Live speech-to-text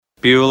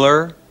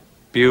Bueller,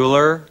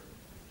 Bueller,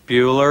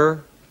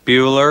 Bueller,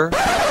 Bueller.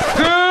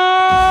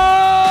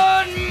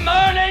 Good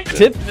morning.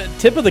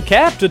 Tip of the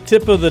cap to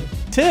tip of the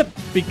tip.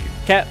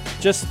 Cats.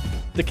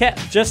 The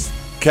cat's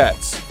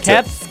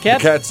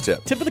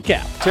tip. Tip of the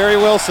cap. Terry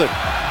Wilson.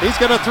 He's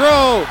going to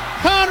throw.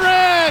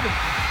 Conrad.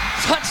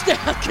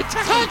 Touchdown,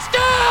 Kentucky.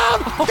 Touchdown.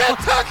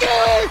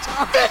 Kentucky.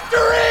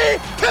 Victory.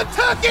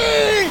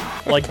 Kentucky.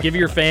 Like, give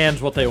your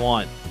fans what they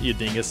want, you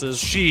dinguses.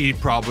 She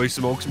probably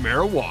smokes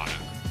marijuana.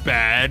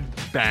 Bad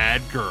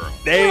girl.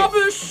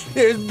 Rubbish.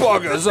 Here's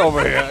buggers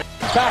over here.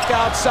 Back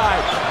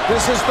outside.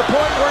 This is the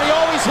point where he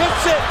always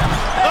hits it.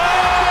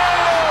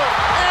 Oh!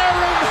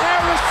 Aaron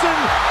Harrison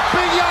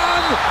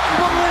beyond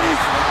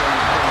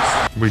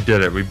belief. We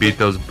did it. We beat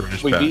those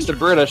British We beat bastards. the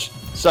British.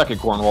 Suck it,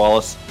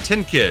 Cornwallis.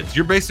 10 kids.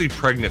 You're basically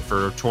pregnant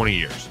for 20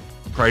 years.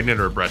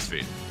 Pregnant or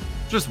breastfeeding.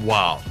 Just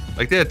wild.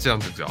 Like, that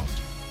sounds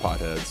exhausting.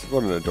 Potheads.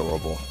 What an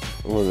adorable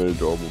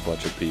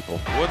bunch of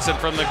people. Woodson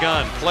from the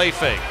gun, play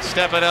fake,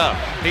 step it up.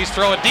 He's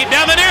throwing deep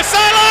down the near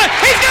sideline.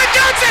 He's got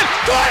Johnson.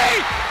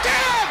 20,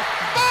 10,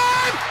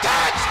 5,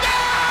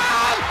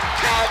 touchdown,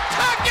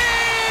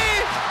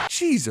 Kentucky!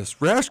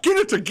 Jesus, Rash, get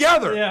it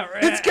together. Yeah,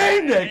 Rash. It's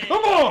game day.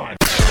 Come on.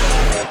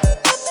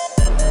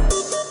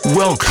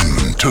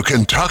 Welcome to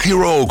Kentucky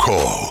Roll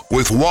Call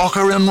with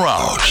Walker and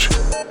Roush.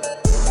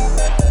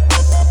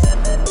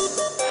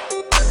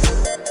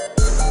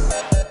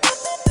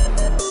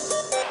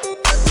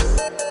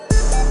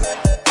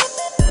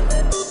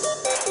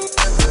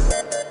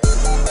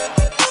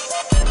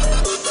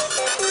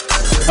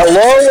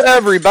 Hello,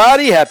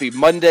 everybody. Happy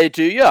Monday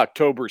to you,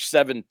 October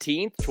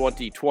 17th,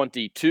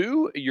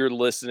 2022. You're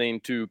listening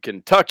to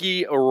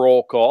Kentucky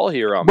Roll Call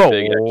here on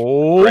Big X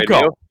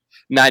Radio,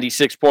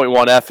 96.1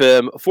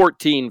 FM,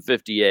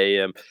 1450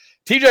 AM.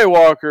 TJ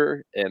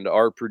Walker and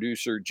our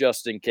producer,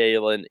 Justin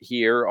Kalen,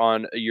 here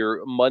on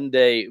your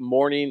Monday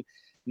morning.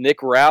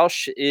 Nick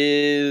Roush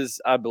is,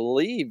 I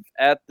believe,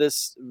 at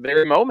this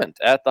very moment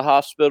at the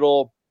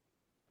hospital,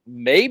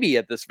 maybe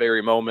at this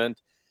very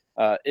moment.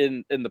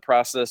 In the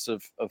process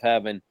of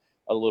having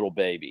a little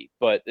baby,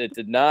 but it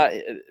did not.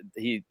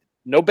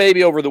 No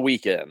baby over the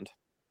weekend.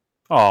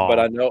 Oh, But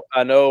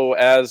I know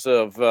as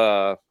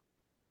of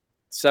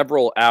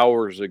several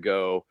hours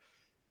ago,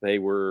 they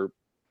were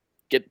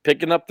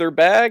picking up their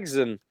bags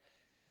and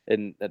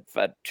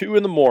at 2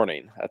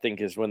 a.m, I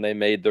think, is when they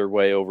made their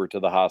way over to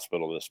the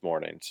hospital this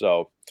morning.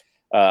 So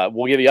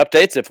we'll give you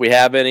updates if we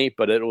have any,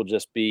 but it will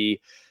just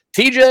be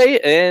TJ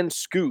and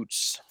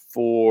Scoots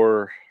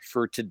for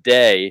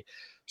today.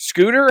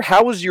 Scooter,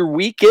 how was your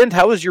weekend?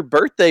 How was your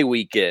birthday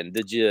weekend?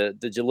 Did you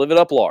live it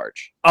up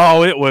large?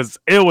 Oh, it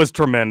was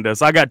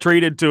tremendous. I got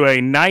treated to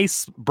a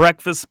nice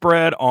breakfast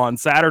spread on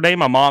Saturday.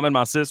 My mom and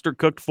my sister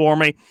cooked for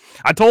me.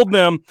 I told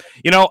them,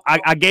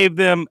 I gave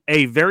them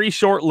a very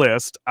short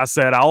list. I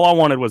said all I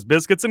wanted was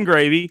biscuits and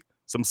gravy,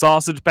 some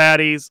sausage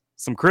patties,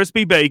 some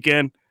crispy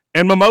bacon,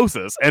 and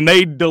mimosas. And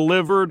they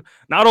delivered.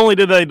 Not only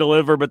did they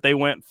deliver, but they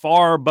went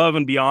far above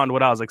and beyond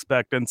what I was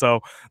expecting. So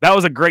that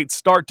was a great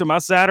start to my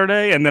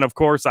Saturday. And then, of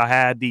course, I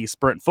had the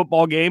Sprint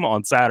football game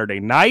on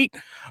Saturday night.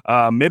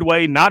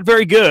 Midway, not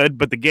very good,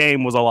 but the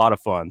game was a lot of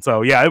fun.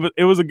 So, yeah,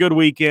 it was a good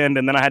weekend.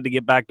 And then I had to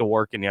get back to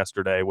working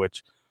yesterday,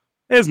 which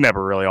is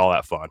never really all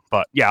that fun.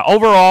 But, yeah,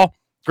 overall,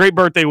 great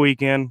birthday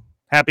weekend.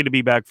 Happy to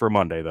be back for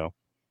Monday, though.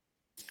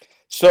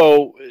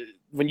 So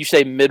when you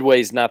say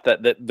Midway's not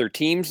that their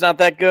team's not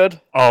that good?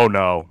 Oh,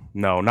 no,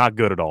 not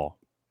good at all.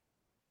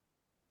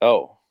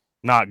 Oh,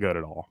 not good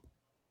at all.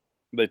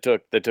 They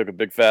took a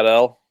big fat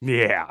L.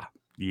 Yeah.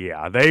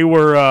 They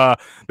were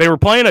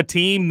playing a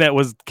team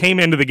that came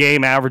into the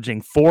game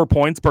averaging 4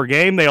 points per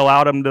game. They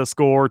allowed them to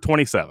score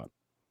 27.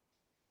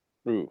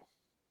 Ooh,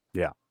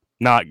 yeah,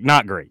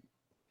 not great.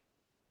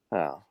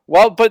 Oh,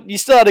 well, but you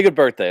still had a good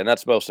birthday, and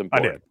that's most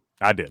important.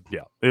 I did.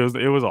 Yeah,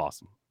 it was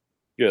awesome.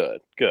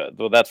 Good.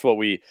 Well, that's what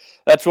we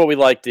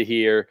like to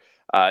hear.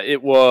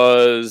 It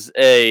was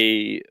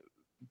a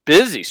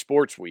busy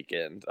sports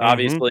weekend. Mm-hmm.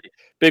 Obviously,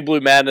 Big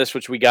Blue Madness,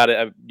 which we got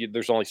it.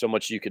 There's only so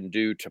much you can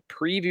do to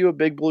preview a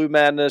Big Blue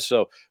Madness.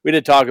 So we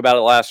did talk about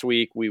it last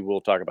week. We will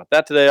talk about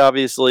that today.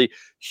 Obviously,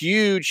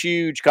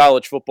 huge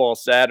college football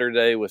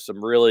Saturday with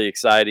some really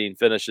exciting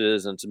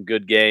finishes and some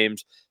good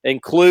games,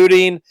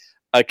 including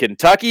a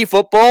Kentucky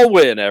football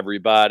win,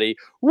 everybody.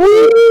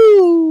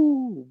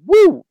 Woo!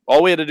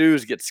 All we had to do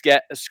is get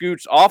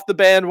Scoots off the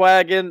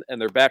bandwagon,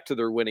 and they're back to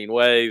their winning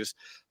ways.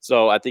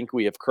 So I think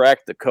we have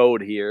cracked the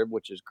code here,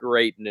 which is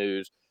great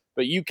news.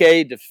 But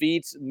UK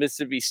defeats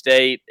Mississippi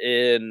State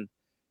in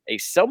a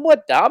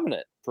somewhat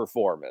dominant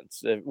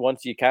performance.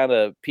 Once you kind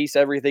of piece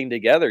everything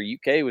together,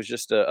 UK was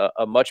just a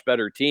much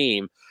better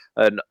team.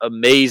 An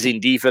amazing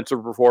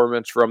defensive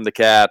performance from the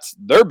Cats.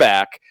 They're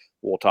back.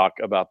 We'll talk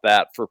about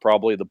that for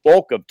probably the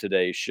bulk of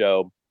today's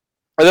show.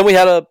 And then we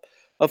had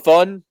a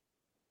fun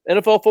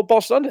NFL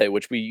Football Sunday,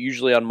 which we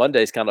usually on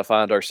Mondays kind of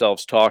find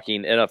ourselves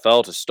talking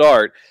NFL to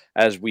start,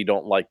 as we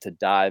don't like to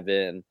dive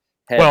in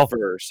head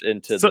first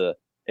into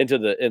into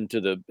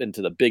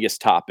the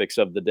biggest topics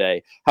of the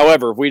day.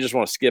 However, if we just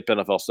want to skip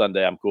NFL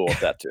Sunday, I'm cool with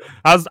that too.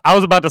 I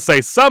was about to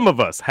say some of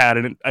us had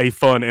a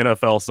fun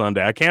NFL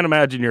Sunday. I can't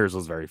imagine yours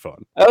was very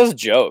fun. That was a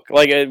joke.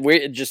 Like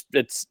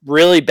it's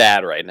really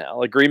bad right now.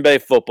 Like Green Bay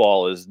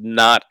football is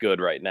not good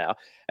right now,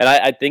 and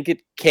I think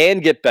it can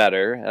get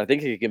better. I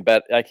think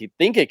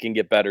it can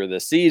get better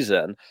this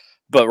season,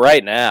 but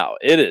right now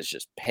it is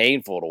just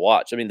painful to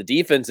watch. I mean, the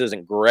defense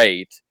isn't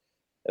great,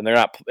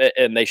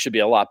 and they should be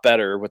a lot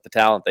better with the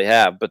talent they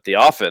have. But the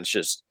offense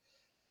just,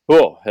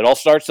 it all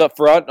starts up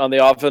front on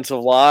the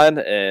offensive line,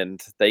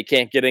 and they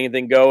can't get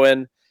anything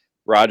going.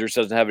 Rodgers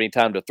doesn't have any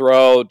time to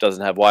throw,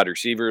 doesn't have wide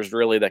receivers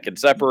really that can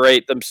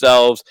separate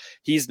themselves.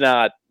 He's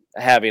not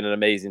having an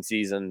amazing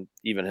season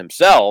even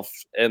himself.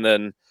 And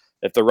then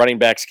if the running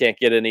backs can't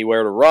get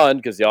anywhere to run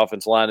because the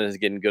offensive line is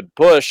getting good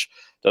push,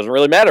 doesn't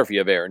really matter if you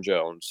have Aaron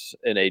Jones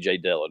and A.J.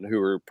 Dillon, who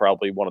are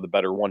probably one of the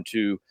better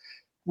 1-2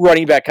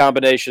 running back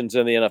combinations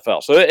in the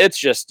NFL. So it's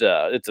just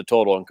it's a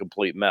total and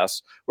complete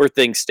mess where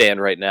things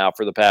stand right now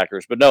for the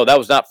Packers. But no, that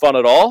was not fun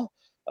at all.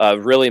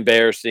 Really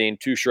embarrassing.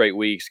 2 straight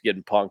weeks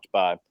getting punked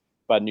by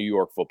New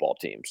York football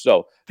teams.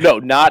 So no,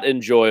 not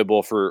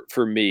enjoyable for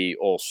me,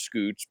 old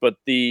Scoots. But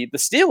the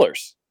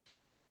Steelers.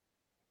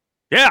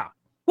 Yeah.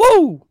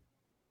 Woo!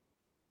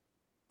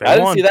 I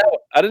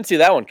didn't see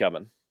that one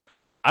coming.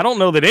 I don't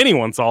know that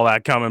anyone saw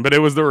that coming, but it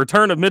was the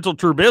return of Mitchell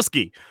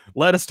Trubisky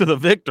led us to the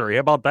victory. How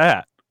about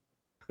that?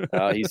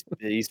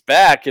 He's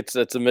back. It's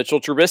a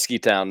Mitchell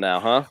Trubisky town now,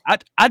 huh?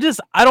 I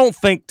don't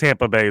think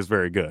Tampa Bay is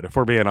very good, if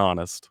we're being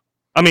honest.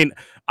 I mean,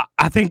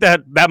 I think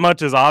that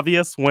much is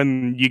obvious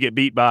when you get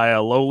beat by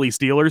a lowly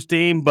Steelers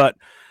team, but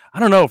I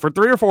don't know. For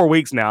 3 or 4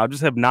 weeks now, I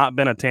just have not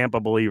been a Tampa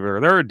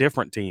believer. They're a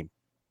different team.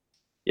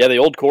 Yeah, the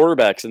old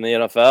quarterbacks in the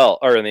NFL,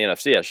 or in the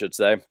NFC, I should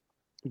say,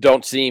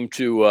 don't seem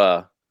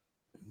to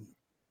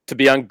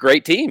be on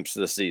great teams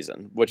this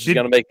season, which is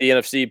going to make the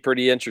NFC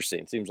pretty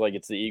interesting. Seems like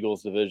it's the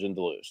Eagles' division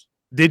to lose.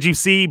 Did you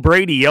see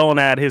Brady yelling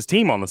at his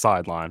team on the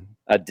sideline?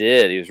 I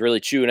did. He was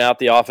really chewing out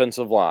the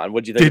offensive line.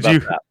 What did you think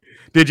about that?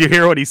 Did you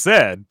hear what he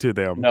said to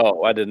them?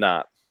 No, I did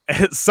not.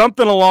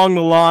 Something along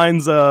the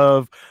lines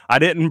of, I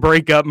didn't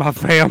break up my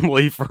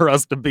family for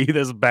us to be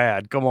this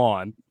bad. Come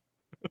on.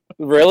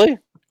 Really?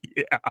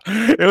 Yeah.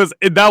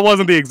 That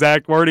wasn't the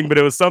exact wording, but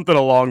it was something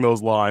along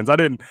those lines. I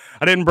didn't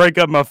break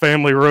up my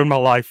family, ruin my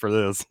life for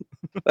this.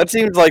 That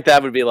seems like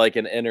that would be like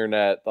an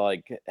internet,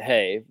 like,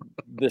 hey,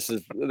 this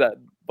is that,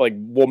 like,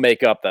 we'll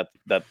make up that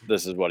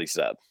this is what he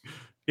said.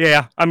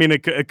 Yeah, I mean,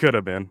 it could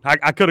have been.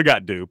 I could have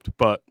got duped,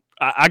 but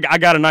I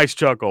got a nice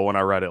chuckle when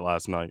I read it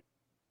last night.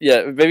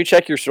 Yeah, maybe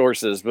check your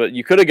sources, but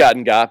you could have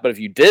gotten got, but if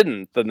you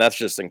didn't, then that's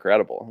just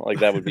incredible. Like,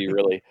 that would be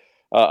really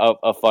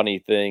a funny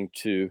thing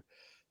to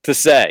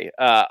say.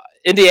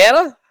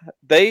 Indiana,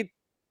 they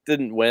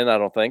didn't win, I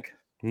don't think.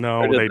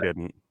 No, they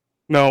didn't.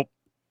 No.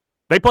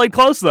 They played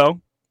close, though.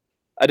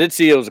 I did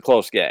see it was a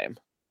close game.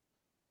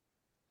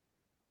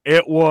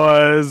 It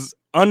was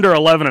under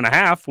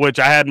 11.5, which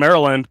I had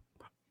Maryland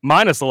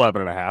minus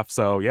 11.5,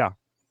 so yeah.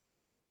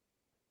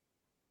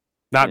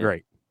 Not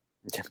great.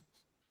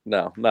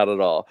 No, not at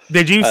all.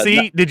 Did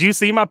you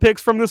see my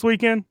picks from this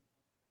weekend?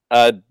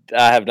 I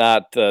have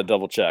not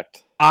double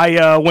checked.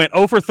 I went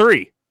 0 for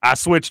 3. I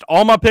switched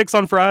all my picks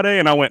on Friday,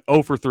 and I went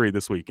 0 for 3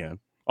 this weekend.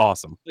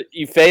 Awesome.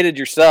 You faded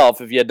yourself.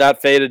 If you had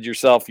not faded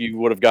yourself, you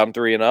would have gotten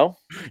 3-0.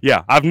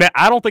 Yeah, I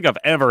don't think I've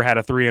ever had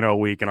a 3-0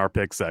 week in our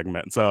pick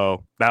segment,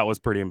 so that was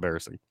pretty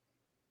embarrassing.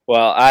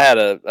 Well, I had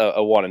a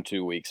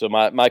 1-2 week, so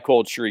my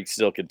cold streak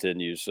still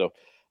continues. So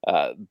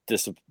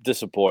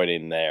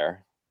disappointing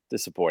there.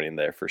 Disappointing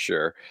there for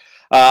sure.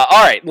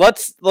 All right,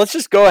 let's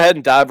just go ahead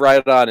and dive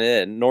right on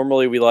in.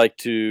 Normally, we like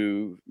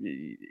to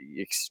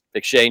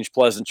exchange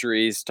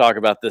pleasantries, talk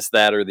about this,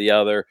 that, or the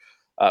other.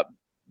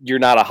 You're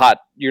not a hot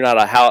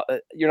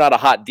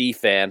D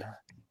fan,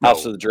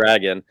 House of the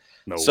Dragon.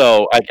 No.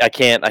 So I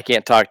can't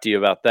talk to you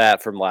about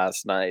that from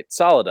last night.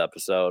 Solid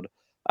episode.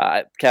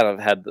 I kind of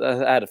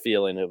had a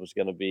feeling it was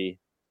going to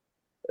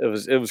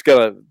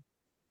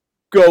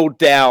go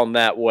down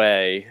that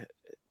way.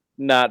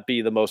 Not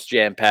be the most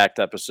jam-packed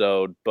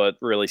episode, but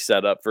really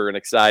set up for an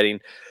exciting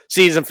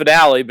season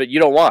finale. But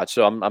you don't watch,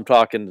 so I'm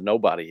talking to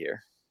nobody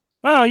here.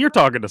 Well, you're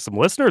talking to some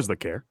listeners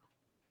that care.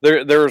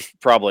 There's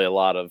probably a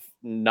lot of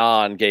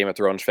non-Game of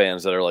Thrones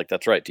fans that are like,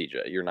 that's right,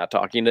 TJ. You're not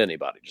talking to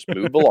anybody. Just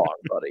move along,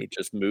 buddy.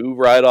 Just move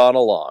right on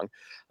along.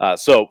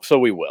 So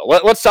we will.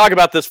 Let's talk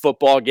about this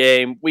football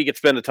game. We could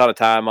spend a ton of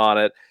time on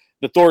it.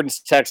 The Thornton's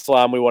text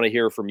line, we want to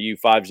hear from you,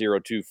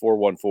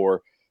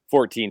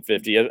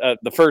 502-414-1450.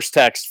 The first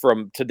text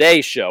from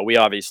today's show, we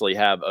obviously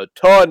have a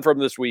ton from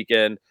this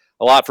weekend,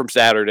 a lot from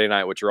Saturday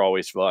night, which are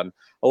always fun,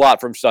 a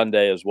lot from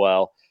Sunday as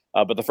well.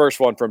 But the first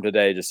one from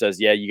today just says,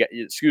 yeah,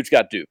 Scooch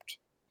got duped.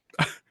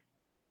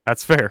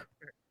 That's fair.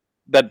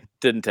 That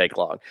didn't take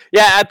long.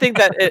 Yeah, I think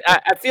that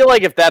I feel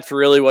like if that's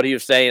really what he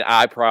was saying,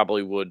 I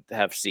probably would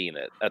have seen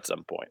it at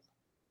some point.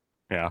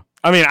 Yeah.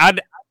 I mean, I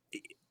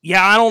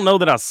don't know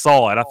that I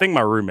saw it. I think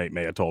my roommate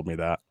may have told me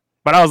that.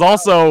 But I was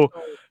also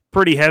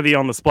pretty heavy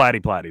on the Splatty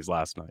Platties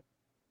last night.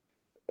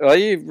 Well,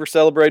 you were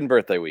celebrating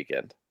birthday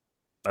weekend.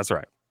 That's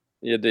right.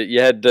 You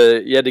had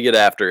to get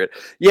after it.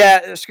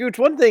 Yeah, Scooch.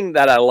 One thing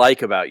that I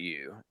like about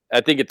you,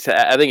 I think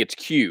it's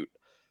cute.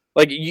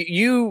 Like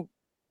you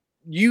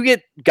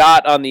get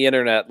got on the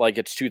internet like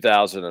it's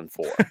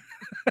 2004.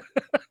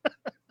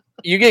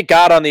 You get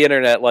got on the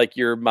internet like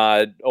you're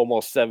my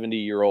almost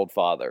 70-year-old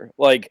father.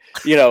 Like,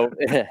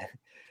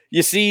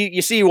 you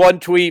see one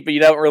tweet, but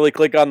you don't really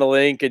click on the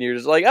link, and you're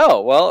just like,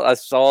 oh, well, I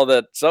saw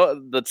that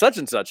such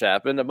and such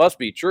happened. It must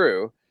be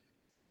true.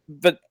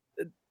 But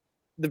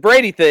the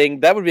Brady thing,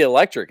 that would be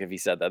electric if he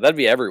said that. That'd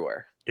be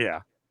everywhere.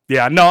 Yeah.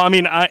 Yeah. No, I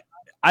mean, I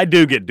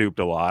do get duped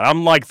a lot.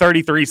 I'm like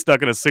 33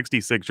 stuck in a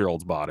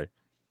 66-year-old's body.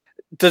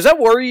 Does that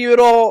worry you at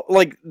all?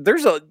 Like,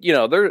 there's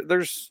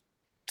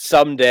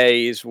some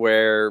days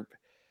where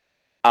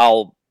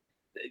I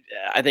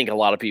think a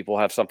lot of people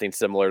have something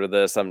similar to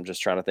this. I'm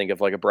just trying to think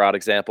of like a broad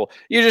example.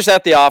 You're just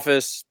at the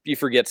office, you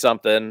forget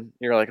something.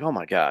 You're like, oh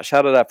my gosh,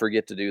 how did I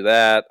forget to do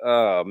that?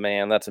 Oh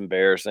man, that's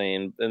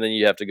embarrassing. And then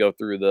you have to go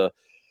through the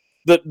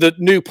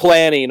new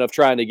planning of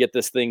trying to get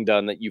this thing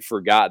done that you've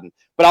forgotten.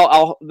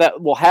 But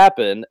that will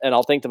happen, and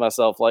I'll think to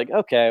myself like,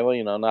 okay,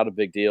 well, not a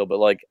big deal. But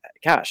like,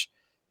 gosh,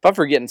 if I'm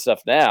forgetting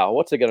stuff now,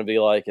 what's it going to be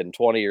like in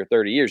 20 or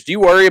 30 years? Do you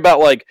worry about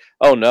like,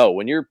 oh no,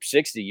 when you're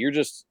 60,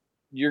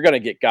 you're going to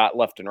get got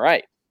left and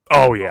right?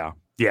 Oh yeah.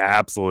 Yeah,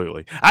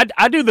 absolutely.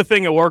 I do the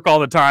thing at work all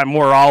the time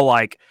where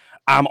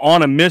I'm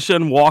on a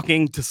mission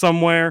walking to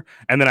somewhere,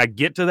 and then I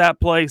get to that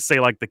place,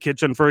 say like the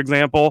kitchen, for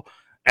example,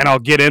 and I'll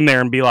get in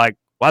there and be like,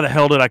 why the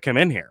hell did I come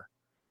in here?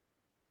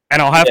 And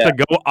I'll have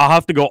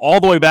to go all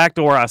the way back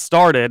to where I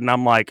started. And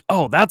I'm like,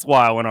 oh, that's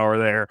why I went over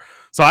there.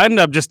 So I end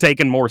up just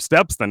taking more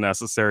steps than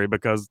necessary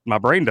because my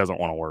brain doesn't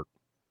want to work.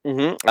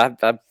 Mm-hmm.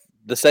 I'm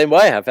the same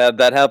way. I've had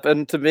that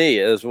happen to me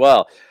as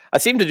well. I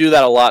seem to do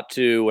that a lot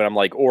too when I'm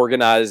like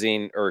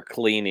organizing or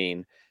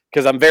cleaning,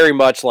 because I'm very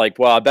much like,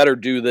 well, I better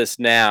do this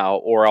now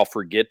or I'll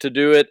forget to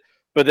do it.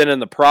 But then in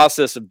the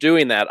process of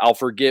doing that, I'll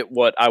forget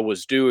what I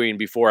was doing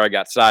before I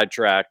got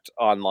sidetracked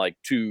on like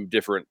two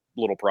different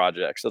little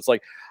projects. It's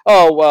like,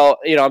 oh, well,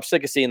 I'm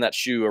sick of seeing that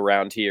shoe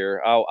around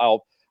here.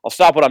 I'll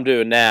stop what I'm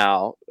doing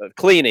now,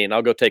 cleaning.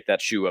 I'll go take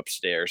that shoe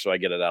upstairs so I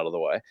get it out of the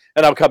way.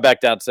 And I'll come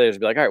back downstairs and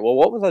be like, all right, well,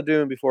 what was I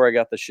doing before I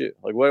got the shoe?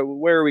 Like,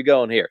 where are we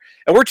going here?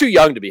 And we're too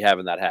young to be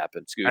having that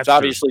happen, Scoots.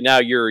 Obviously, now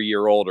you're a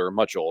year older,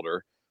 much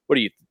older. What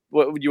do you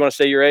want to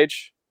say your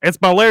age? It's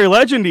my Larry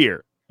Legend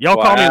year.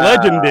 Y'all call me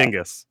Legend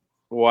Dingus.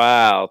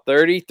 Wow,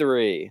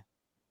 33.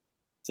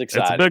 It's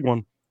exciting. It's a big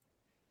one.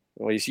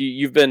 Well,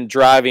 you've been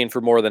driving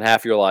for more than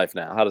half your life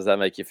now. How does that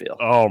make you feel?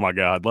 Oh, my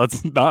God.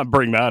 Let's not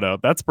bring that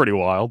up. That's pretty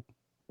wild.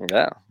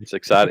 Yeah, it's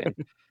exciting.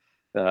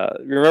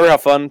 Remember how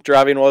fun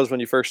driving was when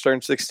you first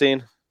turned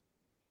 16?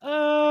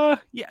 Yeah,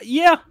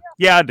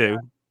 I do.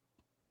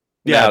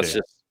 Yeah,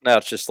 now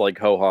it's just like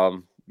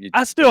ho-hum.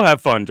 I still have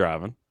fun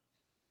driving.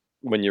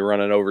 When you're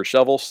running over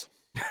shovels?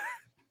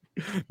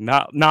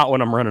 Not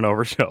when I'm running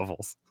over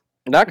shovels.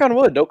 Knock on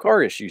wood, no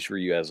car issues for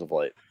you as of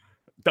late.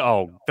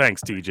 Oh,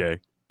 thanks, TJ.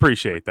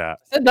 Appreciate that. I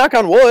said knock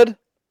on wood.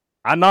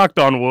 I knocked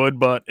on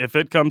wood, but if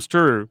it comes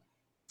true,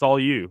 it's all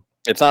you.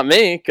 It's not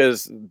me,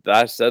 because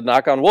I said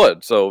knock on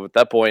wood. So at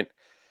that point,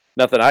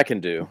 nothing I can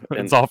do.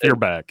 It's off your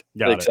back.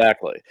 Got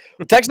exactly.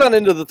 Text on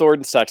into the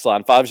Thornton's text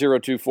line,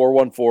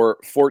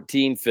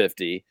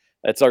 502-414-1450.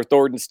 That's our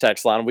Thornton's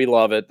text line. We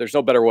love it. There's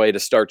no better way to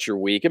start your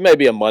week. It may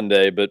be a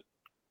Monday, but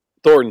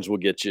Thornton's will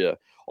get you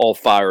all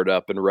fired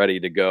up and ready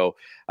to go.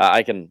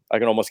 I can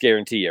almost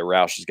guarantee you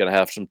Roush is going to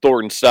have some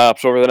Thornton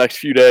stops over the next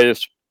few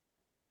days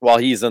while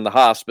he's in the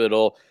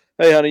hospital.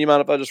 Hey, honey, you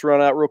mind if I just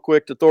run out real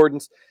quick to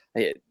Thornton's?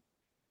 Hey,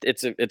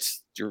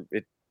 it's your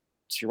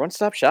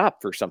one-stop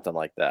shop for something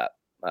like that.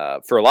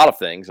 For a lot of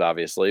things,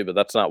 obviously, but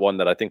that's not one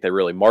that I think they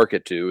really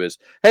market to is,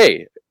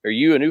 hey, are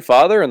you a new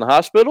father in the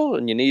hospital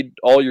and you need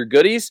all your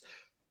goodies?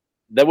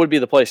 That would be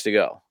the place to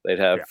go. They'd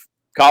have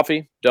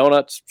coffee,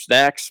 donuts,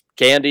 snacks,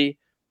 candy,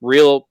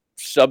 real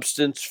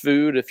substance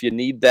food if you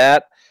need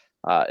that.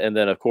 And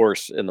then, of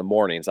course, in the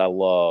mornings, I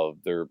love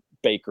their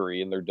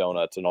bakery and their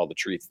donuts and all the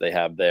treats they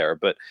have there.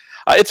 But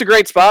it's a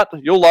great spot.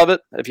 You'll love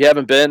it. If you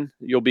haven't been,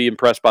 you'll be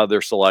impressed by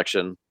their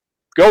selection.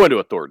 Go into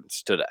a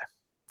Thornton's today.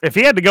 If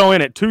he had to go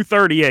in at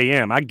 2:30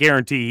 a.m., I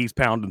guarantee he's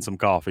pounding some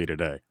coffee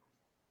today.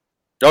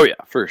 Oh yeah,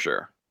 for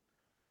sure.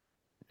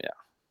 Yeah,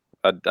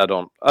 I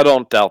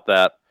don't doubt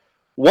that.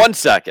 1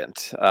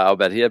 second. I'll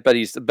bet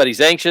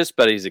he's anxious,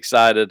 bet he's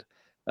excited.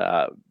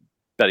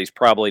 Bet he's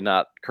probably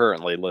not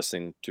currently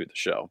listening to the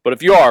show. But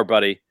if you are,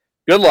 buddy,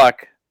 good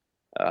luck,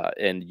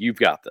 and you've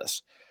got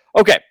this.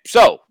 Okay,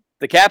 so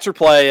the Cats are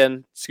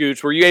playing.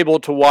 Scooch, were you able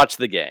to watch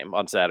the game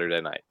on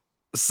Saturday night?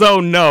 So,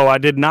 no, I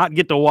did not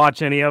get to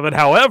watch any of it.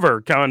 However,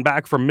 coming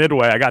back from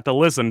Midway, I got to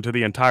listen to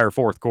the entire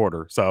fourth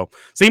quarter. So,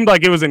 seemed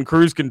like it was in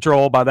cruise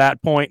control by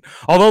that point.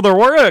 Although there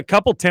were a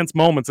couple tense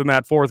moments in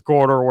that fourth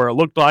quarter where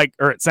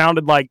it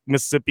sounded like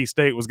Mississippi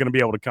State was going to be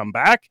able to come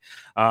back.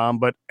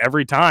 But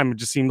every time, it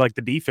just seemed like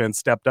the defense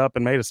stepped up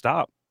and made a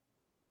stop.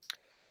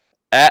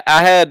 I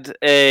had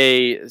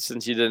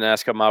since you didn't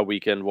ask how my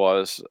weekend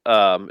was,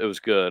 it was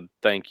good.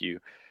 Thank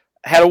you.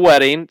 Had a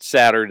wedding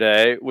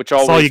Saturday, which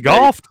always Saw you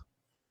golfed.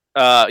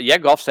 Yeah,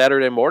 golf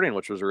Saturday morning,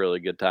 which was a really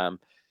good time.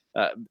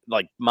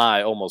 Like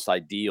my almost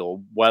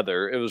ideal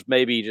weather. It was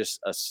maybe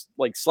just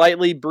like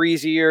slightly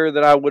breezier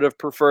than I would have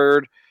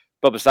preferred,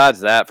 but besides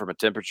that, from a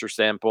temperature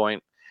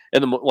standpoint,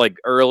 in the like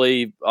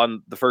early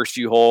on the first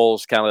few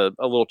holes, kind of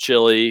a little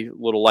chilly,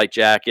 little light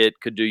jacket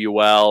could do you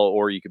well,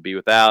 or you could be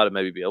without and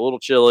maybe be a little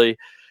chilly.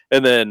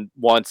 And then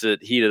once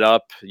it heated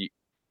up,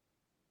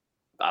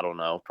 I don't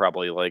know,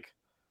 probably like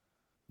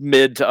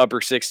mid to upper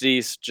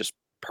 60s, just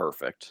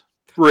perfect.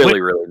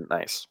 Really, really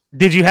nice.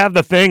 Did you have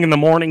the thing in the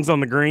mornings on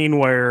the green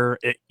where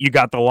you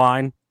got the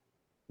line?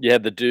 You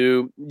had the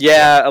dew.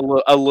 Yeah,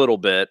 a little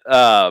bit.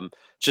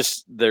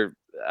 Just there,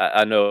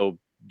 I know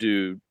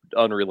dew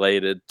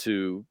unrelated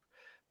to,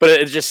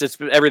 but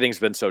everything's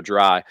been so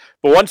dry.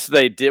 But once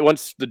the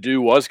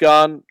dew was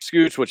gone,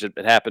 Scooch, which it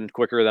happened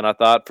quicker than I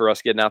thought for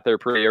us getting out there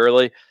pretty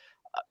early.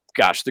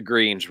 Gosh, the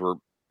greens were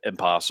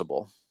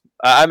impossible.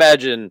 I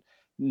imagine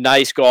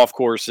nice golf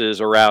courses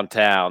around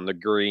town, the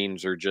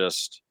greens are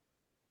just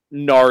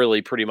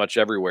gnarly pretty much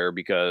everywhere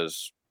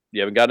because you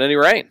haven't gotten any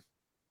rain.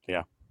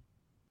 Yeah.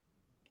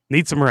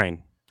 Need some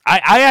rain.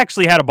 I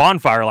actually had a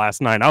bonfire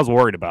last night. I was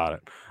worried about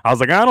it. I was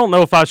like, I don't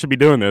know if I should be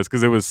doing this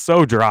because it was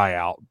so dry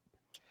out.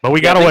 But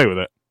we got away with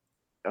it.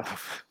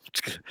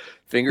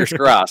 Fingers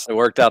crossed. It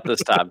worked out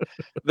this time.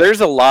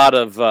 There's a lot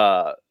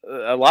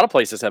of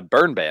places have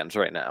burn bans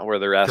right now where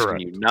they're asking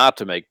you not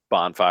to make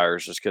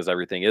bonfires just because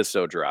everything is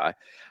so dry.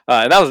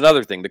 And that was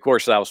another thing. The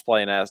course that I was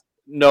playing as,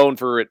 known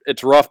for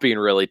its rough being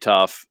really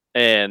tough,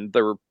 and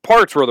there were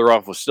parts where the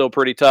rough was still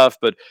pretty tough,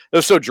 but it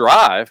was so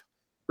dry,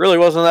 really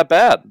wasn't that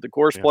bad. The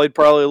course played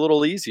probably a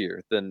little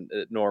easier than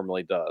it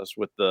normally does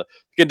with the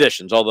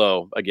conditions.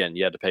 Although, again,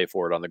 you had to pay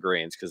for it on the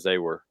greens because they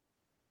were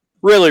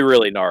really,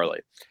 really gnarly.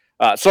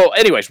 So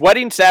anyways,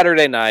 wedding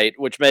Saturday night,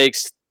 which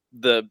makes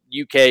the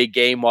UK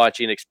game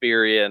watching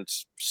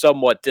experience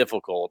somewhat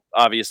difficult.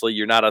 Obviously,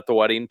 you're not at the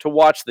wedding to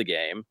watch the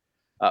game.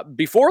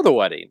 Before the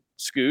wedding,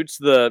 Scoots,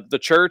 the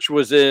church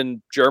was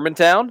in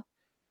Germantown,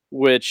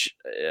 which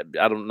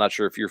I'm not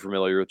sure if you're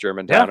familiar with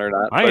Germantown or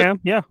not. I am,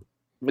 yeah.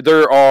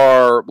 There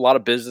are a lot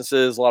of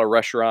businesses, a lot of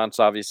restaurants,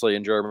 obviously,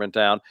 in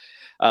Germantown.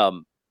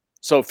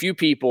 So a few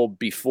people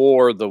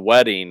before the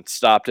wedding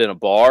stopped in a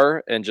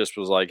bar and just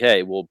was like,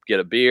 hey, we'll get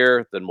a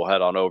beer, then we'll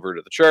head on over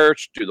to the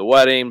church, do the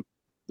wedding,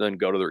 then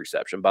go to the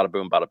reception. Bada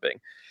boom, bada bing.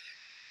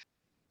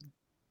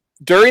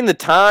 During the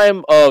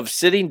time of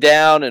sitting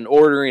down and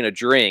ordering a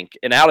drink,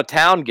 an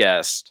out-of-town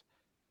guest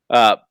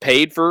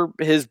paid for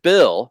his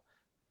bill,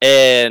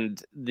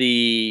 and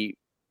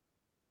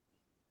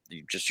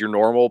just your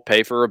normal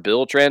pay for a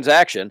bill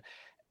transaction,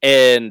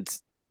 and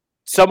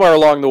somewhere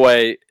along the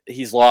way,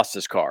 he's lost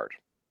his card.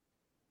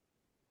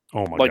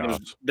 Oh my gosh.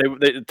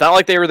 It's not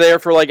like they were there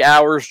for like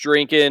hours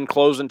drinking,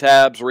 closing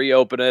tabs,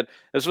 reopen it.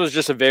 This was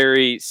just a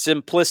very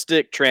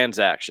simplistic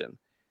transaction.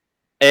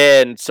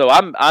 And so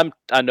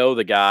I know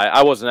the guy.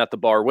 I wasn't at the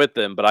bar with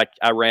them, but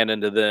I ran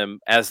into them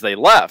as they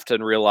left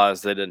and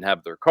realized they didn't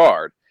have their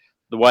card.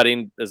 The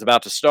wedding is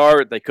about to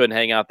start. They couldn't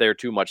hang out there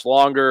too much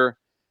longer.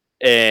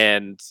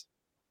 And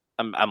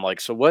I'm like,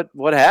 so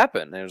what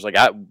happened? And it was like,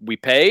 we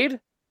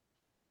paid.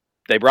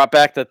 They brought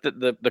back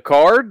the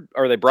card,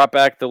 or they brought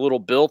back the little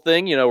bill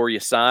thing, where you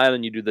sign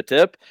and you do the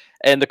tip,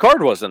 and the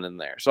card wasn't in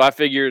there. So I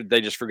figured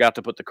they just forgot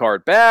to put the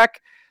card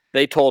back.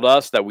 They told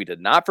us that we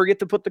did not forget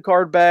to put the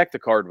card back. The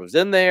card was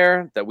in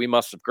there, that we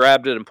must have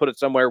grabbed it and put it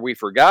somewhere we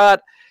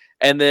forgot.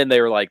 And then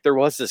they were like, there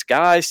was this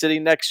guy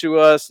sitting next to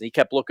us, and he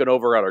kept looking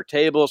over at our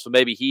table, so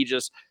maybe he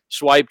just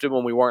swiped it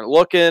when we weren't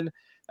looking. And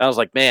I was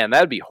like, man,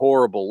 that'd be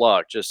horrible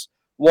luck. Just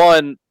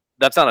one,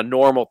 that's not a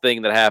normal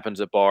thing that happens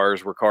at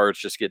bars where cards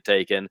just get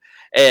taken.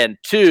 And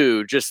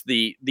two, just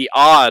the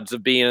odds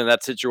of being in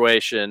that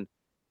situation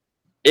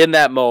in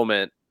that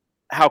moment,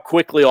 how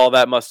quickly all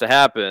that must have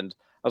happened.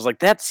 I was like,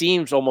 that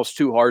seems almost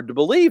too hard to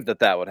believe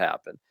that would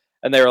happen.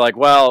 And they were like,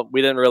 well,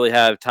 we didn't really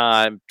have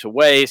time to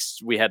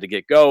waste. We had to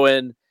get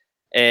going.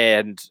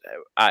 And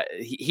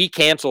he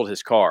canceled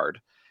his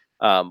card,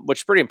 which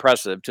is pretty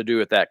impressive to do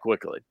it that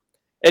quickly.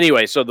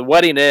 Anyway, so the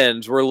wedding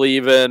ends. We're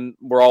leaving.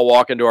 We're all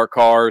walking to our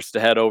cars to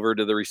head over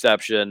to the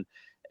reception.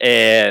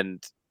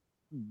 And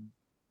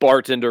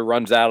bartender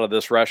runs out of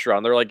this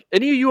restaurant. They're like,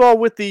 any of you all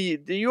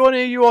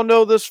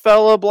know this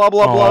fella? Blah,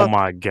 blah, blah. Oh,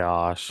 my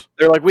gosh.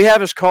 They're like, we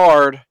have his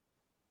card.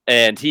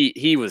 And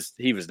he was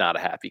not a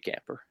happy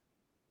camper.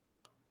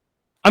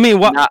 I mean,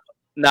 what?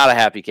 Not a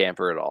happy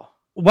camper at all.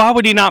 Why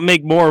would he not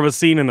make more of a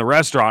scene in the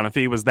restaurant if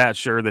he was that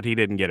sure that he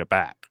didn't get it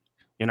back?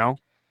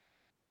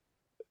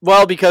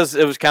 Well, because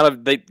it was kind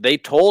of they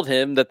told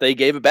him that they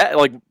gave it back.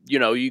 Like,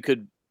 he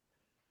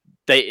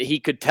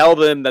could tell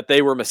them that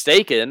they were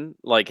mistaken.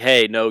 Like,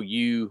 hey, no,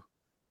 you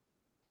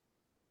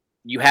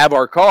have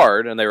our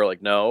card, and they were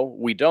like, no,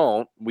 we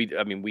don't.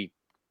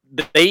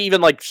 They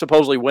even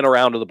supposedly went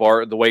around to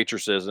the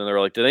waitresses, and they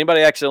were like, did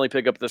anybody accidentally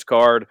pick up this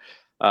card?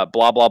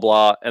 Blah blah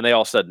blah, and they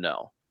all said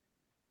no.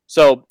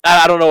 So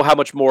I don't know how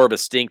much more of a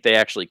stink they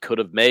actually could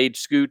have made,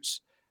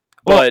 Scoots.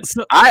 But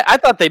I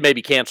thought they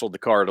maybe canceled the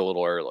card a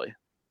little early.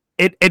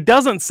 it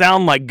doesn't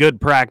sound like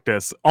good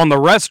practice on the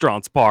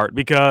restaurant's part,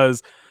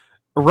 because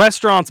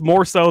restaurants,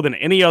 more so than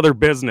any other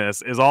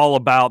business, is all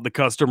about the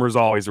customer's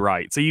always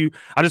right. So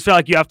I just feel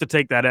like you have to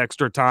take that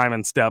extra time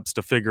and steps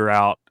to figure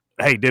out,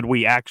 hey, did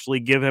we actually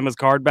give him his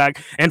card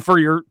back? And for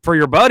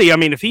your buddy, I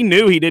mean, if he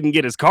knew he didn't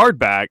get his card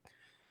back,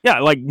 yeah,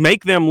 like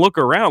make them look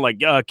around. Like,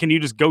 can you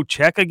just go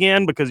check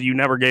again because you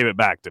never gave it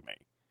back to me?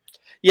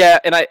 Yeah,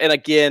 and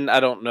again, I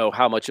don't know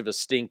how much of a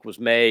stink was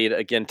made.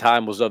 Again,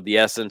 time was of the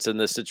essence in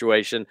this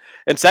situation.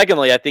 And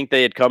secondly, I think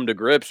they had come to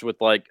grips with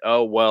like,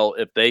 oh, well,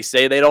 if they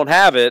say they don't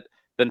have it,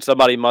 then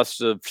somebody must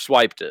have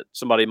swiped it.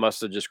 Somebody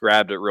must have just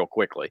grabbed it real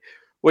quickly,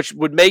 which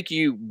would make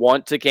you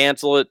want to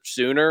cancel it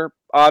sooner,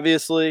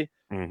 obviously.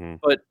 Mm-hmm.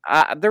 But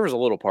there was a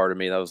little part of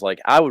me that was like,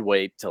 I would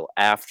wait till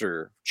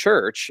after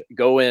church,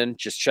 go in,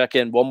 just check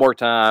in one more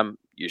time.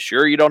 You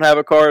sure you don't have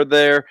a card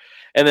there?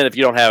 And then if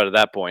you don't have it at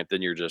that point,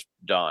 then you're just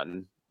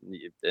done.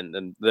 And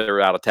then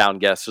they're out of town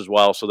guests as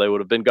well, so they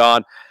would have been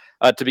gone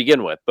to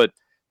begin with. But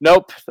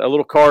nope, a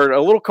little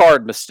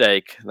card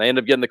mistake. They end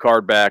up getting the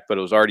card back, but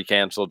it was already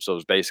canceled, so it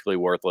was basically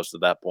worthless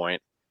at that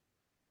point.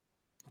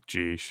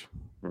 Jeez.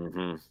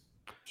 Mm-hmm.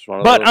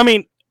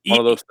 One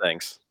of those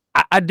things.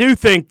 I do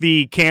think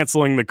the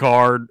canceling the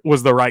card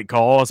was the right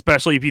call,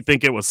 especially if you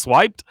think it was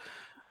swiped.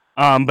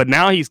 But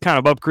now he's kind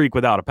of up creek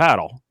without a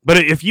paddle. But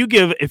if you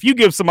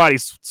give somebody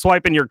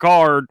swiping your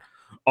card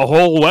a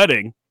whole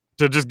wedding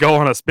to just go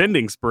on a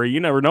spending spree, you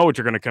never know what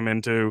you're going to come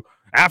into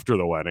after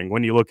the wedding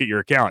when you look at your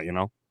account, you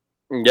know?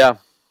 Yeah,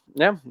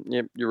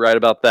 you're right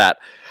about that.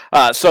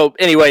 So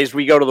anyways,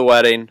 we go to the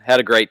wedding,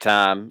 had a great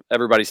time.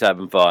 Everybody's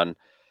having fun.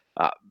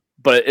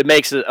 But it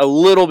makes it a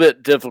little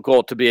bit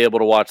difficult to be able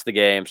to watch the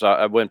game. So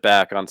I went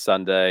back on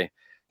Sunday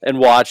and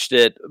watched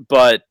it.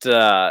 But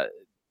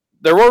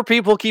there were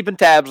people keeping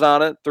tabs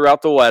on it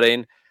throughout the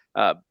wedding.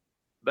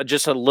 But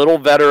just a little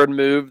veteran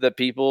move that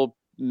people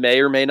may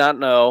or may not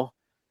know.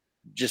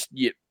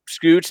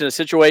 Scoots, in a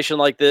situation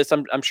like this,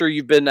 I'm sure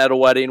you've been at a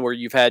wedding where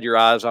you've had your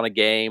eyes on a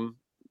game.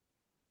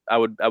 I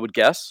would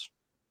guess.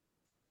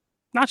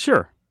 Not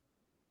sure.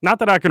 Not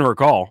that I can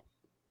recall.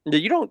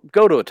 You don't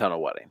go to a ton of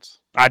weddings.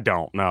 I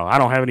don't. No, I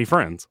don't have any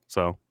friends.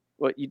 So.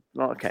 Well, you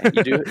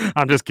do.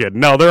 I'm just kidding.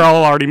 No, they're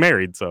all already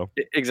married. So.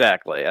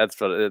 Exactly. That's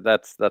what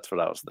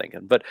I was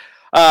thinking. But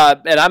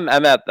and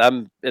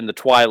I'm in the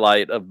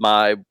twilight of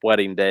my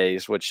wedding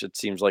days, which it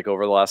seems like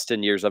over the last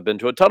 10 years I've been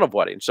to a ton of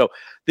weddings. So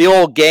the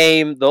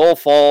old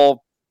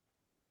fall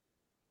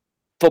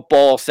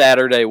football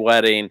Saturday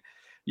wedding,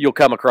 you'll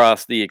come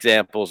across the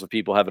examples of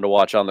people having to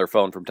watch on their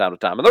phone from time to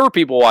time. And there were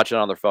people watching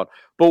on their phone.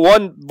 But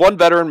one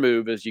veteran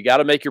move is you got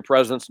to make your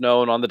presence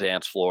known on the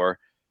dance floor,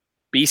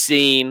 be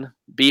seen,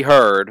 be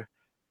heard.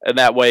 And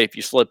that way, if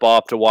you slip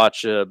off to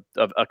watch a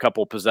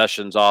couple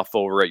possessions off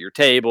over at your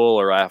table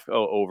or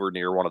over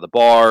near one of the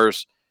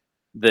bars,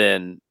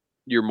 then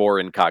you're more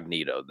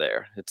incognito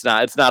there. It's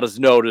not as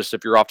noticed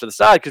if you're off to the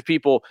side because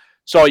people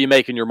saw you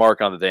making your mark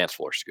on the dance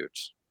floor,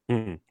 Scoots.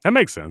 Mm-hmm. That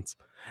makes sense.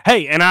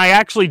 Hey, and I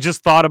actually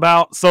just thought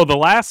about, so the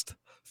last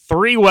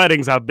 3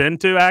 weddings I've been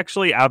to,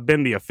 actually, I've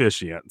been the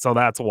officiant. So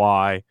that's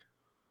why.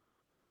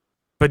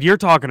 But you're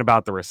talking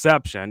about the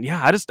reception.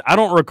 Yeah, I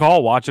don't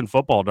recall watching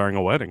football during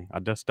a wedding. I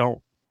just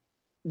don't.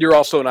 You're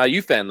also an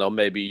IU fan, though.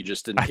 Maybe you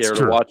just didn't care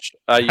to watch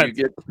IU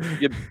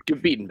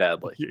get beaten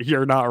badly.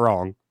 You're not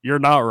wrong. You're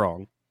not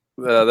wrong.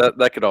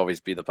 That could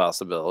always be the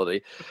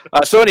possibility.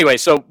 So anyway,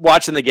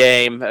 watching the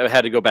game, I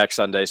had to go back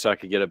Sunday so I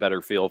could get a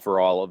better feel for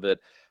all of it.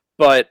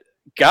 But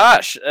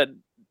gosh,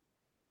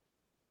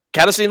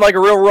 kind of seemed like a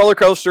real roller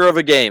coaster of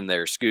a game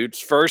there, Scoots.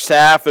 First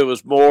half, it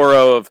was more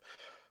of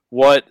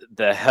what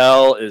the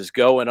hell is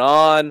going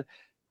on.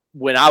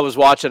 When I was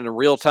watching in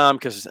real time,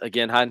 because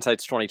again,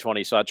 hindsight's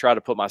 2020, so I try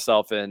to put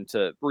myself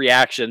into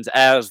reactions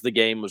as the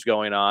game was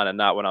going on, and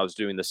not when I was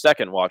doing the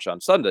second watch on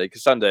Sunday.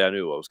 Because Sunday I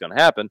knew what was going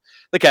to happen.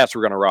 The Cats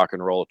were going to rock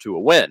and roll to a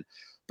win.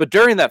 But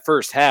during that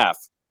first half,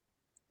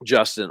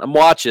 Justin, I'm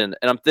watching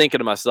and I'm thinking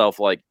to myself,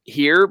 like,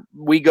 here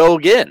we go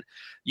again.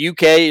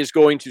 UK is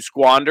going to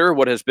squander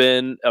what has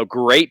been a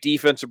great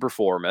defensive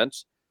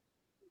performance,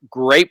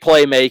 great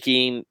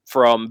playmaking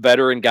from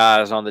veteran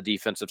guys on the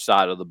defensive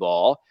side of the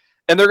ball.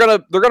 And they're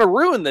gonna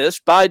ruin this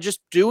by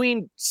just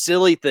doing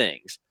silly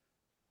things.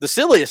 The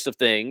silliest of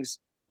things,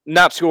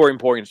 not scoring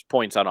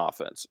points on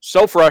offense.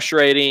 So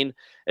frustrating.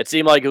 It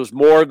seemed like it was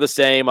more of the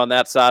same on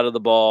that side of the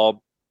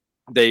ball.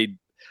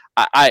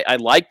 I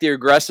like the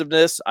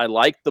aggressiveness. I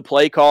like the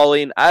play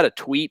calling. I had a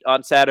tweet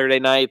on Saturday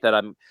night that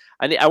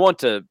I want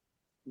to.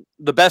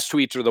 The best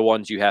tweets are the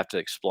ones you have to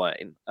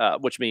explain,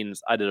 which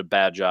means I did a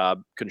bad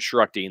job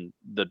constructing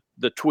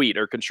the tweet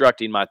or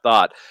constructing my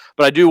thought.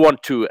 But I do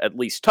want to at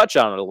least touch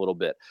on it a little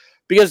bit,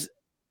 because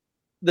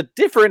the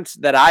difference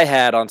that I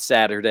had on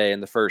Saturday in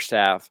the first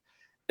half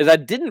is I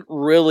didn't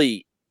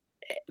really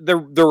 – there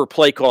were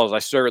play calls I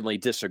certainly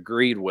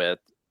disagreed with,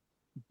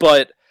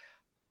 but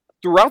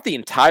throughout the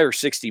entire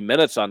 60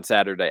 minutes on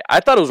Saturday,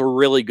 I thought it was a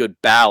really good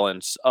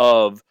balance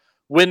of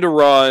when to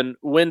run,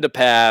 when to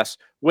pass,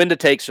 when to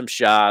take some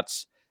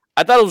shots.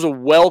 I thought it was a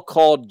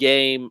well-called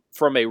game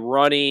from a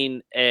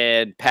running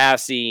and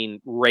passing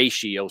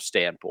ratio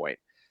standpoint.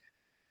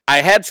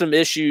 I had some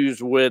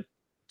issues with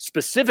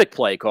specific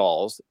play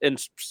calls in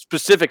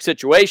specific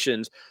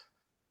situations,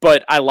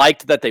 but I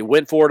liked that they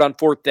went for it on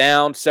fourth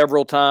down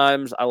several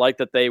times. I liked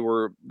that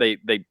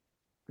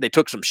they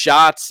took some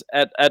shots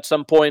at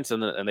some points,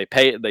 and they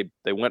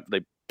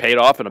paid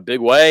off in a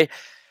big way.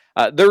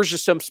 There was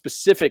just some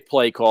specific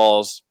play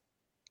calls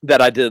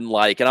that I didn't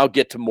like, and I'll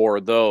get to more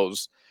of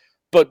those.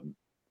 But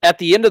at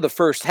the end of the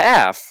first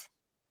half,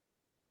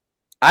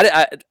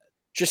 I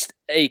just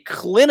a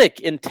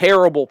clinic in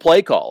terrible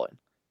play calling,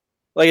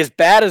 like as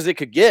bad as it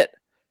could get.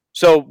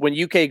 So when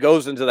UK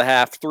goes into the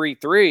half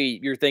 3-3,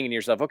 you're thinking to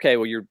yourself, okay,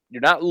 well you're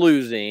not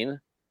losing.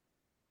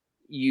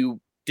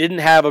 You didn't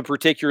have a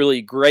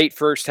particularly great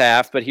first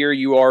half, but here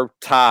you are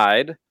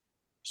tied,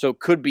 so it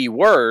could be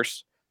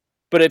worse.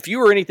 But if you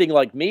were anything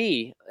like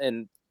me,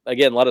 and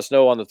again, let us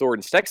know on the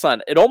Thornton's text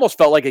line, it almost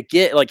felt like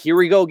here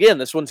we go again.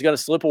 This one's going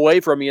to slip away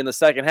from you in the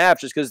second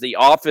half just because the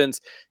offense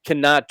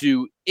cannot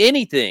do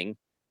anything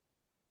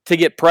to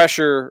get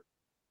pressure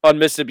on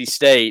Mississippi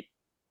State,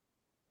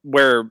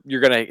 where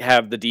you're going to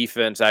have the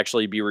defense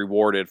actually be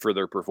rewarded for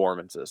their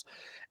performances.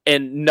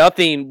 And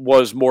nothing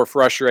was more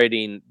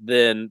frustrating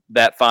than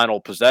that final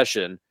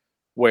possession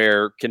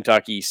where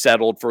Kentucky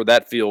settled for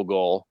that field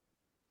goal,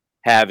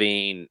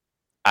 having,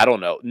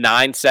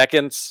 9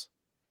 seconds,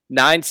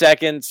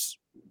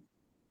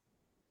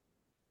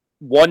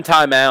 one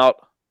timeout,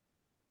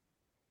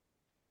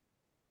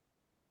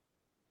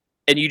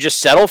 and you just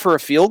settle for a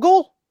field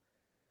goal?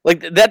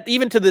 Like that,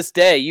 even to this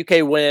day,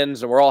 UK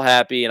wins and we're all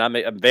happy, and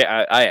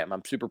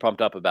I'm super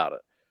pumped up about it.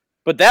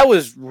 But that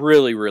was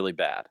really, really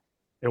bad.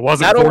 It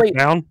wasn't fourth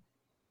down?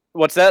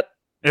 What's that?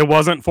 It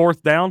wasn't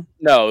fourth down?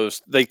 No,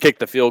 they kicked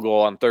the field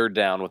goal on third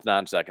down with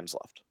 9 seconds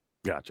left.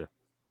 Gotcha.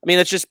 I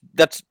mean,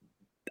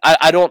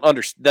 I don't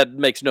understand. That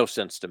makes no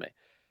sense to me.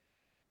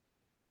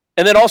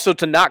 And then also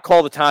to not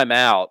call the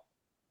timeout,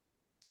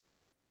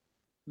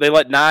 they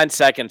let 9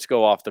 seconds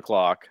go off the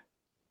clock.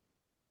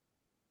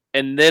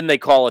 And then they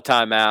call a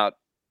timeout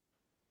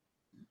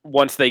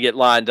once they get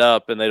lined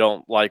up and they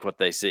don't like what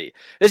they see.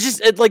 It's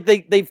just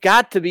they've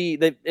got to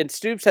be. And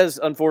Stoops has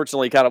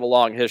unfortunately kind of a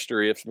long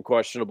history of some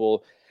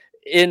questionable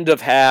end of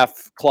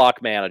half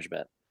clock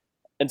management.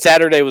 And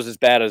Saturday was as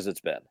bad as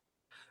it's been.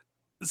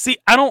 See,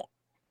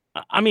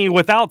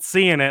 without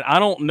seeing it, I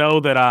don't know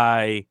that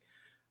I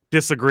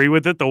disagree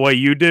with it the way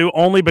you do,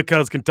 only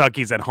because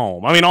Kentucky's at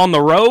home. I mean, on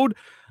the road,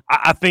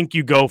 I think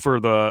you go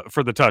for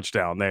the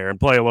touchdown there and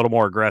play a little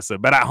more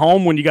aggressive. But at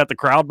home, when you got the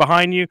crowd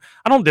behind you,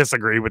 I don't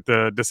disagree with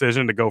the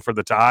decision to go for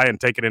the tie and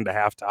take it into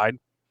halftime.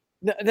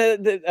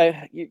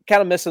 You're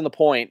kind of missing the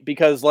point,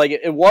 because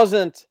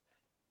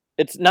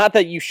it's not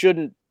that you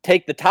shouldn't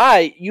take the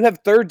tie. You have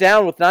third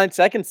down with 9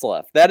 seconds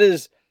left. That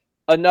is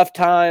enough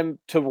time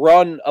to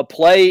run a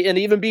play and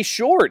even be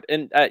short.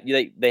 And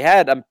they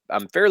had,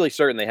 I'm fairly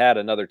certain they had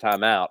another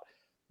timeout,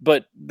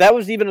 but that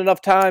was even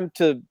enough time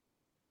to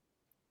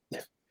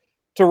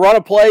run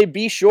a play,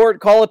 be short,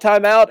 call a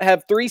timeout,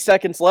 have 3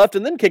 seconds left,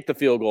 and then kick the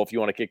field goal if you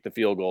want to kick the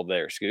field goal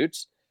there,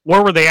 Scoots.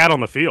 Where were they at on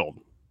the field?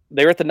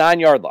 They were at the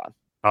 9-yard line.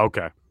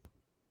 Okay.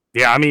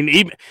 Yeah, I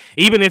mean,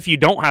 even if you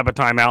don't have a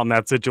timeout in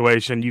that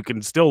situation, you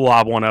can still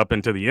lob one up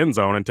into the end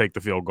zone and take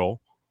the field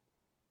goal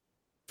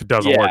if it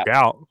doesn't work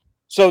out.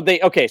 So they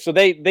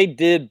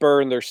did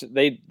burn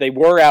they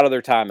were out of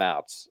their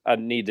timeouts. I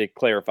need to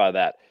clarify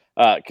that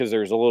because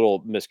there's a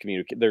little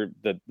miscommunication.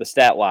 The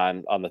stat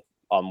line on the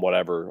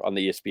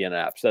ESPN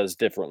app says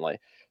differently.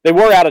 They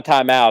were out of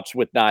timeouts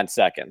with 9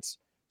 seconds.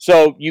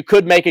 So you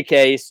could make a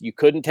case. You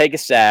couldn't take a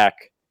sack.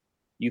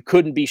 You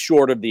couldn't be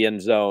short of the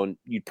end zone.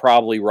 You'd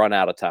probably run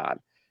out of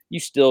time. You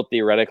still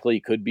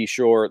theoretically could be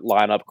short,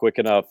 line up quick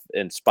enough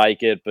and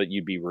spike it, but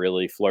you'd be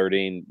really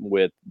flirting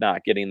with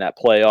not getting that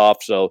play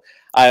off. So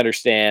I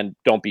understand,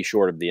 don't be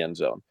short of the end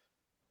zone.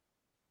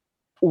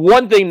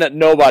 One thing that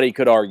nobody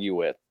could argue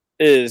with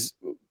is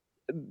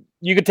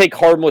you could take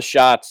harmless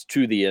shots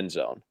to the end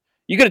zone.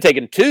 You could have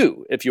taken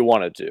 2 if you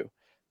wanted to,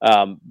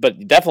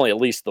 but definitely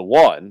at least the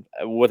one,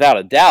 without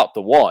a doubt,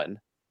 the one.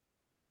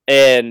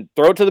 And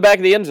throw it to the back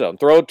of the end zone.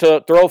 Throw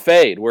a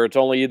fade where it's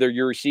only either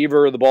your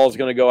receiver or the ball is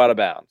going to go out of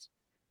bounds.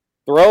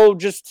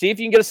 Just see if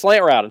you can get a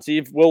slant route and see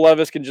if Will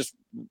Levis can just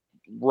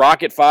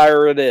rocket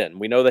fire it in.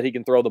 We know that he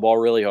can throw the ball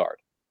really hard.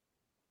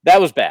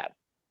 That was bad.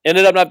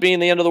 Ended up not being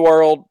the end of the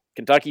world.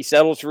 Kentucky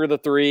settles for the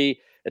 3.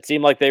 It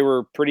seemed like they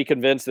were pretty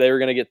convinced they were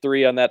going to get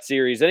 3 on that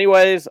series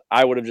anyways.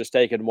 I would have just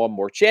taken one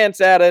more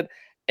chance at it.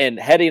 And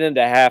heading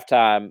into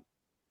halftime,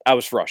 I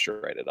was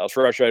frustrated. I was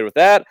frustrated with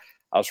that.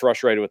 I was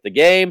frustrated with the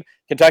game.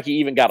 Kentucky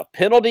even got a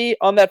penalty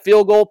on that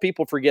field goal.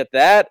 People forget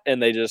that.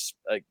 And they just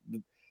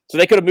so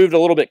they could have moved a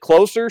little bit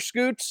closer,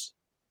 Scoots,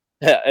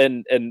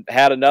 and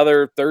had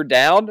another third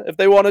down if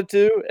they wanted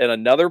to, and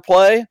another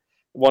play.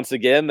 Once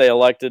again, they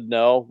elected,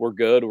 no, we're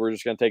good. We're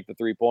just going to take the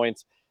 3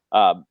 points.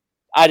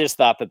 I just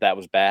thought that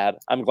was bad.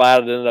 I'm glad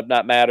it ended up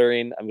not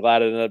mattering. I'm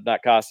glad it ended up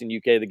not costing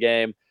UK the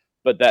game.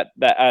 But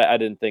I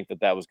didn't think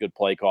that was good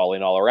play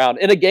calling all around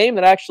in a game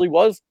that actually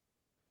was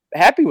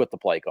happy with the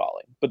play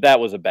calling. But that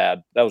was a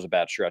bad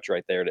stretch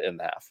right there to end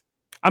the half.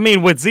 I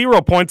mean, with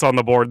 0 points on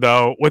the board,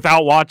 though,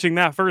 without watching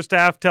that first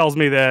half, tells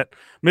me that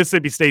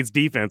Mississippi State's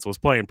defense was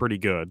playing pretty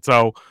good.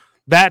 So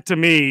that, to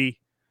me,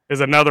 is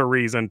another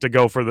reason to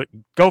go for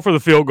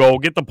the field goal,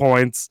 get the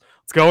points.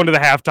 Let's go into the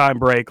halftime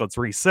break. Let's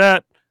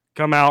reset,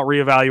 come out,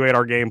 reevaluate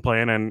our game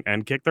plan,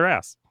 and kick their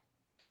ass.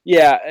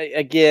 Yeah,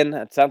 again,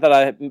 it's not that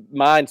I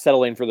mind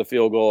settling for the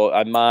field goal.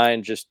 I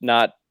mind just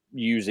not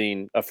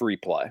using a free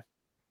play.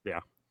 Yeah,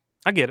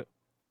 I get it.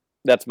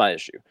 That's my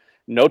issue.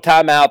 No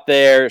timeout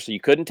there, so you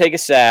couldn't take a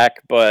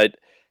sack, but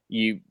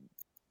you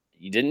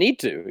didn't need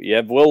to. You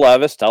have Will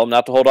Levis, tell him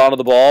not to hold on to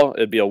the ball.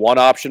 It'd be a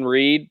one-option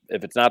read.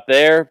 If it's not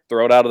there,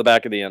 throw it out of the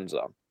back of the end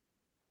zone.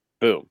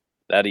 Boom.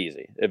 That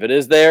easy. If it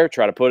is there,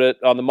 try to put it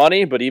on the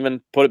money, but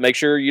even make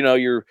sure you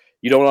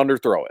don't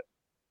underthrow it.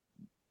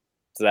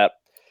 It's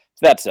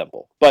that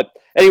simple. But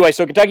anyway,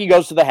 so Kentucky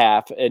goes to the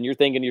half, and you're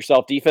thinking to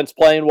yourself, defense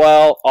playing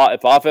well.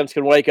 If offense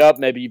can wake up,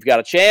 maybe you've got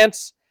a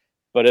chance.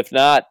 But if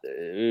not,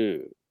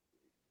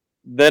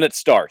 then it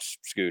starts,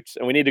 Scoots.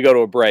 And we need to go to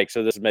a break,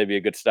 so this is maybe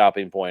a good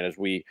stopping point as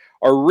we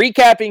are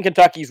recapping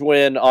Kentucky's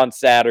win on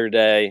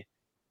Saturday,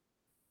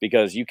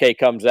 because UK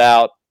comes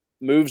out,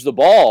 moves the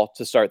ball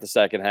to start the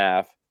second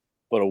half,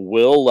 but a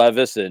Will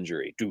Levis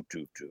injury,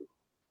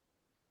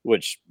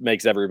 which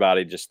makes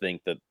everybody just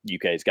think that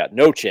UK's got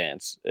no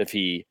chance if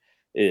he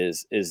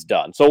is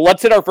done. So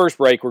let's hit our first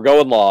break. We're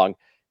going long.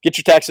 Get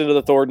your text into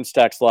the Thornton's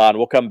text line.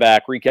 We'll come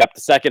back, recap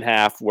the second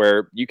half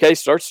where UK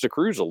starts to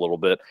cruise a little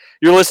bit.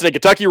 You're listening to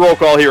Kentucky Roll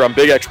Call here on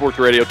Big X Sports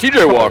Radio.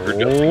 TJ Walker,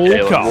 Justin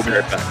Kalen. We'll be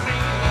right back.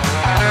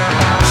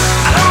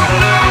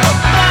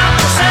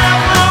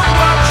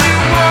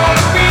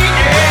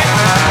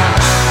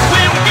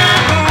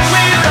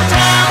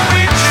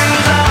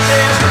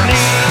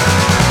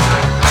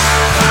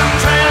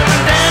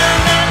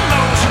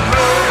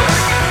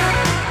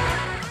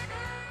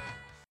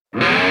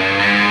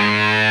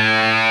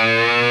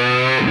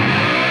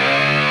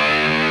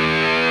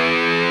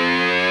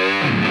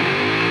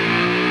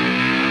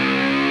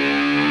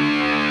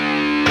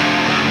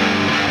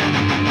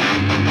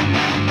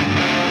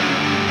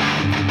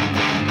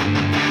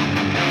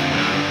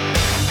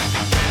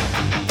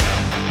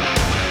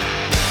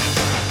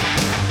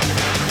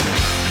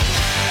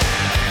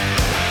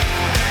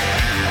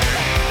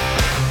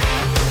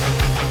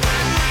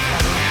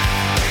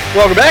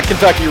 Welcome back,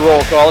 Kentucky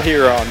Roll Call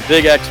here on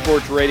Big X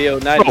Sports Radio,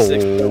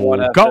 96.1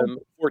 FM,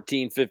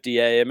 1450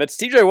 AM. It's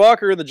TJ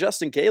Walker and the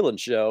Justin Kalen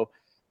Show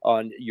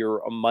on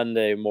your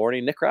Monday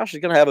morning. Nick Roush is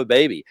going to have a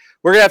baby.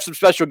 We're going to have some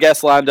special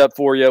guests lined up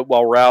for you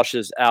while Roush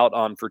is out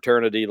on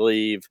fraternity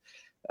leave,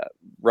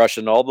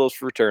 rushing all those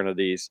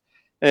fraternities.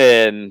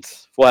 And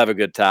we'll have a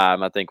good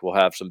time. I think we'll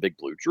have some Big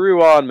Blue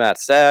Drew on, Matt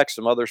Sachs,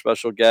 some other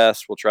special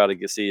guests. We'll try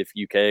to see if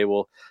UK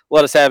will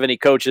let us have any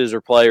coaches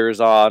or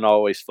players on.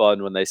 Always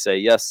fun when they say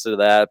yes to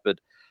that, but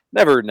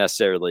never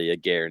necessarily a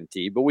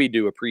guarantee. But we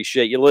do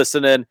appreciate you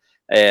listening.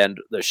 And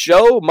the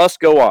show must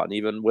go on,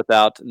 even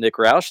without Nick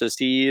Roush, as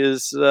he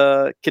is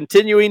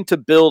continuing to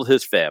build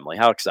his family.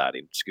 How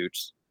exciting,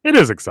 Scoots. It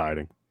is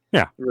exciting.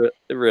 Yeah.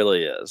 It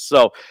really is.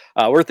 So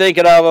we're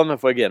thinking of them.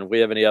 If we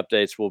have any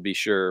updates, we'll be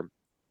sure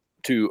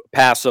to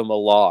pass them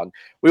along.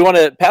 We want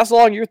to pass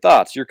along your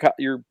thoughts, your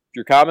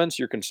comments,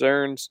 your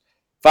concerns.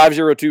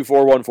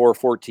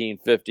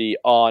 502-414-1450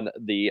 on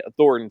the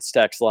Thornton's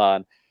text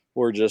line.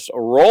 We're just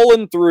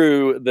rolling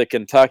through the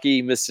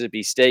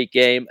Kentucky-Mississippi State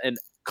game. An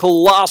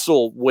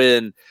colossal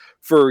win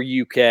for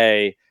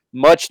UK.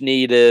 Much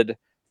needed.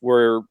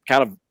 We're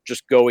kind of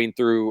just going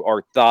through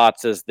our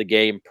thoughts as the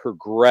game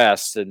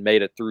progressed and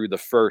made it through the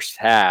first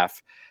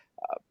half.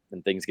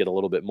 And things get a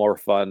little bit more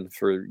fun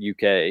for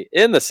UK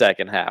in the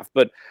second half.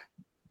 But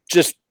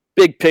just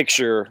big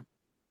picture,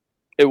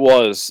 it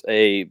was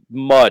a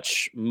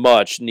much,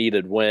 much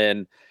needed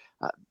win.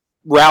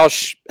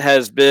 Roush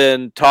has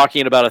been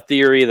talking about a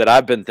theory that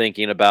I've been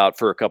thinking about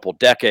for a couple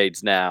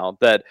decades now,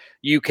 that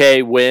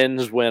UK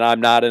wins when I'm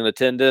not in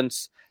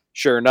attendance.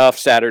 Sure enough,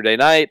 Saturday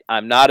night,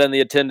 I'm not in the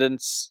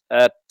attendance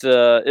in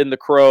the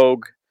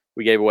Krog.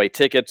 We gave away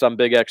tickets on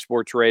Big X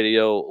Sports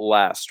Radio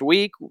last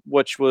week,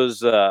 which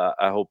was,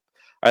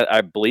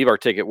 I believe our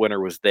ticket winner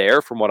was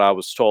there from what I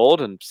was told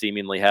and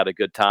seemingly had a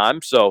good time.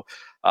 So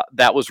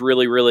that was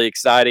really, really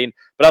exciting.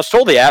 But I was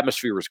told the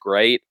atmosphere was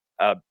great.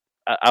 I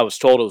was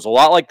told it was a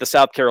lot like the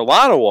South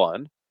Carolina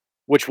one,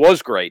 which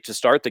was great to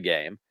start the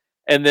game.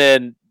 And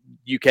then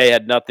UK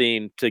had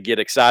nothing to get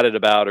excited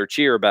about or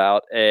cheer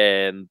about.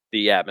 And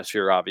the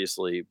atmosphere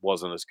obviously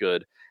wasn't as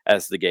good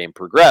as the game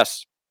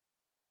progressed.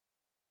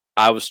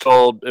 I was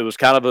told it was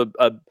kind of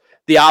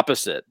the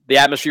opposite. The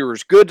atmosphere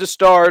was good to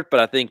start, but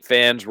I think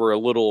fans were a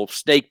little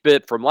snake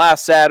bit from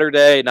last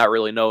Saturday, not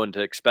really knowing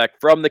to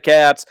expect from the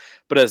Cats.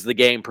 But as the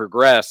game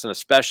progressed, and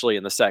especially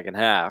in the second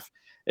half,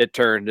 it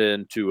turned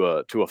into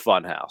a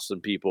fun house,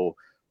 and people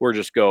were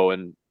just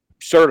going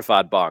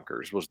certified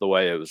bonkers was the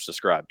way it was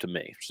described to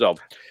me. So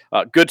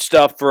good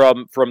stuff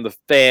from the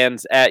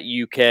fans at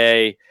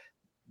UK.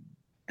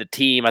 The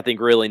team, I think,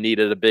 really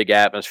needed a big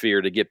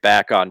atmosphere to get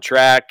back on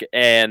track.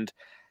 And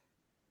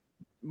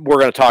we're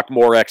going to talk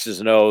more X's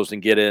and O's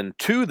and get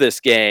into this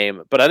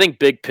game. But I think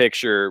big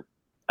picture,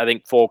 I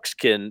think folks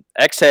can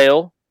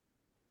exhale.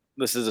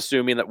 This is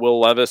assuming that Will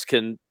Levis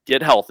can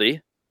get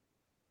healthy.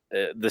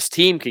 This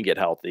team can get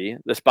healthy.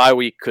 This bye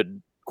week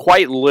could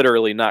quite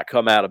literally not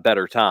come at a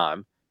better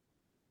time.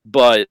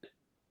 But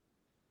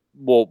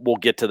we'll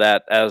get to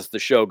that as the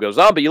show goes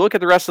on. But you look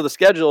at the rest of the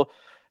schedule,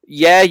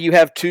 yeah, you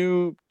have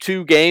two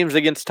games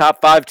against top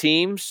 5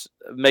 teams.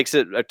 Makes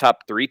it a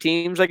top 3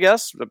 teams, I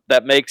guess.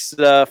 That makes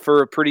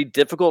for a pretty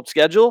difficult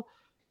schedule.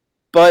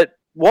 But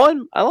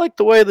one, I like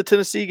the way the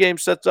Tennessee game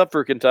sets up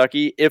for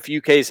Kentucky if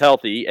UK's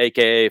healthy,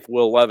 a.k.a. if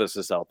Will Levis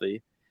is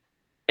healthy.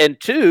 And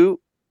 2,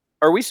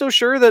 are we so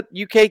sure that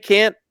UK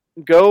can't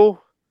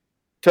go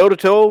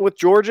toe-to-toe with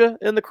Georgia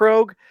in the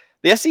Krog?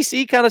 The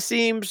SEC kind of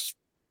seems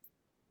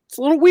it's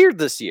a little weird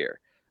this year.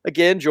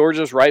 Again,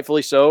 Georgia's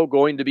rightfully so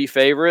going to be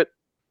favorite,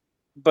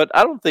 but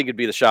I don't think it'd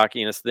be the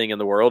shockingest thing in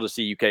the world to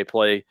see UK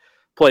play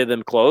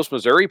them close.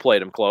 Missouri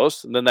played them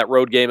close, and then that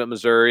road game at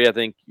Missouri, I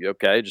think,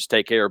 okay, just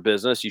take care of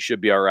business. You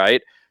should be all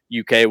right.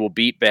 UK will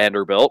beat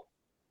Vanderbilt.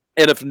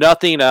 And if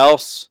nothing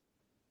else,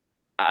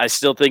 I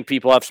still think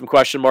people have some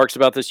question marks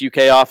about this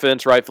UK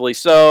offense, rightfully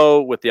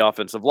so, with the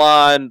offensive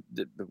line,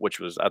 which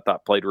was, I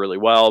thought, played really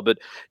well. But,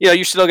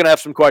 you're still going to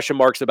have some question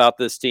marks about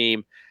this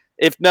team.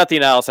 If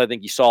nothing else, I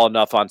think you saw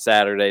enough on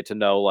Saturday to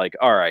know, like,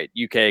 all right,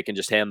 UK can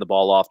just hand the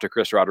ball off to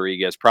Chris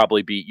Rodriguez,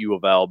 probably beat U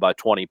of L by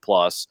 20+.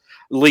 At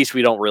least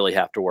we don't really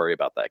have to worry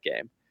about that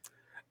game.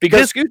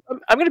 Because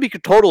I'm going to be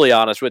totally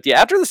honest with you.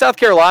 After the South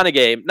Carolina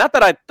game, not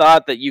that I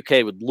thought that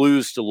UK would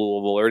lose to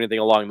Louisville or anything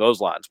along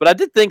those lines, but I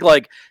did think,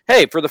 like,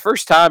 hey, for the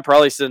first time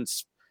probably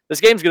since this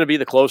game's going to be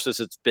the closest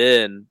it's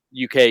been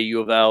UK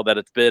U of L that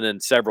it's been in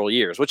several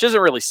years, which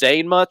isn't really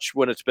saying much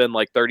when it's been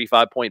like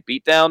 35-point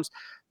beatdowns.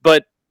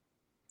 But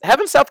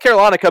having South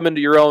Carolina come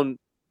into your own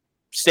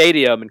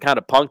stadium and kind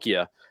of punk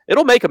you,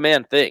 it'll make a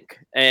man think.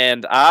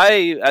 And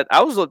I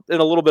was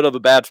in a little bit of a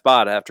bad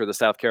spot after the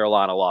South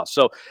Carolina loss.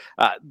 So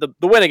the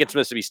win against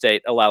Mississippi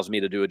State allows me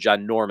to do a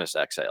ginormous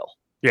exhale.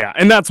 Yeah,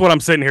 and that's what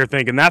I'm sitting here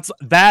thinking.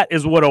 That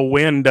is what a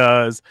win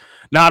does,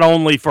 not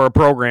only for a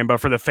program, but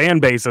for the fan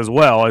base as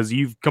well, as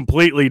you've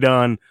completely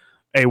done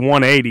a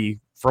 180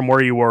 from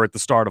where you were at the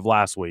start of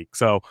last week.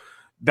 So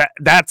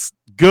that's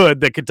good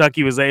that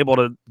Kentucky was able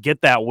to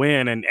get that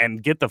win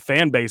and get the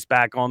fan base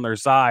back on their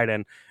side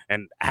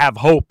and have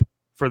hope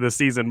for the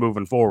season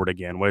moving forward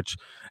again, which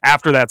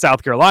after that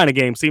South Carolina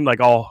game seemed like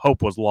all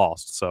hope was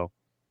lost. So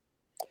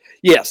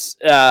yes,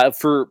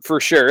 for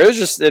sure.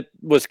 It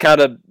was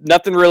kind of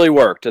nothing really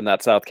worked in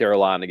that South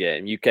Carolina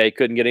game. UK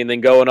couldn't get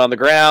anything going on the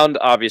ground.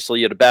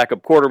 Obviously, you had a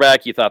backup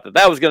quarterback. You thought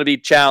that was going to be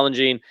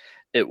challenging.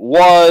 It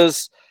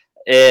was,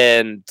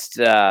 and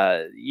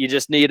you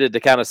just needed to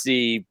kind of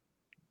see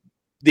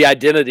the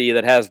identity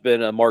that has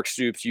been a Mark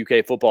Stoops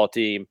UK football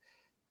team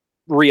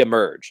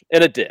reemerge.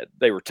 And it did.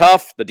 They were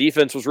tough. The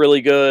defense was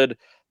really good.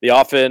 The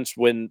offense,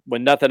 when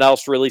nothing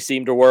else really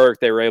seemed to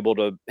work, they were able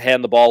to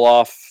hand the ball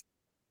off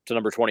to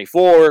number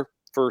 24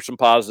 for some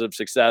positive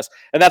success.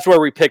 And that's where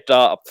we picked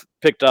up.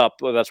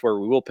 Well, that's where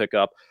we will pick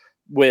up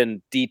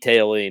when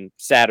detailing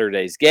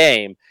Saturday's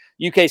game.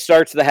 UK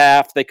starts the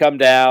half. They come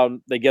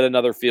down. They get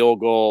another field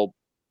goal.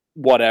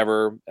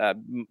 Whatever.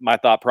 My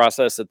thought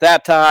process at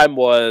that time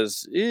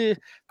was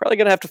probably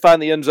going to have to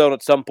find the end zone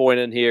at some point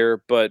in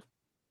here, but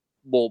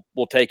we'll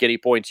take any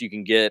points you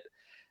can get.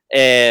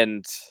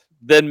 And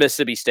then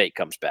Mississippi State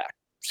comes back,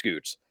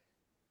 Scoots,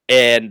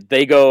 and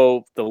they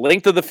go the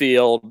length of the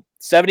field,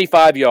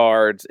 75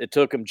 yards. It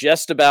took them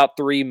just about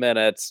 3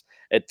 minutes.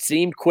 It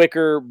seemed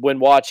quicker when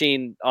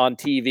watching on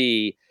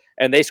TV,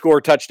 and they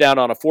scored a touchdown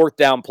on a 4th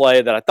down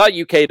play that I thought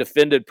UK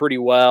defended pretty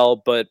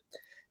well, but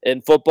in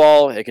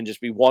football, it can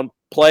just be one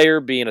player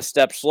being a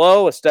step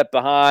slow, a step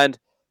behind.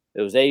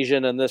 It was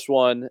Asian in this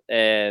one,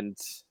 and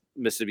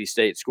Mississippi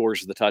State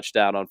scores the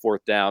touchdown on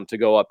 4th down to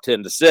go up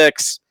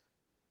 10-6.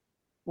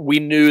 We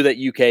knew that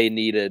UK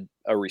needed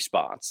a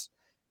response.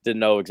 Didn't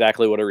know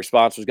exactly what a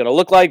response was going to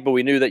look like, but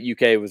we knew that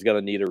UK was going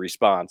to need a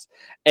response.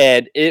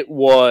 And it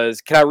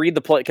was, can I read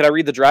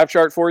the drive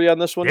chart for you on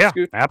this one? Yeah,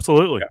 Scoot?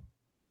 Absolutely. Okay.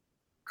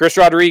 Chris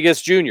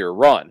Rodriguez Jr.,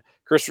 run.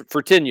 Chris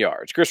for 10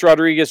 yards. Chris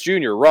Rodriguez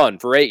Jr. run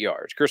for 8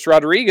 yards. Chris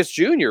Rodriguez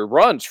Jr.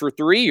 runs for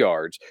 3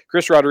 yards.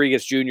 Chris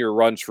Rodriguez Jr.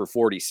 runs for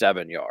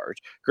 47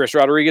 yards. Chris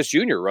Rodriguez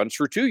Jr. runs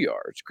for 2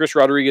 yards. Chris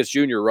Rodriguez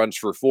Jr. runs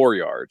for 4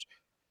 yards.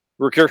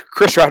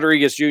 Chris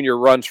Rodriguez Jr.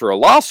 runs for a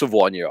loss of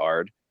 1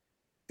 yard,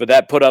 but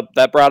that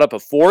brought up a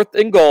 4th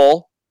and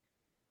goal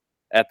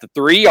at the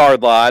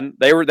 3-yard line.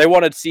 They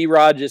wanted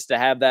C-Rod just to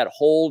have that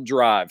whole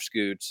drive,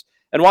 Scoots,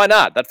 and why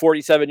not? That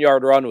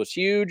 47-yard run was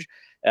huge.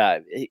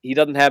 He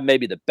doesn't have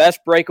maybe the best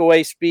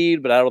breakaway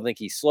speed, but I don't think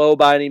he's slow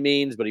by any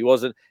means. But he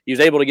was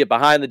able to get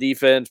behind the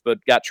defense,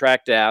 but got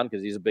tracked down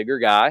because he's a bigger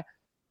guy.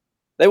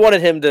 They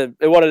wanted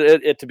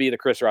it to be the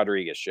Chris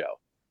Rodriguez show.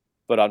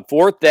 But on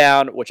 4th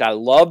down, which I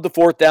love the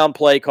 4th down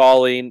play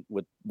calling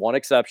with one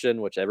exception,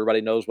 which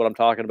everybody knows what I'm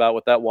talking about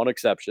with that one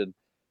exception.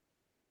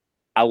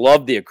 I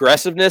love the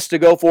aggressiveness to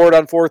go for it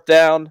on 4th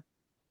down.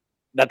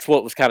 that's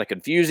what was kind of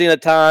confusing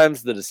at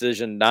times, the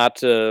decision not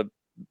to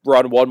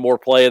run one more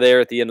play there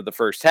at the end of the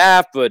first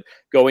half, but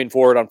going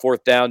forward on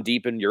fourth down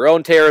deep in your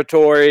own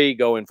territory,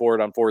 going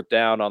forward on fourth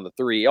down on the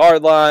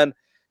 3-yard line.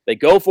 They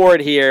go for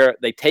it here.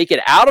 They take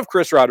it out of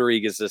Chris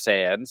Rodriguez's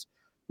hands,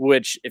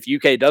 which if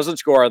UK doesn't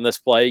score on this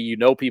play, you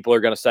know people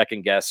are going to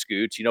second guess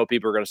Scoots. You know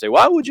people are going to say,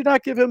 why would you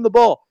not give him the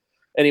ball?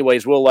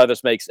 Anyways, Will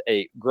Levis makes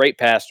a great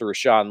pass to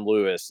Rashawn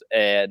Lewis,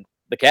 and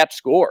the Cats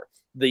score.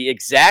 The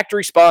exact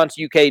response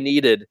UK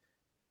needed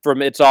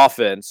from its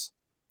offense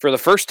for the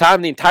first time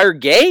in the entire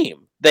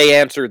game. They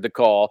answered the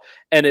call,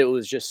 and it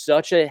was just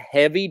such a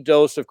heavy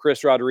dose of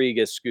Chris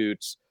Rodriguez,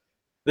 Scoots.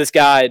 This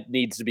guy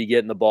needs to be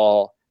getting the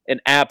ball an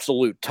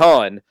absolute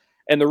ton.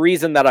 And the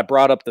reason that I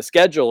brought up the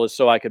schedule is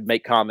so I could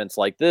make comments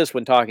like this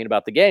when talking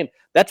about the game.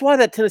 That's why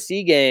that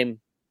Tennessee game,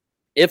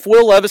 if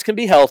Will Levis can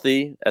be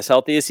healthy as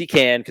he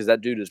can, because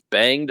that dude is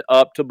banged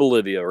up to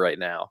Bolivia right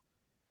now.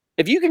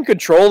 If you can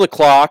control the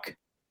clock,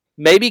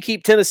 maybe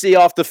keep Tennessee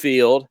off the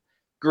field,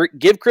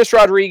 give Chris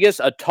Rodriguez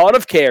a ton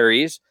of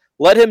carries,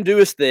 let him do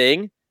his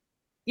thing.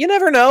 You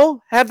never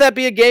know. Have that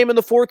be a game in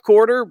the fourth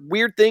quarter.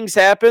 Weird things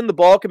happen. The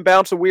ball can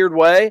bounce a weird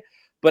way.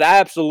 But I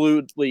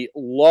absolutely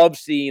love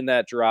seeing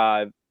that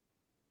drive.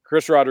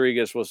 Chris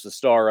Rodriguez was the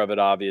star of it,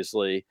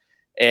 obviously.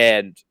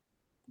 And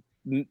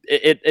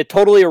it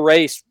totally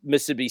erased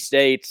Mississippi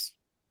State's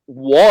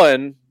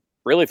one,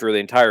 really for the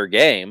entire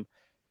game,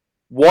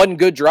 one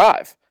good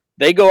drive.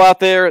 They go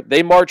out there.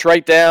 They march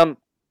right down.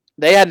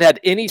 They hadn't had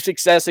any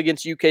success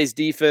against UK's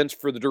defense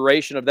for the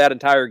duration of that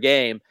entire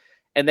game.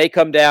 And they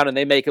come down and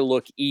they make it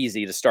look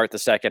easy to start the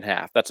second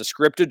half. That's a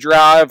scripted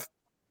drive.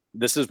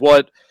 This is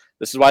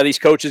why these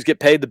coaches get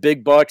paid the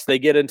big bucks. They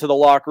get into the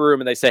locker room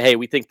and they say, hey,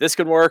 we think this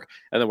can work.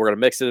 And then we're going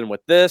to mix it in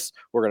with this.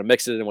 We're going to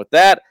mix it in with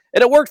that.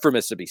 And it worked for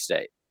Mississippi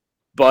State.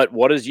 But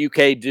what does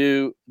UK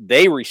do?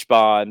 They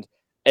respond.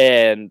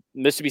 And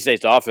Mississippi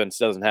State's offense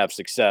doesn't have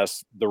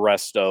success the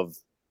rest of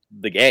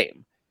the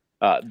game.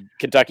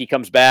 Kentucky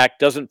comes back,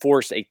 doesn't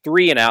force a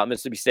 3-and-out.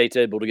 Mississippi State's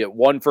able to get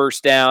one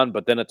first down,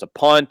 but then it's a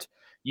punt.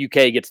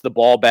 UK gets the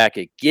ball back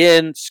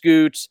again,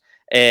 Scoots.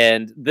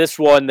 And this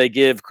one, they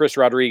give Chris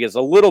Rodriguez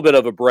a little bit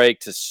of a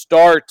break to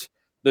start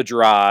the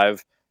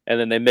drive, and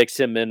then they mix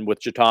him in with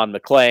Jaton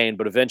McClain.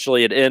 But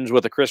eventually it ends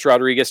with a Chris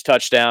Rodriguez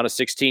touchdown, a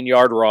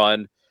 16-yard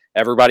run.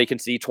 Everybody can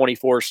see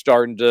 24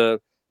 starting to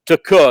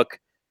cook.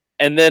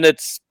 And then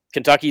it's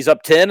Kentucky's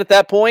up 10 at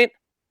that point.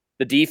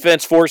 The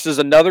defense forces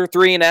another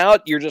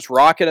 3-and-out. You're just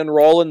rocking and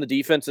rolling. The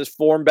defense is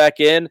formed back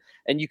in,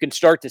 and you can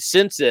start to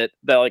sense it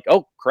that, like,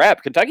 oh,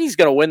 crap, Kentucky's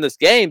going to win this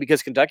game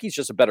because Kentucky's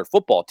just a better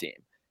football team.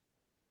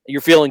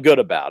 You're feeling good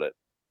about it.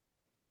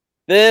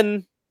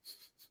 Then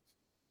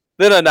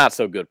a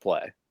not-so-good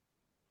play.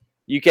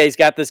 UK's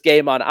got this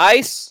game on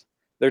ice.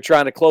 They're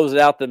trying to close it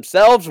out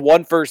themselves.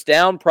 One first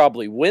down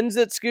probably wins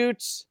it,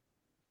 Scoots.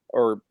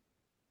 Or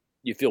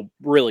you feel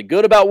really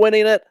good about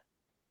winning it.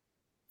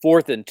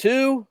 4th and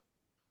 2.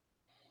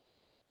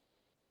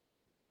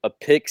 A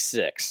pick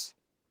six.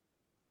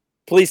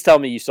 Please tell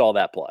me you saw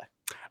that play.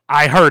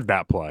 I heard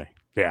that play.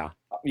 Yeah.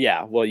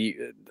 Yeah. Well,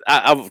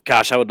 I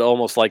would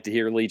almost like to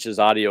hear Leach's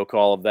audio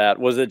call of that.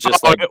 Was it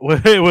just like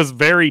it was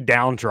very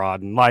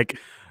downtrodden? Like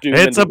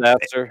it's a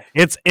disaster.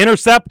 It's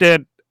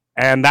intercepted,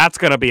 and that's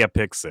going to be a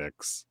pick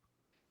six.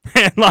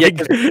 And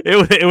like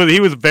he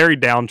was very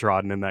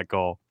downtrodden in that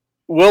call.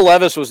 Will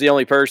Levis was the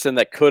only person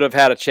that could have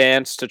had a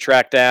chance to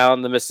track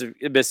down the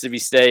Mississippi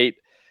State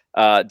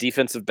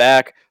defensive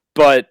back,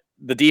 but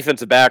the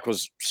defensive back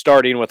was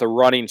starting with a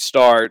running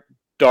start,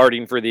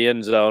 darting for the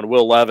end zone.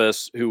 Will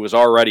Levis, who was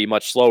already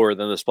much slower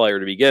than this player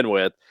to begin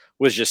with,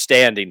 was just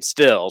standing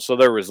still. So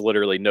there was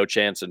literally no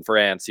chance in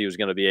France he was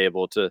going to be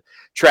able to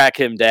track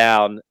him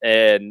down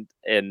and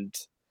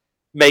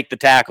make the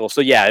tackle. So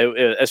yeah,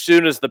 as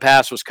soon as the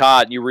pass was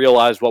caught and you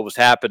realized what was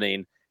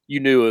happening, you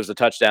knew it was a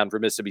touchdown for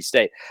Mississippi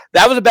State.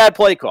 That was a bad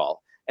play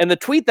call. And the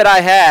tweet that I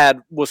had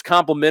was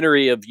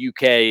complimentary of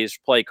UK's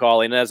play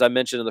calling. And as I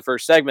mentioned in the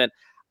first segment,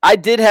 I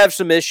did have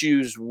some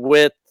issues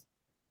with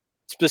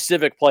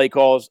specific play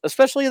calls,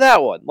 especially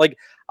that one. Like,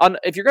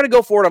 if you're going to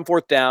go for it on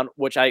fourth down,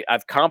 which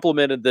I've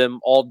complimented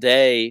them all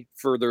day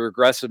for their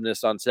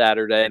aggressiveness on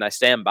Saturday, and I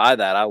stand by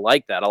that. I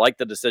like that. I like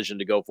the decision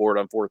to go for it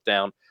on fourth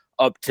down,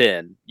 up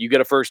 10. You get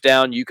a first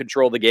down, you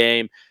control the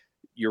game.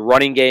 Your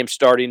running game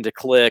starting to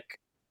click.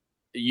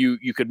 You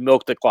could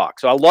milk the clock.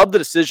 So I love the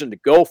decision to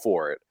go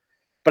for it,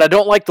 but I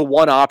don't like the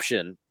one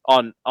option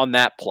on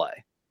that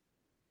play.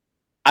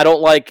 I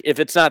don't like if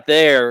it's not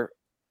there.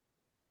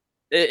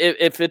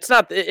 If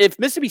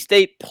Mississippi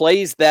State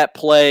plays that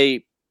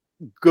play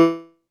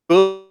good,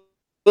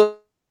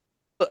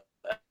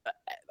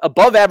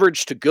 above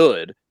average to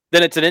good,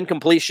 then it's an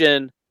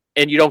incompletion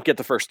and you don't get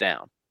the first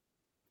down.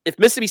 If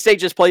Mississippi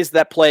State just plays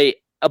that play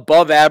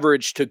above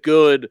average to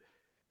good,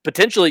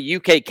 potentially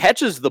UK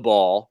catches the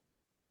ball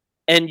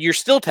and you're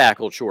still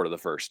tackled short of the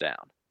first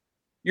down.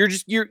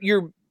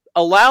 You're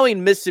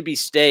allowing Mississippi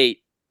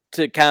State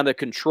to kind of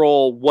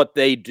control what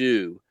they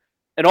do.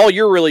 And all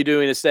you're really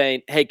doing is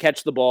saying, hey,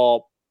 catch the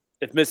ball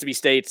if Mississippi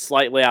State's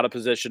slightly out of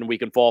position, we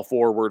can fall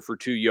forward for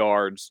 2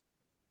 yards,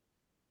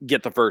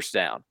 get the first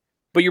down.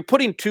 But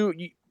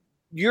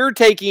you're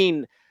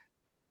taking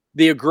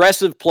the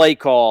aggressive play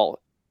call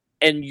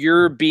and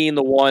you're being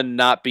the one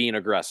not being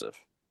aggressive.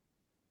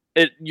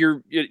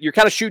 You're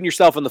kind of shooting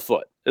yourself in the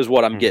foot is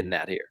what I'm getting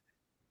at here.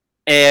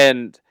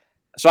 And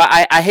so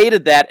I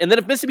hated that. And then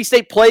if Mississippi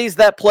State plays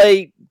that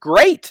play,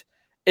 great.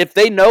 If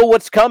they know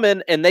what's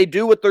coming and they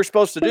do what they're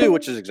supposed to do,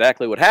 which is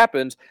exactly what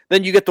happens,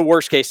 then you get the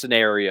worst case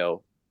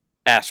scenario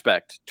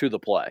aspect to the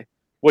play,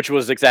 which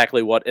was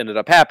exactly what ended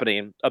up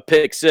happening. A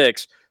pick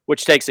six,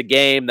 which takes a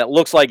game that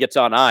looks like it's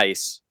on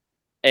ice,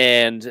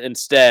 and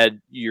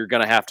instead you're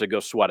going to have to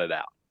go sweat it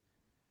out.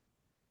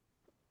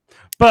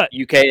 But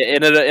UK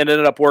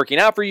ended up working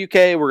out for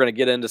UK. We're going to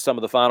get into some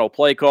of the final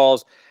play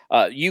calls.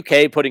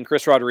 UK putting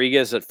Chris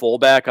Rodriguez at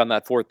fullback on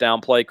that 4th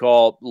down play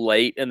call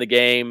late in the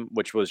game,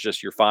 which was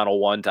just your final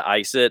one to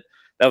ice it.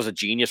 That was a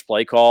genius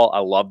play call. I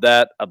love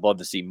that. I'd love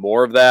to see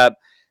more of that.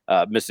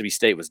 Mississippi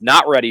State was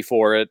not ready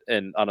for it,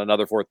 and on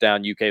another 4th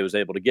down, UK was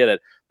able to get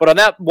it. But on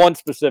that one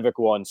specific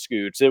one,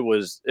 Scoots, it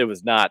was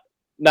not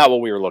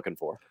what we were looking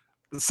for.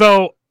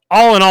 So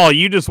all in all,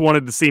 you just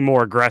wanted to see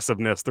more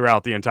aggressiveness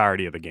throughout the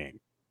entirety of the game.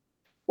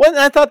 Well,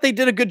 I thought they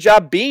did a good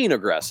job being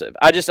aggressive.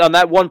 I just, on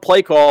that one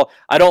play call,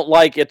 I don't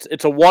like it's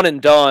a one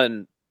and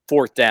done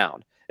 4th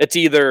down. It's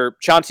either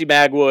Chauncey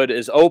Magwood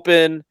is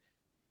open,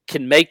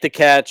 can make the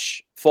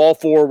catch, fall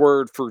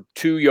forward for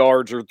 2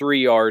 yards or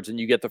 3 yards, and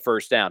you get the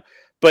first down.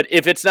 But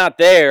if it's not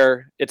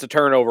there, it's a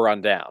turnover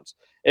on downs.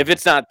 If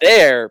it's not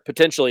there,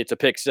 potentially it's a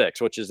pick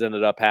six, which has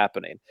ended up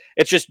happening.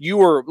 It's just you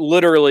were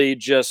literally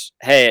just,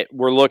 hey,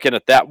 we're looking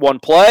at that one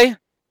play.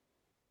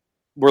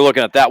 We're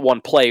looking at that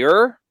one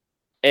player.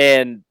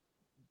 And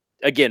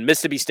again,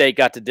 Mississippi State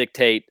got to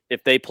dictate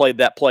if they played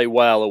that play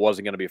well, it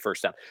wasn't going to be a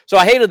first down. So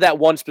I hated that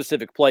one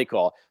specific play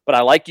call, but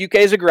I liked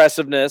UK's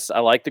aggressiveness. I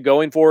liked the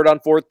going forward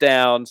on 4th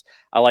downs.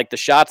 I liked the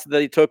shots that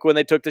they took when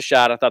they took the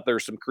shot. I thought there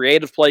was some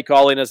creative play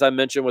calling, as I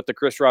mentioned, with the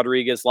Chris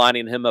Rodriguez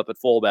lining him up at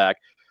fullback.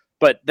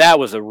 But that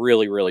was a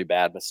really, really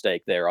bad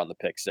mistake there on the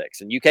pick six.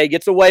 And UK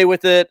gets away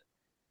with it,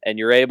 and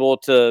you're able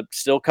to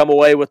still come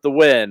away with the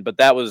win. But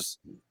that was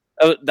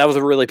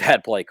a really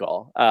bad play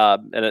call,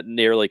 and it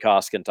nearly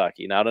cost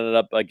Kentucky. Now it ended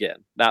up, again,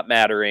 not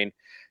mattering.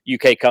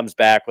 UK comes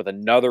back with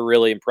another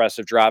really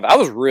impressive drive. I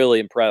was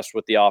really impressed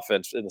with the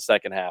offense in the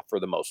second half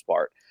for the most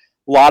part.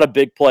 A lot of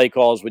big play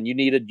calls. When you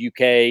needed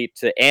UK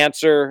to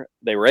answer,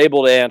 they were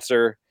able to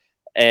answer,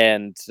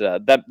 and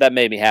that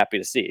made me happy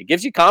to see. It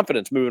gives you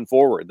confidence moving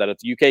forward that if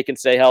UK can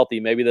stay healthy,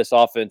 maybe this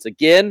offense,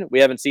 again, we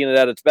haven't seen it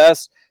at its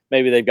best.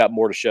 Maybe they've got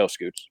more to show,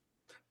 Scoots.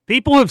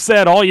 People have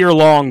said all year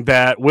long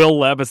that Will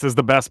Levis is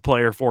the best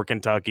player for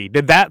Kentucky.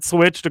 Did that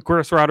switch to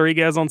Chris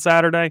Rodriguez on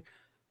Saturday?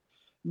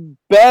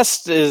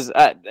 Best is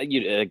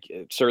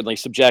certainly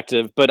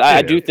subjective, but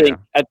I do think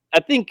I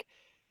think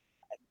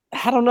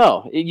I don't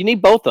know. You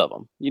need both of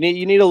them. You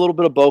need a little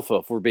bit of both of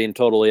them, if we're being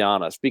totally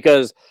honest.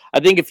 Because I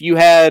think if you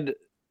had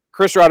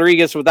Chris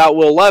Rodriguez without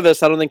Will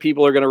Levis, I don't think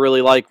people are going to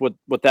really like what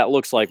that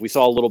looks like. We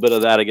saw a little bit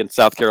of that against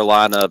South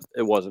Carolina.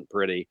 It wasn't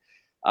pretty.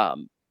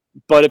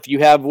 But if you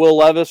have Will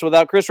Levis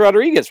without Chris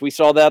Rodriguez, we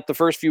saw that the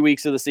first few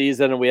weeks of the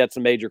season, and we had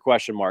some major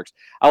question marks.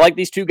 I like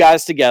these two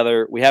guys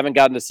together. We haven't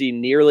gotten to see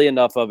nearly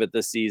enough of it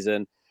this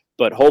season,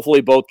 but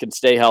hopefully both can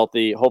stay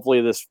healthy. Hopefully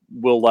this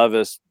Will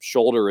Levis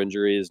shoulder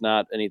injury is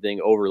not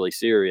anything overly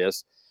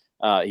serious.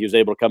 He was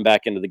able to come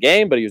back into the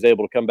game, but he was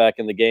able to come back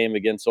in the game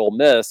against Ole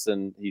Miss,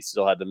 and he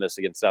still had to miss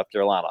against South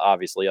Carolina,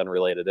 obviously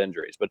unrelated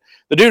injuries. But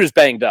the dude is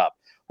banged up.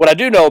 What I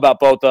do know about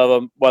both of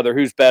them, whether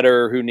who's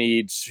better,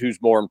 who's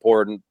more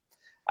important,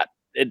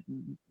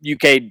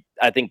 UK,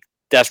 I think,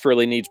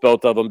 desperately needs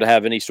both of them to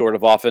have any sort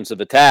of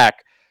offensive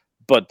attack,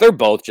 but they're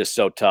both just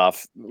so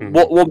tough. Mm-hmm.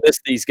 We'll miss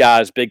these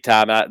guys big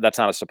time. That's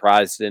not a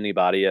surprise to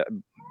anybody.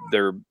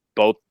 They're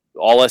both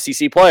all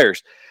SEC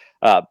players.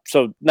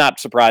 So not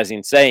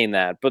surprising saying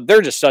that, but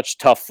they're just such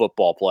tough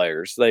football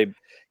players. They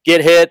get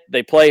hit,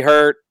 they play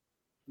hurt,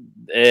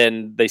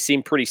 and they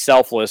seem pretty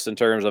selfless in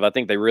terms of, I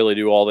think they really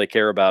do all they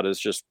care about is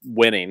just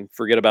winning.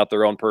 Forget about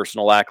their own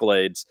personal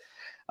accolades.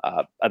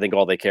 I think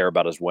all they care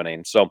about is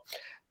winning. So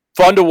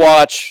fun to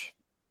watch.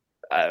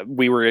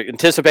 We were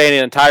anticipating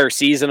an entire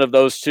season of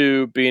those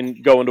two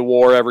going to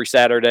war every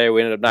Saturday.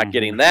 We ended up not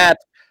getting that.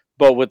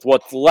 But with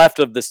what's left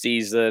of the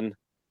season,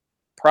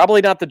 probably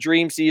not the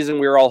dream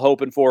season we were all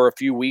hoping for a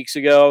few weeks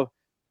ago.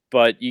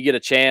 But you get a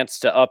chance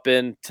to up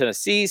in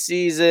Tennessee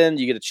season.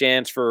 You get a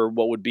chance for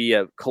what would be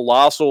a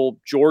colossal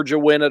Georgia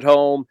win at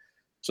home.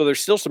 So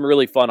there's still some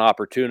really fun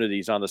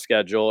opportunities on the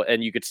schedule,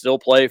 and you could still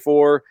play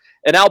for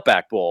an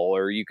Outback Bowl,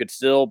 or you could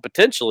still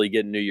potentially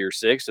get New Year's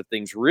Six if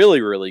things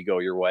really, really go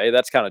your way.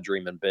 That's kind of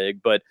dreaming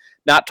big, but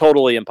not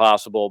totally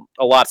impossible.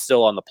 A lot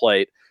still on the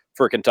plate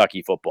for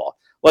Kentucky football.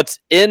 Let's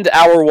end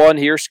hour one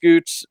here,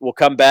 Scoots. We'll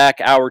come back.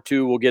 Hour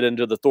two, we'll get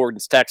into the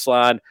Thornton's text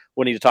line.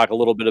 We'll need to talk a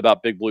little bit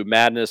about Big Blue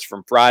Madness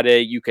from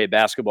Friday. UK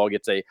basketball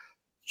gets a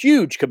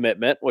huge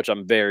commitment, which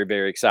I'm very,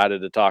 very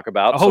excited to talk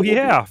about. Oh,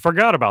 so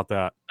forgot about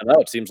that. I know.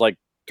 It seems like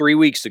 3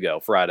 weeks ago,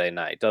 Friday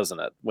night, doesn't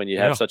it? When you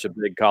have such a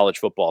big college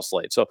football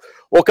slate. So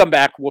we'll come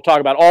back. We'll talk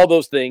about all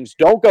those things.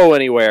 Don't go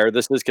anywhere.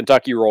 This is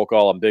Kentucky Roll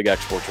Call on Big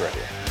X Sports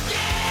Radio.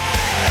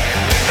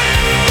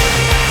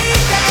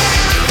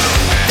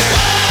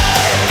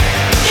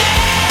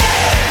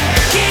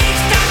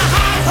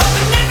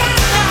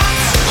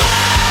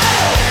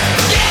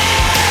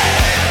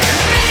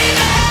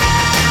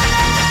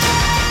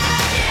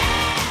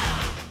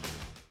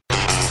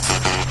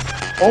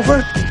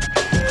 Over?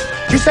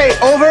 You say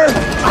over?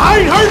 I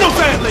ain't heard no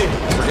family.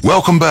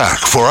 Welcome back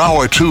for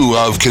hour 2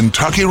 of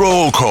Kentucky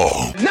Roll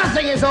Call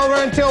Nothing is over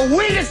until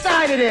we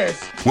decide it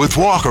is. with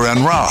Walker and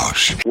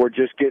Roush. We're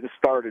just getting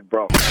started,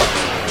 bro.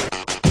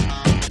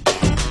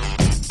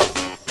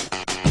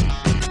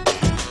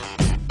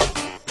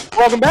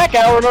 Welcome back.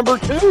 Hour number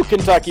 2,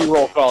 Kentucky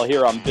Roll Call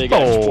here on Big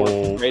X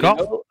Sports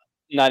Radio.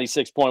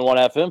 96.1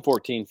 FM,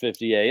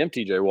 1450 AM.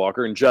 TJ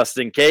Walker and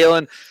Justin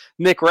Kalen.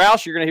 Nick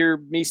Roush, you're going to hear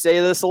me say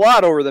this a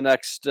lot over the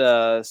next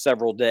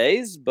several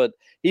days, but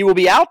he will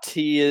be out.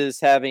 He is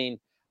having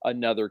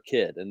another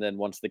kid, and then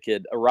once the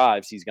kid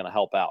arrives, he's going to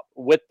help out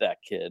with that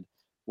kid.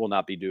 Will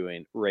not be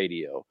doing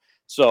radio.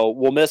 So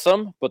we'll miss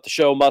him, but the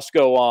show must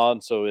go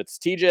on. So it's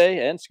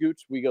TJ and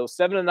Scoots. We go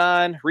 7 to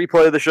 9.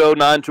 Replay of the show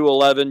 9 to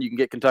 11. You can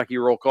get Kentucky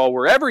Roll Call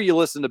wherever you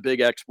listen to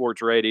Big X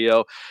Sports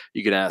Radio.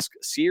 You can ask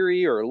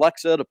Siri or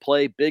Alexa to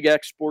play Big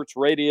X Sports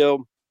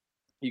Radio.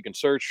 You can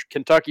search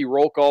Kentucky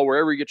Roll Call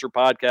wherever you get your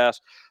podcast.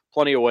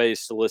 Plenty of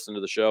ways to listen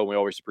to the show. And we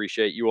always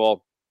appreciate you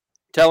all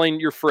telling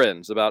your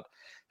friends about,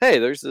 hey,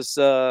 there's this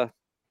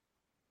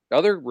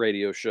other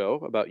radio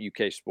show about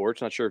UK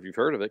sports. Not sure if you've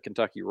heard of it.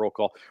 Kentucky Roll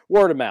Call.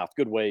 Word of mouth.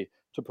 Good way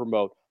to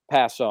promote,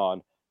 pass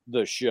on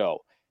the show.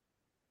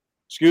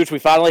 Scoots, we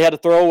finally had to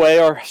throw away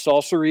our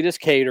Salsaritas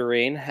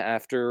catering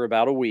after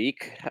about a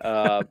week.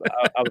 I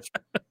was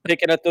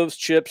picking at those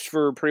chips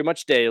for pretty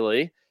much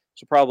daily.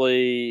 So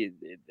probably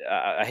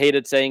I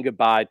hated saying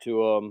goodbye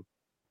to them,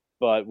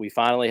 but we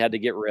finally had to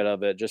get rid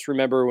of it. Just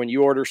remember, when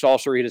you order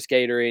Salsaritas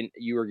catering,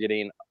 you are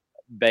getting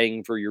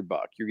bang for your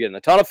buck. You're getting a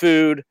ton of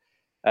food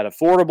at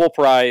affordable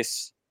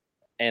price,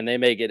 and they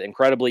make it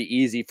incredibly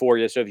easy for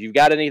you. So if you've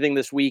got anything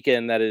this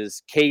weekend that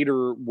is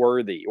cater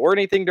worthy, or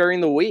anything during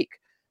the week,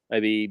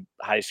 maybe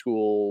high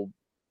school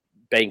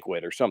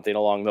banquet or something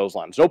along those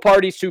lines. No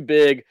party's too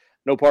big,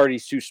 no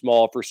party's too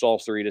small for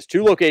Salsaritas.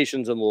 2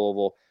 locations in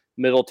Louisville,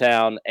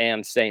 Middletown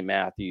and St.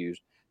 Matthews.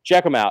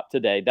 Check them out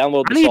today.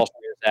 Download the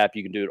Salsaritas app.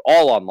 You can do it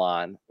all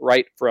online,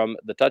 right from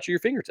the touch of your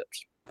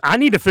fingertips. I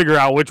need to figure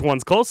out which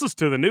one's closest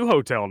to the new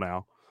hotel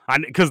now.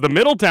 Because the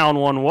Middletown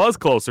one was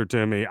closer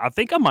to me. I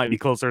think I might be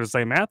closer to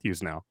St.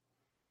 Matthews now.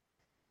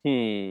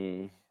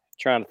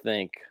 Trying to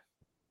think.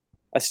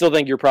 I still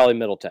think you're probably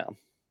Middletown.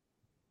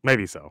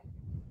 Maybe so.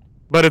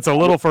 But it's a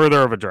little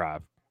further of a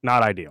drive.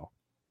 Not ideal.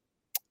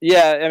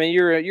 Yeah, I mean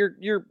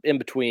you're in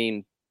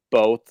between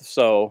both,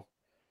 so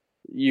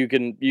you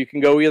can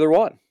go either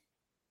one.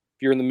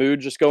 If you're in the mood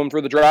just going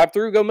for the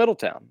drive-through, go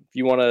Middletown. If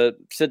you want to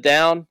sit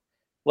down,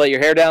 let your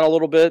hair down a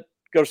little bit,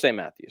 go to St.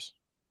 Matthews.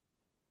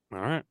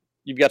 All right.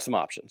 You've got some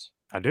options.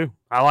 I do.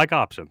 I like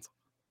options.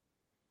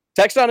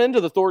 Text on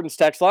into the Thornton's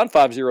text line,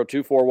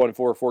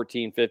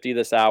 502-414-1450.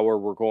 This hour,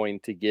 we're going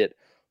to get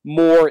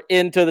more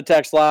into the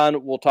text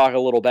line. We'll talk a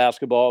little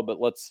basketball,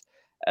 but let's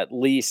at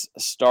least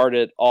start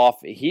it off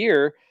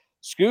here.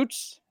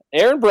 Scoots,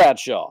 Aaron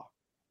Bradshaw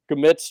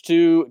commits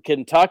to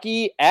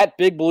Kentucky at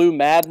Big Blue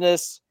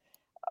Madness.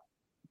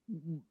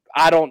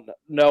 I don't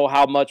know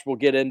how much we'll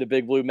get into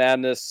Big Blue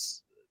Madness.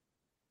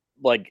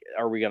 Like,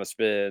 are we going to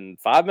spend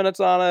 5 minutes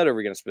on it? Are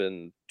we going to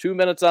spend 2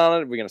 minutes on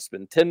it? Are we going to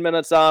spend 10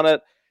 minutes on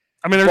it?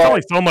 I mean, there's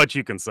only so much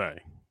you can say.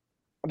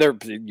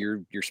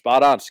 You're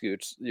spot on,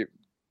 Scoots. You're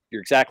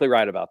exactly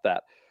right about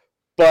that.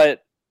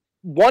 But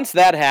once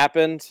that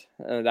happened,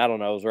 and I don't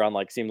know, it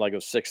was seemed like it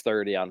was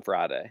 6:30 on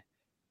Friday.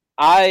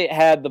 I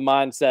had the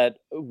mindset,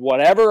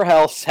 whatever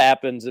else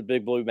happens at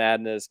Big Blue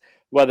Madness,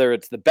 whether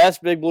it's the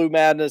best Big Blue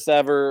Madness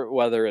ever,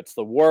 whether it's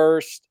the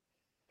worst,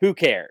 who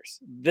cares?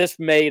 This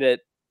made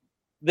it.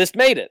 This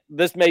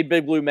made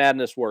Big Blue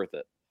Madness worth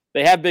it.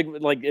 They have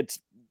it's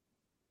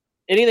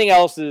anything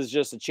else is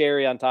just a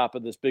cherry on top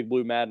of this Big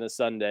Blue Madness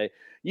Sunday.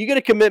 You get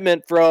a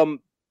commitment from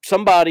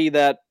somebody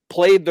that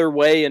played their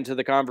way into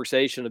the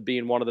conversation of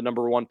being one of the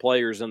number 1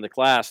 players in the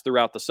class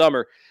throughout the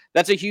summer.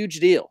 That's a huge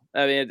deal.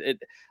 I mean,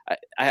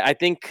 I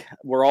think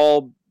we're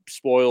all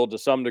spoiled to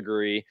some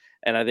degree,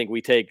 and I think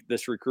we take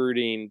this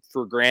recruiting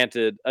for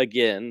granted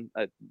again.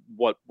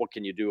 What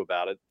can you do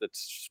about it?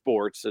 It's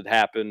sports. It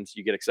happens.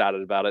 You get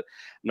excited about it.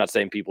 I'm not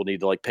saying people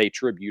need to pay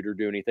tribute or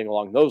do anything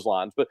along those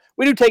lines, but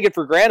we do take it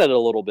for granted a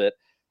little bit.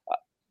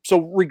 So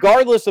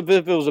regardless of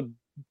if it was a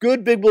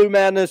good Big Blue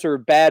Madness or a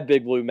bad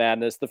Big Blue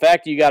Madness, the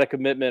fact that you got a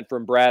commitment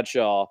from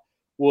Bradshaw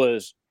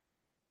was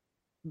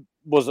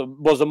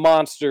a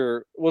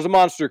monster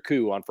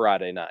coup on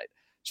Friday night.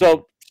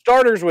 So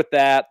starters with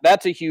that,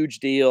 that's a huge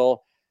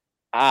deal.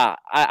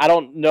 I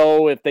don't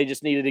know if they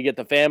just needed to get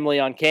the family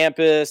on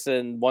campus,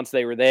 and once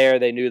they were there,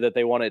 they knew that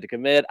they wanted to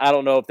commit. I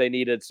don't know if they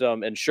needed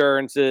some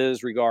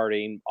insurances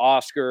regarding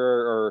Oscar,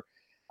 or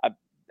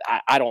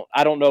I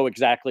don't know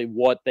exactly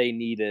what they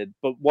needed,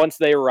 but once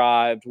they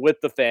arrived with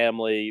the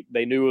family,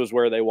 they knew it was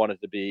where they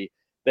wanted to be.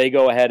 They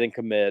go ahead and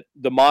commit.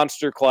 The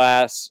monster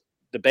class,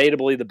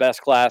 debatably the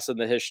best class in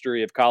the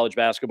history of college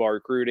basketball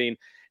recruiting,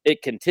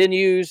 it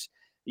continues.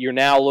 You're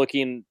now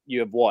looking, you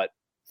have what,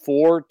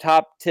 4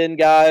 top 10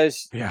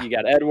 guys? Yeah. You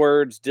got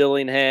Edwards,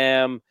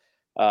 Dillingham,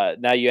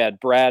 now you add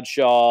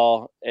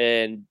Bradshaw,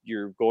 and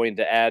you're going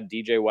to add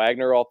DJ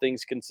Wagner, all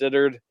things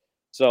considered.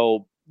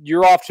 So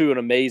you're off to an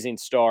amazing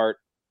start.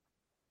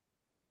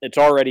 It's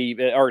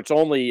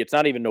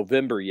not even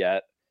November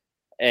yet.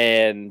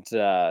 And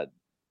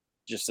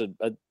just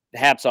a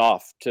hats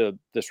off to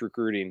this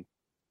recruiting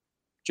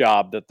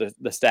job that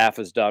the staff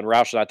has done.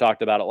 Roush and I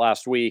talked about it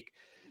last week,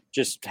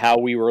 just how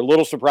we were a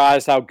little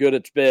surprised how good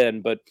it's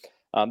been, but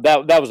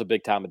that was a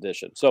big time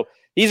addition. So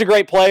he's a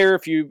great player.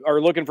 If you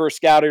are looking for a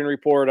scouting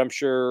report, I'm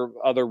sure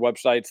other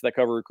websites that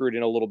cover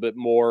recruiting a little bit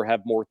more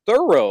have more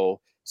thorough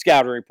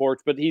scouting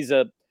reports, but he's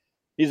a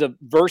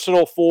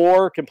versatile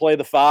 4, can play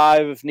the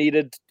 5 if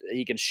needed.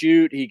 He can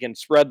shoot, he can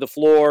spread the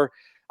floor.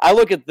 I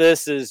look at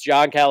this as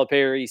John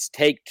Calipari's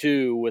take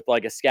 2 with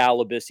like a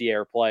Skal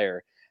Labissiere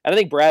player. And I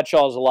think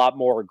Bradshaw is a lot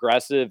more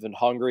aggressive and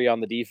hungry on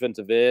the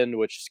defensive end,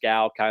 which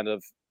Skal kind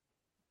of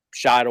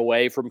shied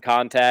away from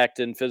contact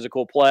and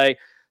physical play.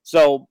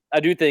 So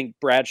I do think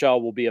Bradshaw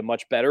will be a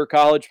much better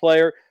college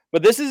player.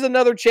 But this is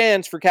another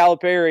chance for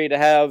Calipari to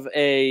have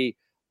a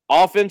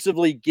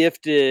offensively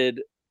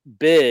gifted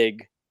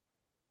big.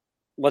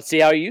 Let's see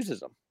how he uses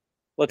them.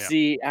 Let's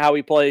see how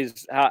he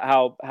plays,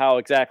 how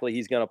exactly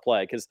he's going to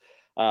play. Because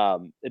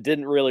it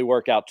didn't really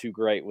work out too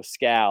great with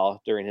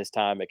Skal during his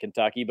time at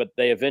Kentucky, but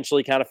they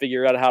eventually kind of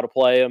figured out how to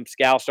play him.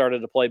 Skal started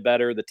to play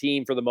better. The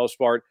team, for the most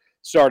part,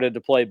 started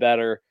to play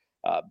better.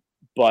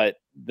 But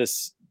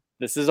this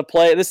is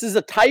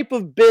a type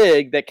of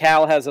big that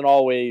Cal hasn't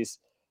always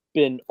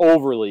been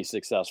overly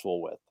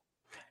successful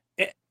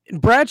with.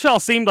 Bradshaw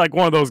seemed like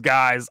one of those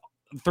guys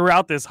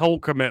throughout this whole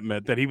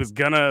commitment that he was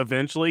gonna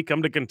eventually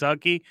come to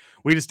Kentucky.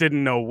 We just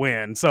didn't know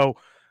when. So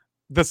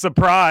the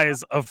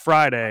surprise of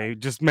Friday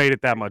just made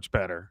it that much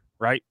better,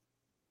 right?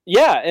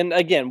 Yeah, and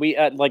again, we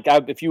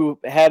if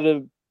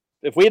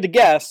we had to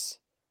guess,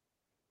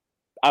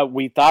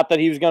 we thought that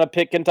he was going to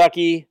pick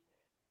Kentucky.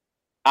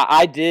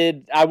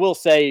 I will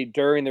say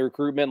during the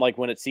recruitment, like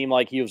when it seemed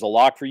like he was a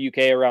lock for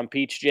UK around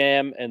Peach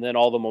Jam, and then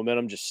all the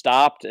momentum just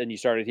stopped, and you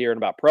started hearing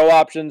about pro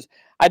options.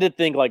 I did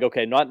think like,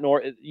 okay,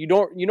 you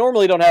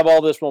normally don't have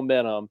all this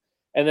momentum,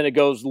 and then it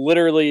goes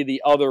literally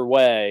the other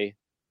way,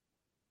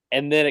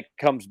 and then it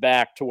comes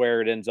back to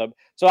where it ends up.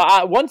 So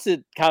once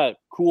it kind of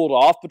cooled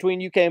off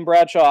between UK and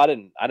Bradshaw, I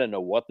didn't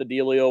know what the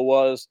dealio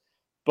was,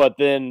 but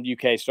then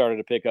UK started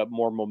to pick up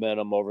more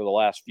momentum over the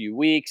last few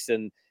weeks,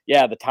 and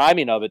yeah, the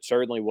timing of it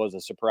certainly was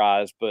a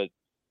surprise, but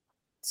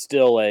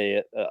still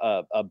a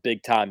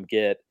big time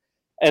get.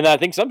 And I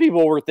think some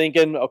people were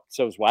thinking, oh,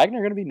 so is Wagner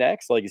going to be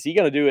next? Like, is he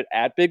going to do it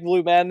at Big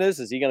Blue Madness?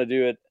 Is he going to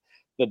do it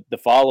the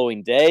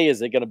following day?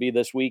 Is it going to be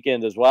this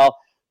weekend as well?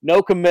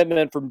 No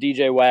commitment from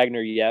DJ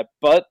Wagner yet,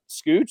 but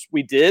Scooch,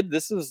 we did.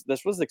 This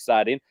was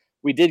exciting.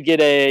 We did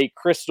get a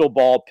crystal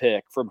ball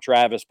pick from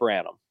Travis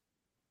Branham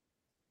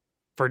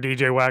for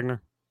DJ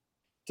Wagner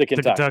to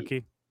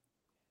Kentucky.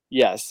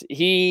 Yes,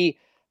 he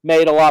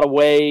made a lot of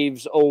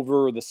waves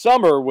over the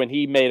summer when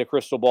he made a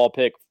crystal ball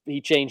pick. He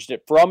changed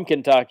it from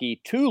Kentucky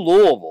to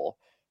Louisville,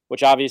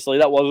 which obviously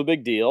that was a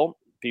big deal.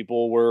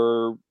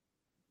 U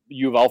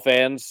of L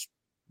fans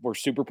were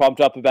super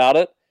pumped up about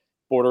it,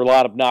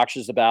 borderline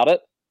obnoxious about it.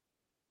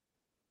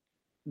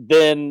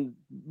 Then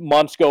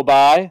months go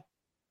by.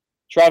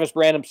 Travis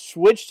Branham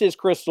switched his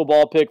crystal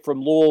ball pick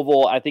from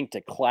Louisville, I think,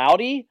 to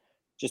Cloudy,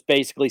 just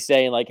basically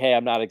saying like, hey,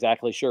 I'm not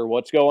exactly sure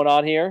what's going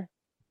on here.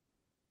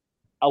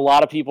 A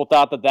lot of people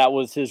thought that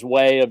was his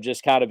way of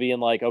just kind of being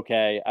like,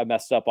 okay, I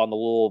messed up on the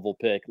Louisville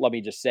pick. Let me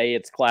just say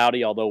it's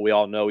Cloudy, although we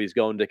all know he's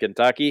going to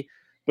Kentucky.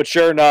 But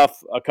sure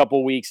enough, a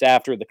couple weeks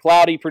after the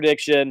Cloudy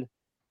prediction,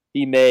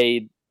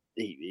 he's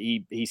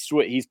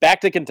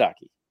back to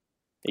Kentucky.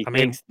 He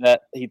thinks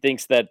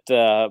that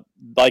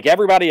like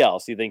everybody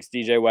else, he thinks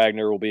DJ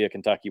Wagner will be a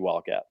Kentucky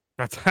Wildcat.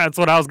 That's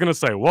what I was going to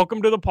say.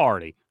 Welcome to the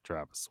party,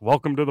 Travis.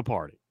 Welcome to the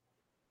party.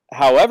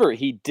 However,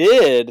 he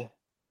did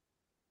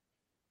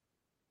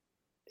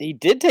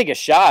take a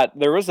shot.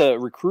 There was a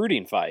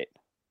recruiting fight.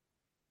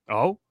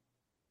 Oh?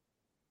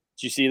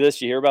 Did you see this?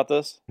 Did you hear about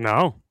this?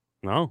 No.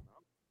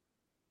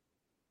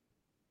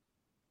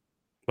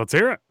 Let's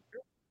hear it.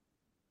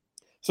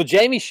 So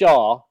Jamie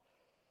Shaw,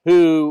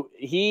 who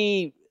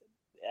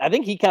I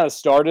think he kind of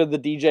started the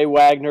DJ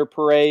Wagner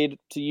parade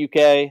to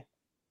UK,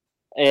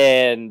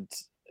 and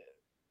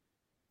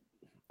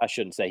I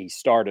shouldn't say he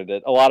started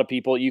it. A lot of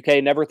people at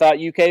UK never thought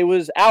UK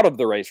was out of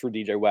the race for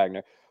DJ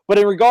Wagner. But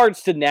in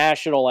regards to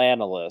national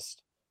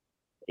analyst,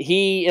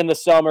 he in the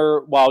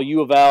summer, while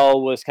U of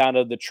L was kind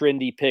of the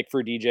trendy pick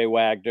for DJ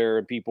Wagner,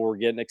 and people were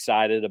getting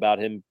excited about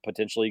him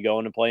potentially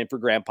going and playing for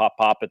Grandpa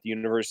Pop at the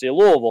University of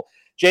Louisville,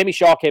 Jamie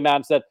Shaw came out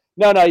and said,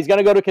 no, he's going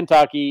to go to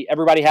Kentucky.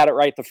 Everybody had it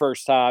right the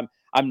first time.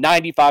 I'm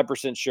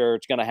 95% sure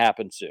it's going to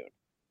happen soon.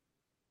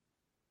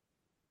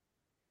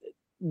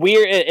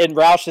 weird. And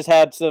Roush has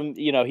had some,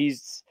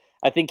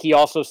 I think he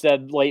also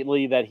said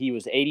lately that he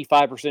was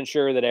 85%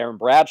 sure that Aaron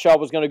Bradshaw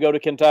was going to go to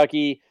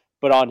Kentucky,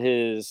 but on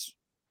his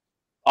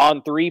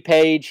On3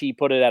 page, he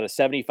put it at a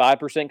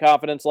 75%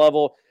 confidence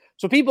level.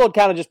 So people had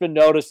kind of just been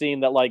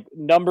noticing that like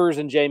numbers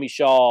and Jamie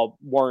Shaw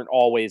weren't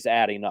always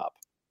adding up.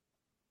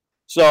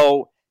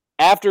 So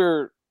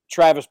after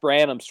Travis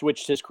Branham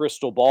switched his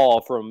crystal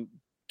ball from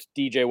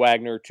DJ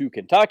Wagner to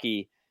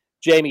Kentucky,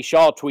 Jamie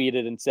Shaw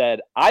tweeted and said,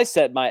 I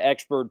set my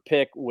expert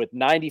pick with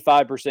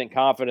 95%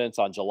 confidence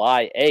on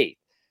July 8th.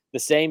 The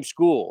same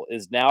school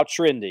is now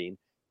trending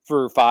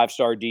for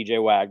 5-star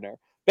DJ Wagner.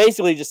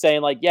 Basically just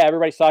saying like, yeah,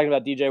 everybody's talking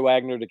about DJ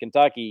Wagner to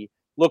Kentucky.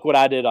 Look what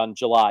I did on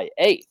July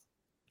 8th.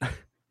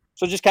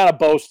 So just kind of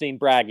boasting,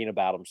 bragging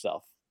about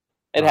himself.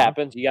 It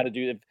happens. You got to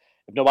do it.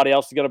 If nobody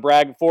else is going to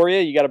brag for you,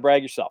 you got to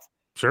brag yourself.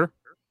 Sure.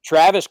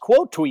 Travis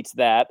quote tweets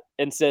that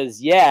and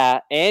says, yeah,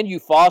 and you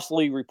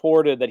falsely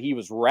reported that he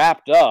was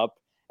wrapped up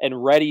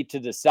and ready to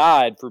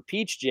decide for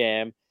Peach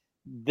Jam.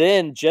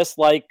 Then, just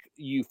like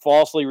you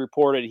falsely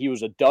reported he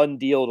was a done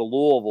deal to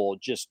Louisville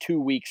just 2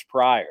 weeks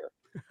prior.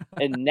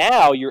 And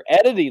now you're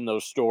editing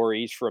those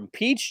stories from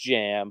Peach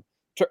Jam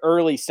to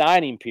early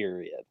signing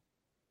period.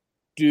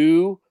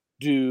 Do.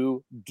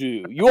 You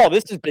all,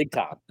 this is big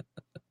time.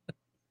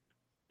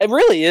 It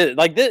really is.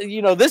 Like,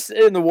 this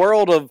in the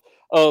world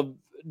of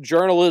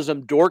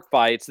journalism dork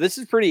fights, this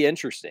is pretty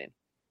interesting.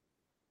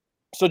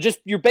 So just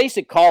your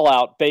basic call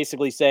out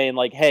basically saying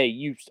like, hey,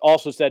 you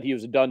also said he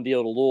was a done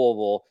deal to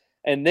Louisville,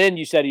 and then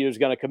you said he was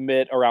going to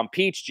commit around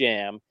Peach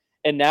Jam,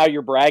 and now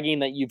you're bragging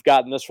that you've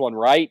gotten this one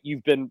right.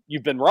 You've been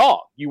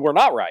wrong. You were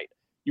not right.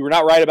 You were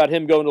not right about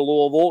him going to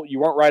Louisville. You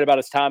weren't right about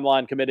his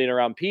timeline committing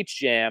around Peach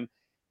Jam.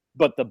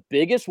 But the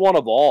biggest one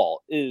of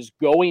all is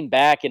going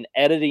back and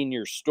editing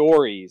your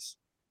stories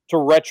to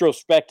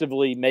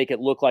retrospectively make it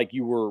look like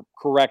you were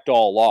correct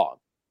all along.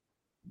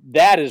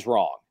 That is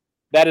wrong.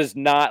 That is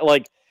not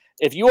like,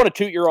 if you want to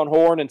toot your own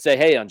horn and say,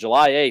 hey, on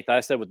July 8th,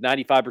 I said with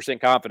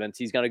 95% confidence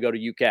he's going to go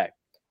to UK.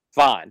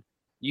 Fine.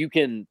 You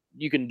can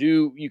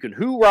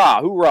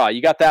hoorah,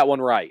 you got that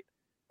one right.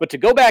 But to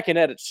go back and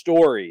edit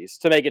stories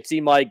to make it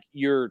seem like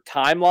your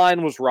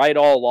timeline was right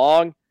all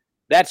along,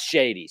 that's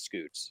shady,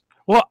 Scoots.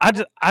 Well, I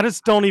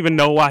just don't even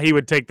know why he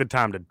would take the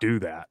time to do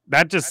that.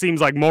 That just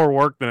seems like more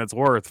work than it's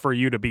worth for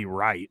you to be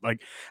right.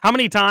 Like, how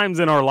many times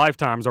in our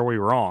lifetimes are we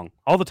wrong?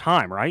 All the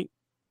time, right?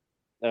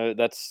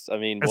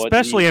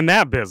 Especially in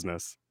that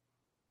business.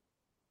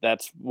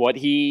 That's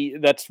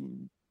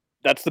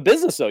the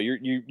business, though.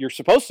 You're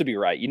supposed to be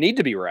right. You need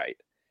to be right.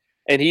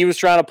 And he was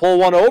trying to pull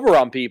one over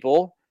on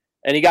people,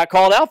 and he got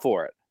called out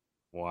for it.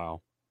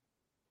 Wow.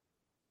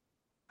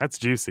 That's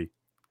juicy.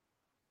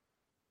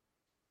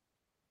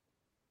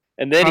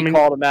 And then he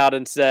called him out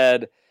and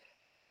said,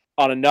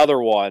 on another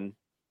one,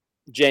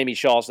 Jamie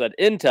Shaw said,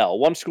 Intel,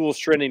 one school is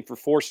trending for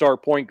 4-star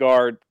point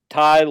guard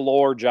Ty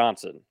Lore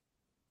Johnson.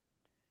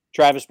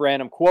 Travis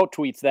Branham quote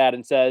tweets that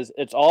and says,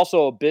 it's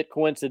also a bit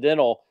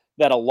coincidental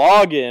that a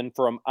login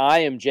from I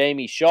am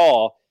Jamie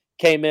Shaw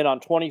came in on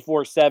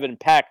 24/7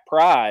 Pack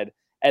Pride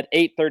at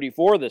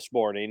 8:34 this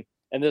morning,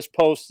 and this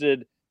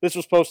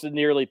was posted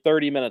nearly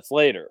 30 minutes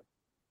later.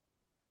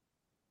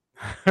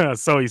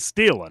 So he's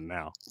stealing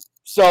now.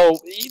 So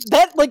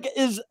that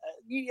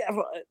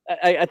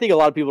I think a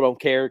lot of people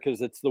don't care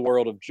because it's the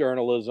world of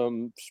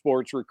journalism,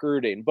 sports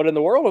recruiting. But in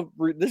the world of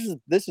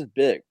this is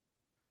big.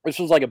 This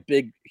was like a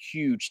big,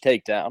 huge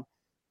takedown.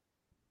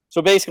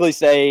 So basically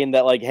saying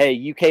that like, hey,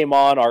 you came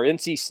on our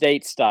NC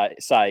State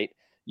site,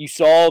 you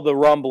saw the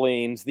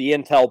rumblings, the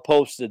intel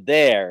posted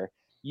there.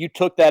 You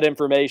took that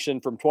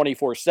information from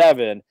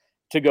 24/7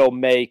 to go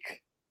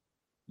make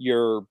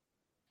your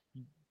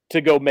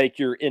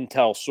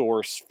intel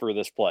source for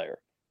this player.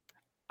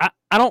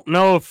 I don't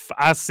know if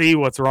I see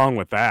what's wrong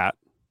with that.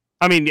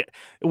 I mean,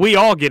 we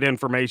all get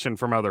information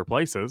from other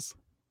places,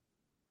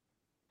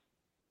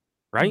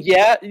 right?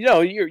 Yeah,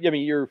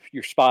 you're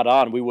spot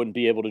on. We wouldn't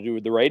be able to do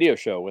the radio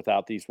show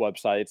without these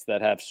websites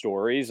that have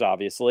stories,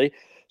 obviously.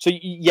 So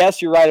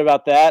yes, you're right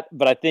about that.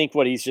 But I think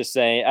what he's just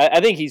saying,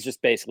 I think he's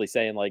just basically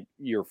saying like,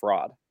 you're a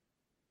fraud.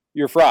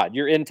 You're a fraud.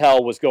 Your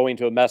intel was going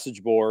to a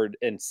message board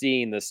and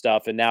seeing this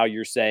stuff, and now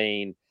you're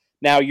saying.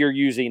 Now you're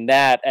using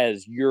that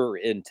as your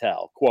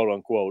intel, quote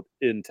unquote,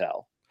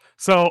 intel.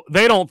 So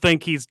they don't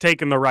think he's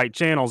taking the right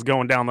channels,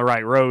 going down the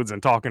right roads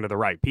and talking to the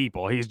right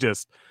people. He's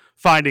just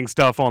finding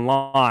stuff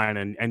online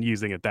and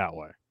using it that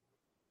way.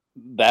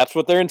 That's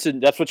what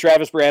that's what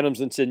Travis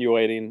Branham's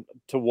insinuating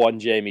to one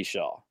Jamie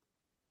Shaw.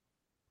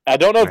 I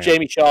don't know if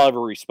Jamie Shaw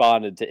ever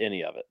responded to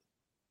any of it.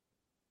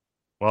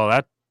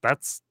 Well,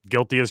 that's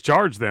guilty as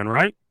charged then,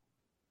 right?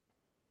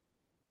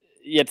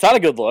 Yeah, it's not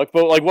a good look,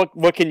 but like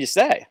what can you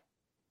say?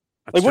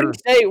 Like,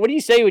 what do you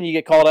say when you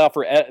get called out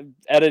for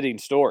editing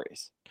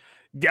stories?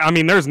 Yeah, I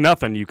mean, there's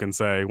nothing you can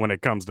say when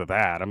it comes to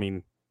that. I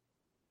mean,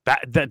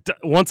 that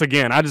once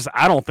again, I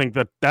don't think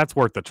that's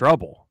worth the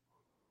trouble.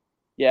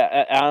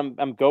 Yeah,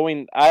 I'm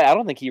going. I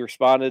don't think he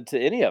responded to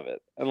any of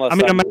it. Unless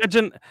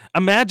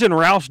imagine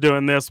Roush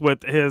doing this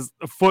with his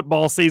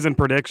football season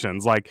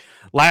predictions. Like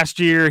last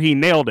year, he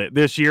nailed it.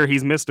 This year,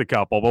 he's missed a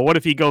couple. But what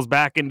if he goes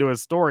back into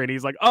his story and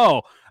he's like,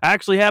 "Oh, I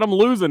actually had him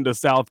losing to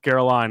South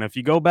Carolina." If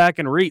you go back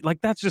and read, like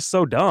that's just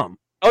so dumb.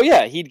 Oh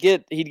yeah, he'd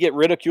get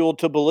ridiculed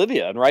to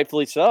Bolivia, and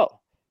rightfully so.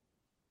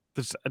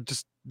 This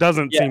just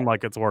doesn't seem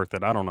like it's worth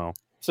it. I don't know.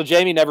 So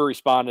Jamie never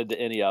responded to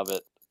any of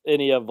it,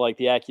 any of like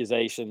the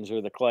accusations or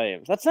the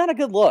claims. That's not a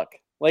good look.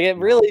 Like it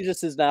really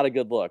just is not a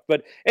good look.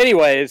 But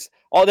anyways,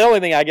 the only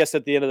thing I guess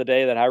at the end of the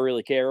day that I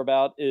really care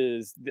about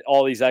is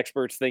all these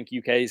experts think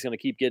UK is going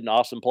to keep getting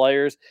awesome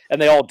players,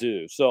 and they all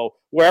do. So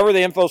wherever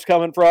the info's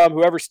coming from,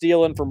 whoever's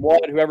stealing from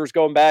what, whoever's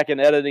going back and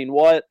editing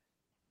what,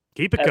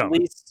 keep it coming. At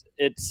least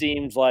it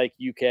seems like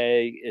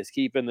UK is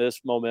keeping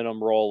this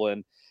momentum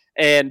rolling.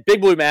 And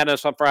Big Blue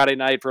Madness on Friday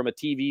night from a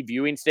TV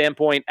viewing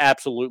standpoint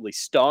absolutely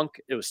stunk.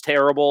 It was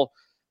terrible.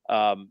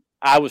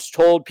 I was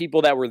told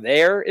people that were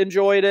there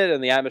enjoyed it,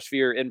 and the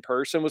atmosphere in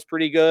person was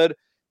pretty good.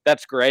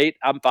 That's great.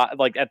 I'm fine.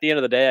 Like at the end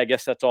of the day, I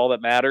guess that's all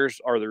that matters.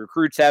 Are the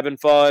recruits having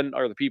fun?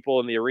 Are the people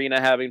in the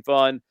arena having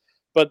fun?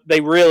 But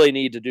they really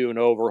need to do an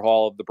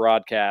overhaul of the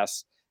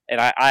broadcasts.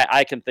 And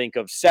I can think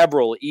of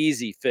several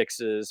easy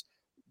fixes.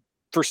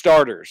 For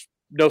starters,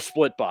 no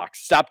split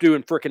box. Stop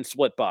doing freaking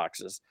split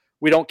boxes.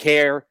 We don't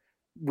care.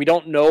 We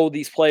don't know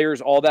these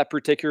players all that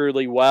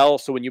particularly well.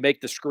 So when you make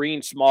the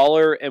screen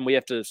smaller and we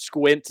have to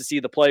squint to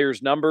see the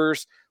players'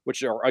 numbers,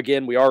 which are,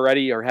 again, we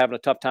already are having a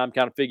tough time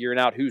kind of figuring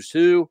out who's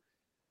who,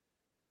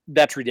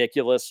 that's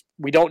ridiculous.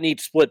 We don't need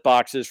split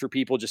boxes for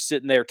people just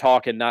sitting there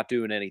talking, not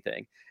doing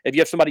anything. If you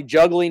have somebody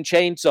juggling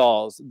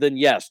chainsaws, then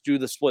yes, do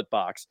the split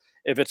box.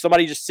 If it's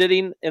somebody just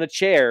sitting in a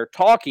chair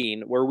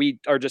talking where we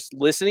are just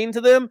listening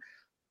to them,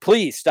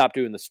 please stop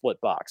doing the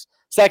split box.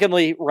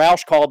 Secondly,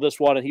 Roush called this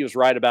one and he was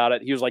right about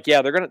it. He was like,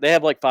 yeah, they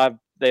have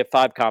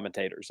five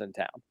commentators in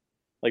town.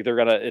 Like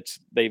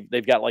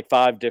they've got like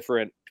 5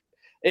 different,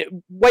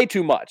 way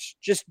too much.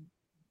 Just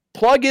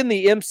plug in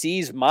the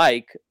MC's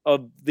mic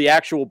of the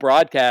actual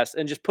broadcast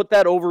and just put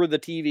that over the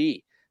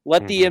TV.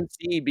 Let the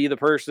MC be the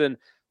person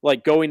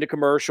like going to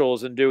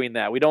commercials and doing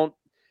that. We don't,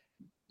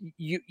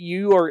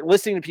 you are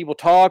listening to people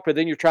talk, but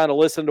then you're trying to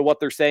listen to what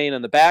they're saying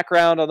in the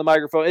background on the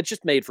microphone. It's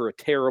just made for a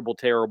terrible,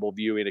 terrible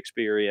viewing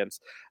experience.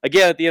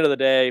 Again, at the end of the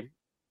day,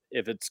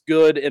 if it's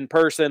good in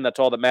person, that's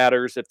all that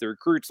matters. If the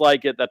recruits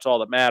like it, that's all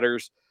that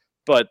matters.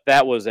 But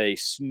that was a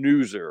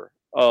snoozer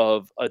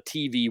of a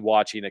TV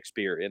watching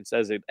experience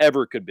as it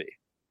ever could be.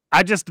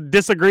 I just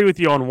disagree with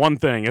you on one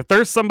thing. If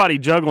there's somebody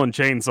juggling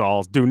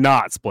chainsaws, do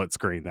not split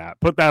screen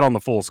that. Put that on the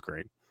full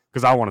screen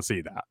because I want to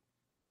see that.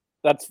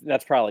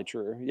 That's probably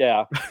true.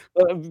 Yeah.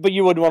 But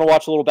you wouldn't want to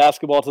watch a little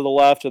basketball to the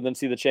left and then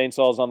see the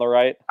chainsaws on the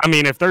right. I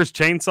mean, if there's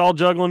chainsaw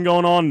juggling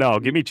going on, no,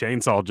 give me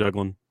chainsaw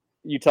juggling.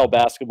 You tell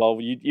basketball,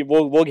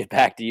 we'll get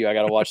back to you. I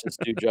got to watch this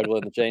dude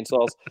juggling the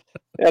chainsaws.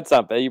 That's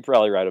not bad. You're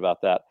probably right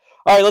about that.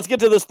 All right, let's get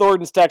to this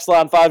Thornton's text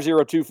line,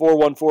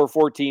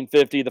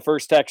 502-414-1450. The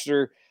first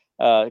texter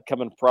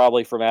coming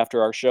probably from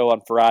after our show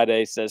on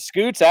Friday says,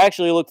 Scoots, I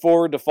actually look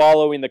forward to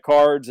following the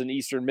Cards in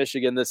Eastern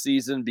Michigan this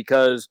season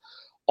because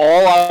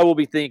all I will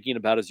be thinking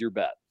about is your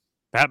bet.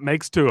 That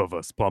makes 2 of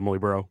us, Plumley,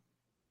 bro.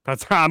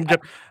 That's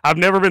I've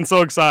never been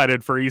so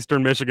excited for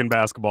Eastern Michigan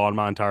basketball in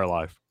my entire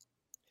life.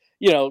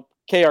 You know,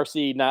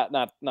 KRC, not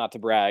to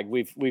brag,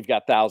 we've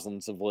got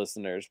thousands of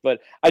listeners,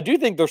 but I do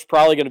think there's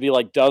probably going to be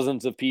like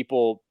dozens of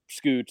people,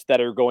 Scoots, that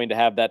are going to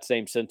have that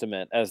same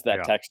sentiment as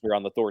that texter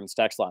on the Thornton's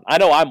text line. I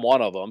know I'm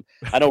one of them.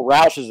 I know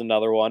Roush is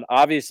another one.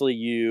 Obviously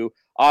you,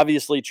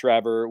 obviously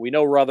Trevor. We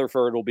know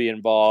Rutherford will be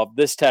involved.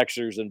 This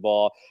texter's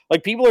involved.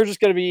 Like people are just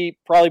going to be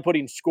probably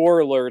putting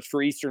score alerts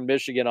for Eastern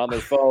Michigan on their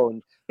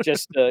phone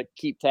just to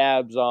keep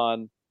tabs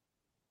on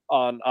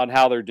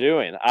how they're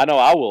doing. I know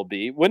I will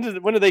be. When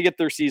do they get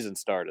their season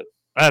started?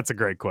 That's a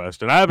great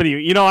question. I haven't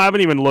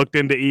even looked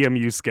into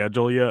EMU's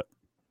schedule yet.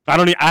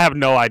 I have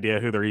no idea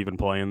who they're even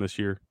playing this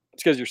year.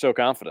 It's because you're so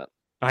confident.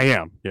 I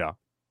am. Yeah.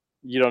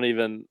 You don't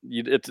even.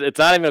 It's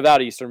not even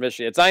about Eastern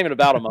Michigan. It's not even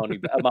about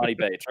Amani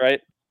Bates,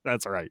 right?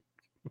 That's right.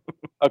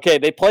 Okay,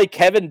 they play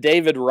Kevin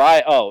David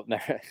Rice. Oh, no.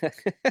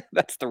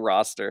 That's the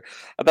roster.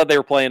 I thought they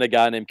were playing a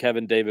guy named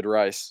Kevin David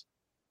Rice.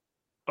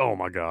 Oh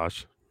my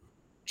gosh.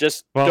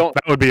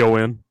 That would be a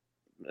win.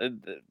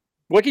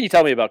 What can you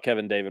tell me about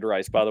Kevin David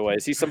Rice, by the way?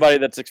 Is he somebody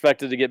that's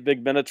expected to get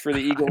big minutes for the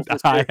Eagles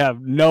this year? I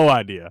have no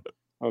idea.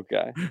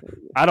 Okay.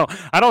 I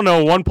don't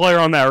know one player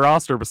on that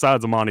roster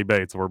besides Amani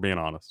Bates, if we're being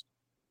honest.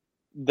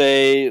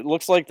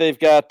 Looks like they've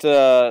got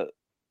I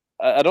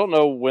don't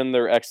know when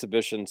their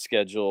exhibition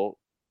schedule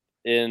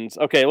ends.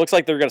 Okay, it looks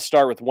like they're going to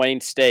start with Wayne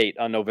State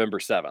on November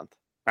 7th.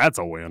 That's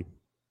a win.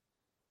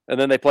 And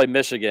then they play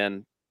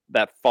Michigan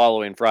that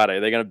following Friday. Are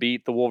they going to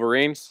beat the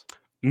Wolverines?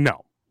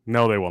 No,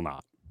 they will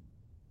not.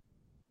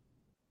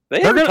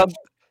 They have a tough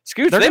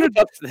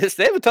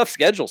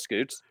schedule,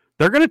 Scoots.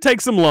 They're going to take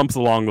some lumps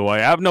along the way.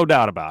 I have no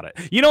doubt about it.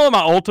 You know what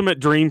my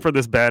ultimate dream for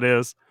this bet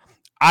is?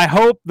 I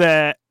hope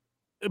that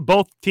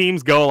both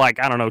teams go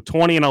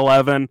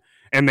 20-11,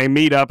 and they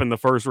meet up in the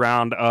first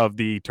round of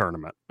the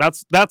tournament.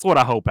 That's what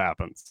I hope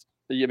happens.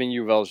 I mean,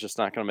 U of L is just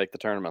not going to make the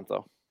tournament,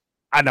 though.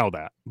 I know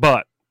that,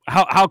 but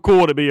how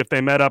cool would it be if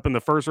they met up in the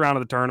first round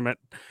of the tournament,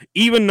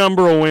 even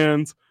number of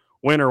wins,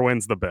 winner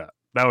wins the bet?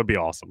 That would be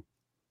awesome.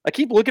 I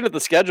keep looking at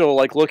the schedule,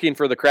 like looking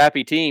for the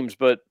crappy teams,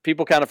 but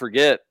people kind of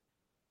forget,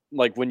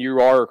 like when you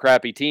are a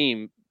crappy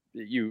team,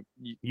 you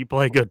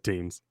play good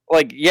teams.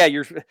 Like, yeah,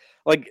 you're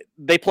like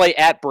they play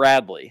at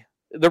Bradley.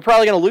 They're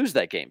probably going to lose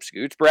that game,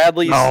 Scoots.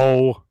 Bradley's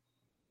no.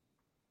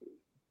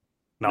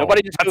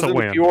 Nobody just goes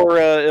into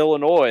pure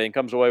Illinois and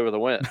comes away with a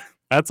win.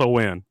 That's a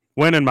win.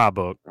 Win in my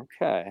book.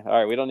 Okay. All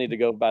right. We don't need to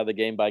go by the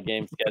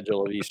game-by-game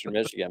schedule of Eastern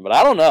Michigan, but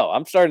I don't know.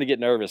 I'm starting to get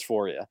nervous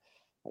for you.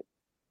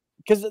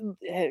 Because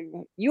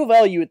U of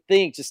L, you would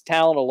think just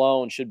talent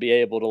alone should be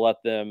able to let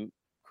them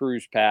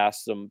cruise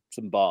past some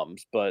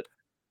bums, but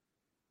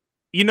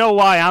you know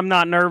why I'm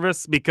not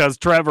nervous? Because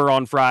Trevor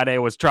on Friday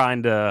was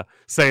trying to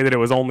say that it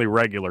was only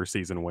regular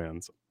season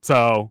wins.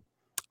 So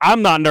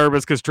I'm not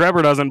nervous because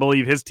Trevor doesn't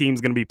believe his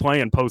team's going to be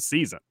playing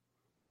postseason.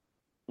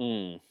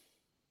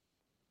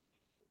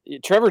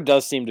 Trevor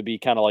does seem to be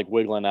kind of like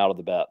wiggling out of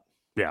the bet.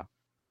 Yeah.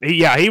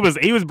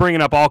 He was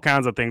bringing up all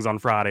kinds of things on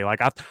Friday.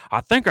 Like,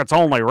 I think it's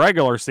only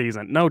regular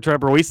season. No,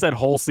 Trevor, we said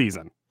whole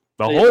season.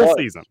 The whole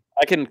season.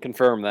 I can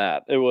confirm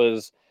that. It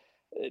was,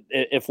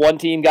 if one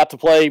team got to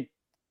play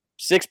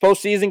 6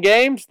 postseason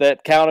games,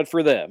 that counted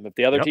for them. If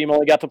the other team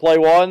only got to play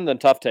 1, then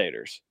tough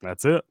taters.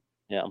 That's it.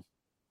 Yeah.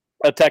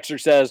 A texter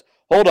says,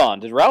 hold on,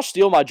 did Roush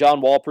steal my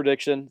John Wall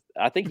prediction?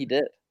 I think he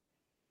did.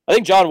 I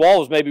think John Wall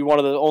was maybe one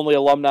of the only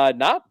alumni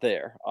not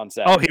there on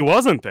Saturday. Oh, he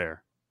wasn't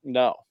there?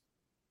 No.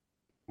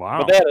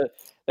 Wow. But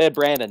they had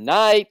Brandon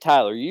Knight,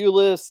 Tyler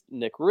Eulis,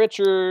 Nick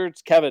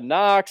Richards, Kevin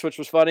Knox, which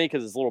was funny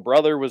because his little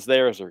brother was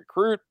there as a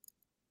recruit.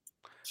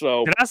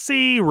 So did I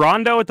see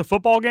Rondo at the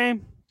football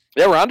game?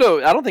 Yeah,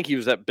 Rondo. I don't think he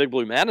was at Big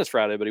Blue Madness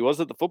Friday, but he was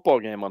at the football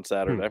game on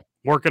Saturday.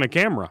 Working a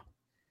camera.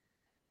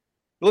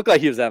 It looked like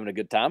he was having a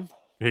good time.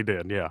 He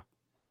did, yeah.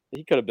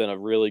 He could have been a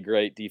really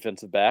great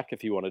defensive back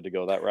if he wanted to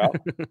go that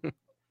route.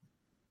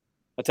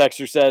 A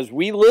texter says,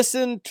 we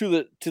listened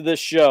to this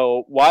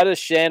show. Why does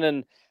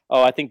Shannon...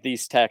 Oh, I think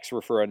these texts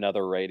were for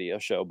another radio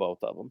show, both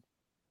of them.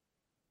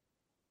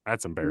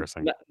 That's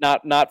embarrassing.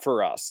 Not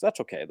for us. That's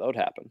okay, though. It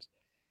happens.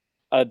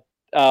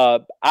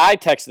 I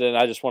texted in.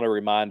 I just want a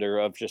reminder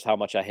of just how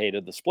much I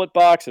hated the split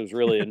box. It was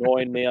really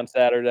annoying me on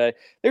Saturday.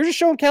 They were just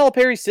showing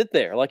Calipari sit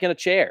there, like in a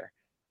chair.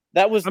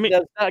 That's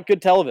not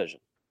good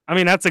television. I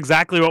mean, that's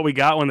exactly what we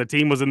got when the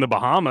team was in the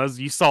Bahamas.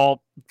 You saw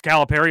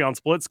Calipari on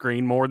split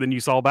screen more than you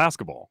saw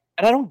basketball.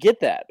 And I don't get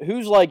that.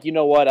 Who's like, you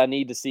know what, I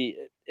need to see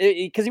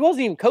it because he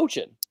wasn't even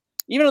coaching.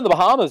 Even in the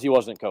Bahamas, he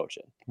wasn't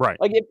coaching. Right.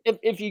 Like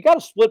if you got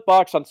a split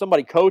box on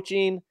somebody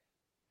coaching,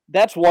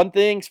 that's one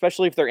thing,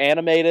 especially if they're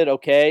animated,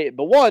 okay.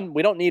 But one,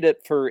 we don't need it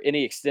for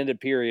any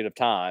extended period of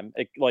time,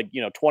 like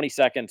 20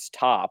 seconds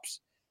tops.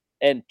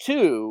 And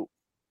two,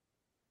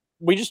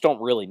 we just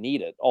don't really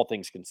need it, all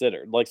things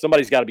considered. Like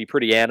somebody's got to be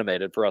pretty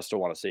animated for us to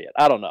want to see it.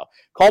 I don't know.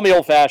 Call me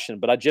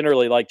old-fashioned, but I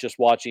generally like just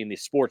watching the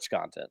sports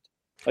content,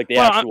 like the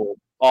actual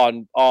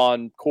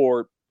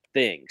on-court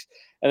things.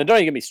 And then don't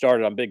even get me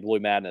started on Big Blue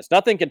Madness.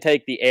 Nothing can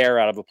take the air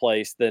out of a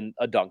place than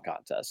a dunk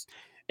contest.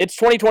 It's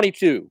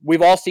 2022.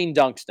 We've all seen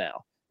dunks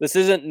now. This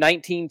isn't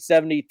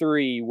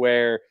 1973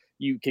 where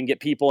you can get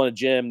people in a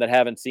gym that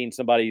haven't seen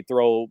somebody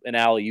throw an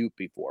alley-oop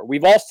before.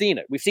 We've all seen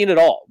it. We've seen it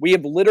all. We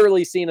have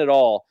literally seen it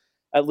all,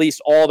 at least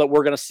all that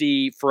we're going to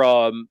see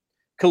from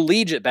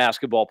collegiate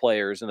basketball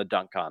players in the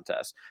dunk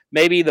contest.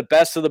 Maybe the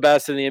best of the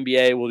best in the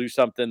NBA will do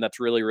something that's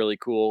really, really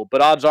cool,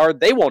 but odds are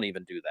they won't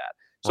even do that.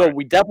 So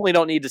we definitely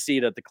don't need to see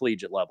it at the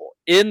collegiate level.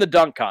 In the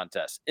dunk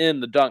contest. Right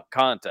now.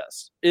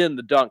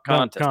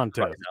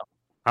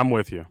 I'm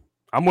with you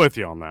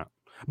on that.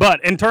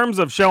 But in terms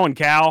of showing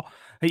Cal,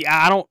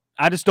 I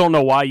just don't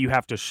know why you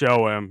have to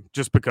show him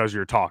just because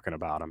you're talking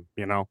about him,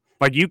 you know?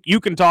 Like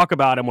you can talk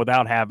about him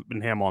without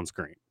having him on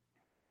screen.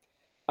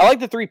 I like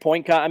the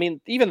 3-point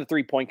even the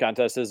 3-point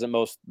contest isn't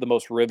the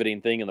most riveting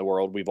thing in the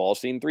world. We've all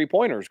seen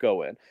 3-pointers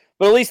go in.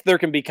 But at least there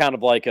can be kind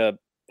of like a,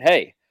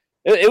 hey,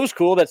 it was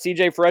cool that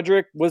CJ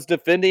Frederick was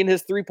defending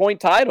his 3-point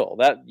title.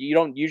 That you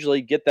don't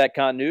usually get that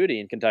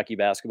continuity in Kentucky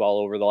basketball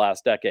over the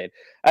last decade.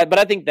 But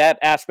I think that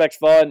aspect's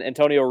fun.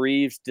 Antonio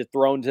Reeves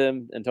dethroned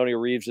him. Antonio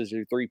Reeves is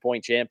your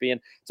 3-point champion.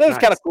 So it's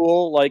kind of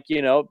cool, like,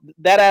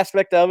 that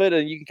aspect of it.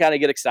 And you can kind of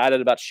get excited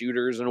about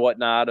shooters and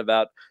whatnot,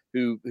 about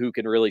who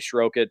can really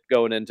stroke it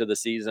going into the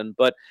season.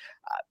 But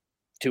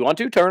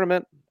 2-on-2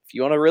 tournament. If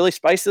you want to really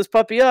spice this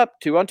puppy up,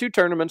 2-on-2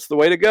 tournament's the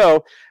way to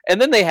go.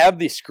 And then they have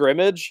the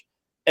scrimmage.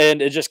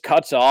 And it just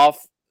cuts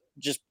off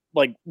just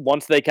like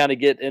once they kind of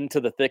get into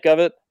the thick of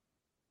it.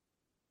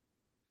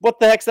 What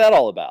the heck's that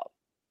all about?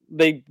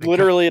 They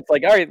literally, it's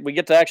like, all right, we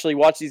get to actually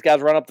watch these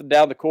guys run up and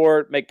down the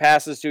court, make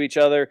passes to each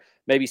other,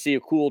 maybe see a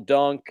cool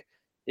dunk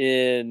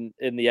in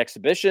the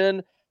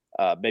exhibition,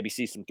 maybe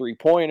see some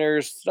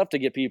 3-pointers, stuff to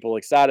get people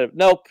excited.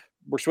 Nope.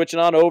 We're switching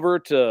on over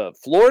to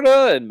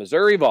Florida and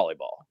Missouri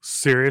volleyball.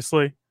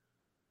 Seriously?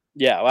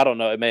 Yeah, I don't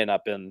know. It may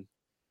not have been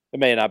It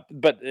may not,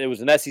 but it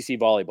was an SEC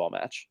volleyball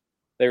match.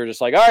 They were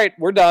just like, all right,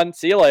 we're done.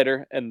 See you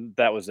later. And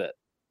that was it.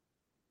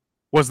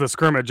 Was the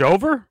scrimmage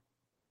over?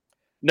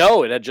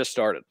 No, it had just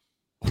started.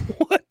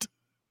 What?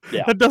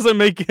 Yeah. That doesn't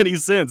make any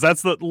sense.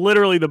 That's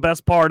literally the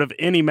best part of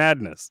any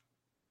madness.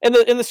 And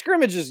the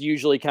scrimmage is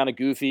usually kind of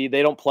goofy.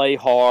 They don't play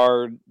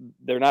hard.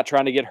 They're not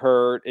trying to get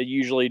hurt. It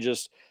usually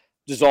just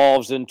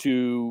dissolves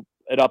into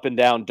an up and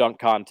down dunk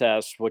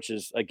contest, which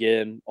is,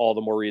 again, all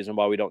the more reason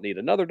why we don't need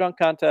another dunk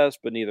contest,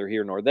 but neither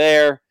here nor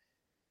there.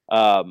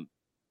 That's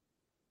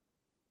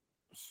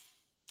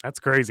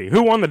crazy.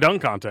 Who won the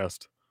dunk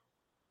contest?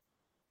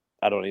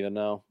 I don't even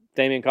know.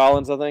 Damian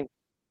Collins, I think.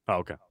 Oh,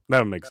 okay. That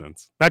would make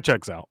sense. That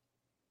checks out.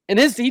 And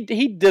he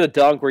did a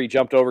dunk where he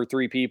jumped over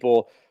 3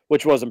 people,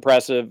 which was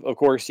impressive. Of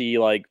course, he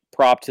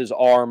propped his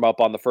arm up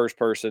on the first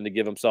person to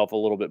give himself a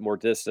little bit more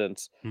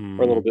distance or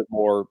a little bit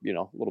more,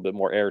 a little bit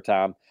more air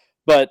time.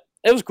 But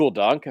it was a cool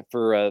dunk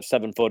for a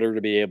 7-footer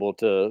to be able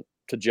to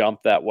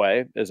jump that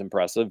way is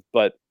impressive.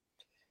 But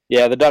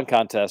yeah, the dunk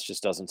contest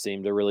just doesn't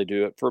seem to really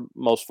do it for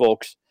most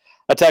folks.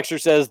 A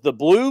texter says, the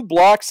blue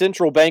block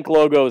Central Bank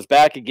logo is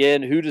back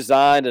again. Who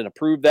designed and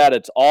approved that?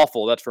 It's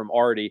awful. That's from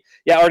Artie.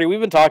 Yeah, Artie, we've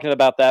been talking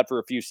about that for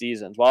a few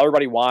seasons. While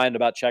everybody whined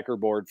about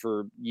checkerboard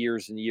for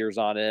years and years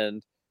on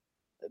end,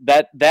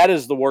 that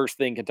is the worst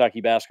thing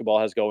Kentucky basketball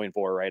has going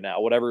for right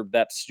now, whatever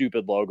that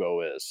stupid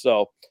logo is.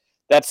 So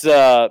that's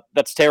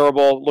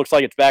terrible. Looks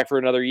like it's back for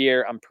another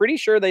year. I'm pretty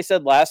sure they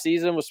said last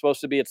season was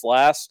supposed to be its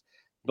last,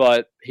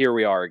 but here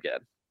we are again.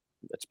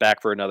 It's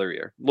back for another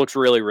year. Looks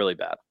really, really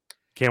bad.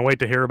 Can't wait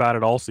to hear about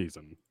it all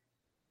season.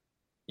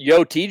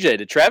 Yo, TJ,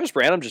 did Travis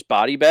Branham just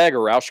body bag a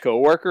Roush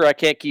coworker? I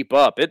can't keep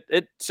up.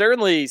 It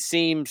certainly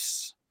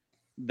seems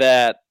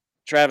that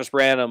Travis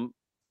Branham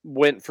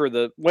went for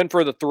the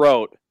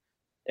throat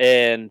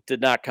and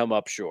did not come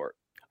up short.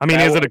 I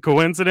mean, is it a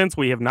coincidence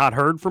we have not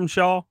heard from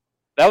Shaw?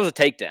 That was a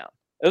takedown.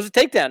 It was a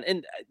takedown.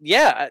 And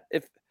yeah,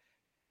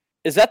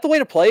 is that the way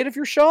to play it if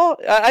you're Shaw?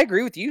 I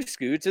agree with you,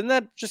 Scoots. Isn't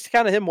that just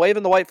kind of him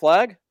waving the white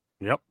flag?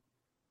 Yep,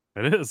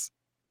 it is.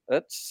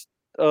 That's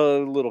a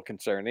little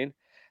concerning.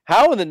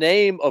 How in the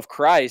name of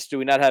Christ do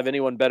we not have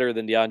anyone better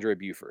than DeAndre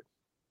Buford?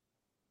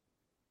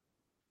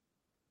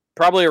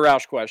 Probably a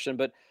Roush question,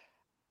 but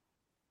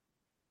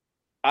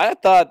I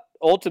thought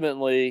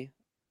ultimately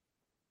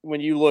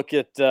when you look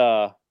at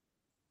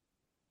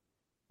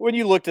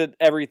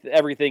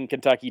everything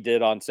Kentucky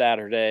did on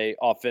Saturday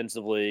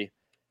offensively,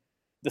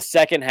 the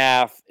second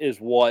half is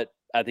what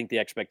I think the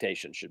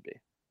expectation should be.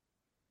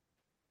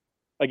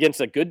 Against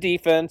a good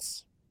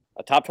defense,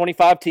 a top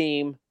 25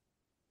 team,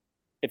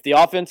 if the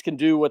offense can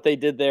do what they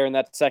did there in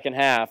that second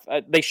half,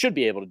 they should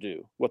be able to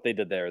do what they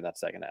did there in that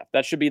second half.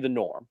 That should be the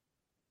norm.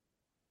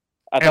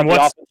 I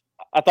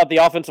thought the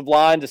offensive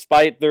line,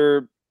 despite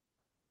their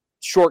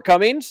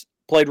shortcomings,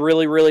 played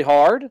really, really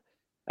hard.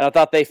 And I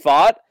thought they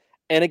fought.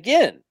 And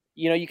again,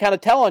 you kind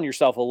of tell on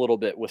yourself a little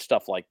bit with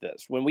stuff like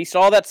this. When we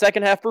saw that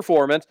second half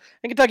performance,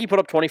 and Kentucky put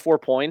up 24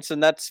 points,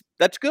 and that's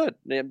good.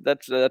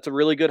 That's a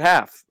really good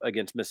half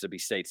against Mississippi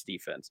State's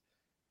defense.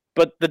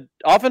 But the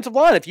offensive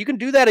line, if you can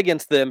do that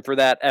against them for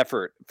that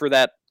effort, for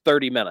that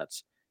 30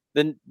 minutes,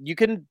 then you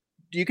can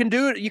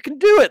do it. You can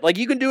do it.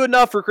 You can do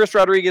enough for Chris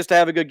Rodriguez to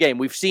have a good game.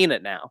 We've seen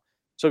it now.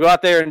 So go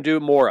out there and do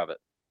more of it.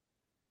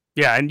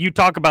 Yeah, and you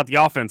talk about the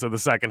offense of the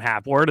second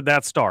half. Where did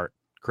that start?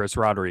 Chris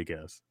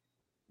Rodriguez.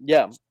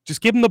 Yeah.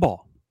 Just give him the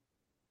ball.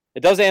 It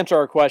does answer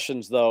our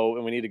questions, though,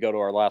 and we need to go to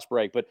our last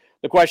break. But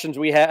the questions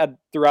we had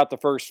throughout the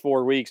first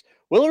 4 weeks,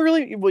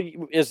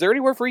 is there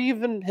anywhere for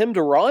even him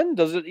to run?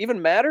 Does it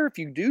even matter if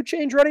you do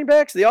change running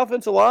backs? The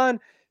offensive line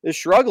is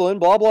struggling,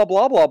 blah, blah,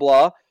 blah, blah,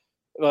 blah.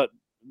 But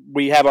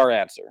we have our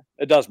answer.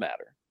 It does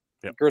matter.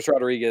 Yep. Chris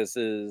Rodriguez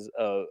is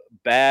a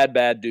bad,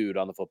 bad dude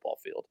on the football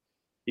field.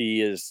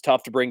 He is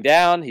tough to bring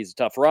down. He's a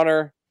tough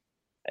runner,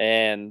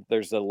 and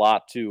there's a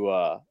lot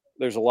to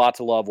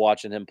love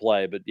watching him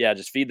play. But yeah,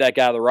 just feed that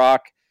guy the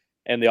rock,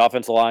 and the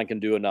offensive line can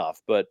do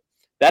enough. But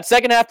that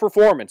second half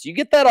performance, you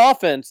get that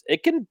offense,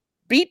 it can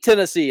beat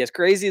Tennessee. As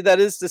crazy as that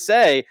is to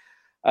say,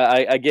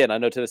 I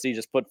know Tennessee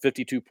just put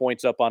 52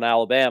 points up on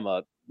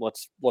Alabama.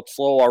 Let's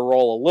slow our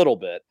roll a little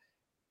bit.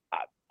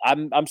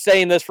 I'm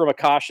saying this from a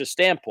cautious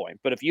standpoint,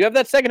 but if you have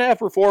that second half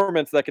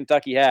performance that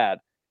Kentucky had,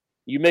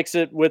 you mix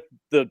it with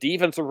the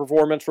defensive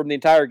performance from the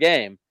entire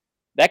game,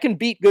 that can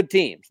beat good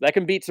teams. That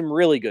can beat some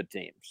really good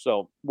teams.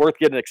 So worth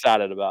getting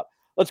excited about.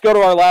 Let's go to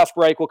our last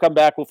break. We'll come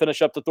back. We'll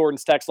finish up the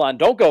Thornton's text line.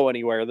 Don't go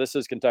anywhere. This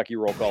is Kentucky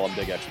Roll Call on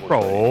Big X Sports.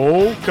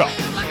 Roll Call.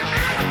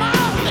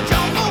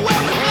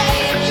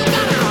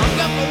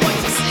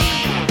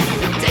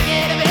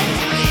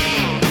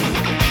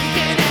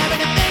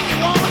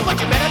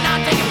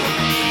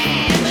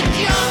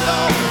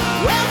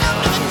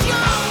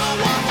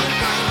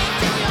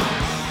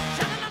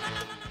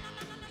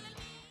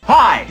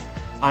 Hi,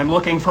 I'm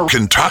looking for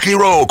Kentucky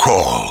Roll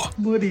Call.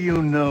 What do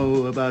you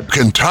know about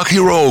Kentucky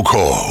Roll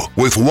Call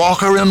with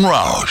Walker and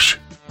Roush.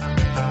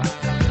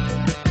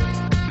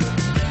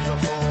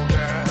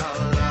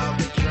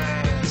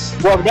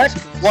 Welcome back.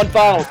 One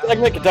final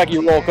segment, Kentucky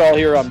Roll Call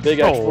here on Big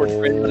X Sports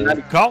Radio,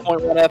 90.1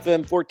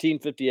 FM,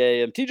 1450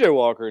 AM. TJ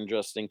Walker and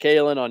Justin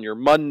Kalen on your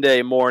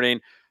Monday morning.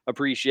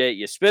 Appreciate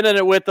you spending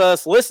it with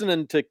us,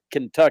 listening to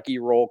Kentucky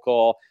Roll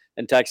Call,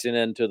 and texting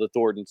into the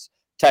Thornton's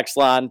text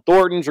line.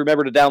 Thornton's,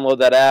 remember to download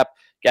that app.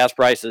 Gas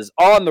prices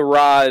on the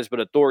rise,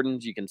 but at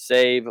Thornton's, you can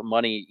save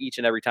money each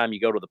and every time you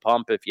go to the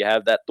pump if you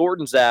have that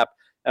Thornton's app,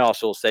 and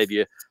also will save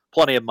you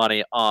plenty of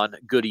money on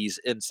goodies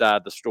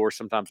inside the store.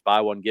 Sometimes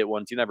buy one, get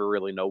one. You never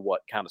really know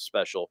what kind of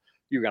special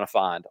you're going to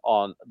find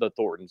on the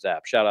Thornton's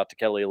app. Shout out to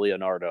Kelly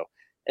Leonardo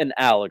and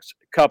Alex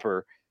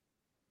Cupper.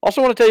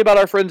 Also want to tell you about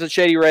our friends at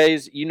Shady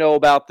Rays. You know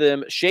about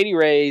them.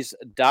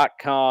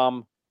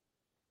 ShadyRays.com.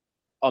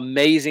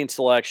 Amazing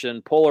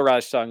selection.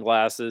 Polarized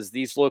sunglasses.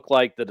 These look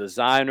like the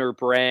designer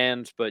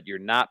brands, but you're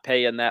not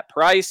paying that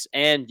price,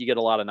 and you get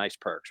a lot of nice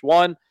perks.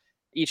 One,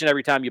 each and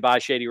every time you buy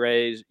Shady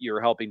Rays, you're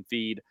helping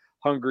feed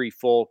hungry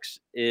folks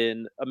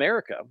in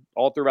America,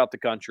 all throughout the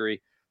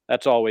country.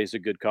 That's always a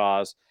good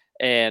cause.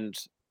 And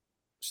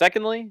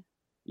secondly,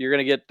 you're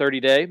going to get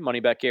 30-day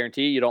money-back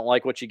guarantee. You don't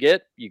like what you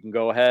get, you can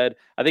go ahead.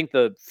 I think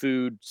the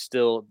food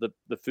still,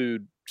 the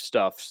food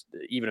stuff,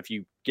 even if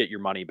you get your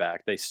money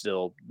back, they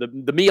still,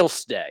 the meals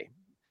stay.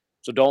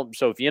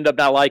 So if you end up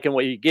not liking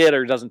what you get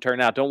or it doesn't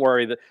turn out, don't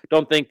worry.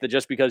 Don't think that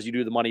just because you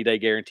do the money day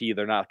guarantee,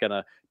 they're not going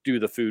to do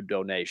the food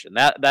donation.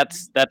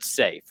 That's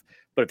safe.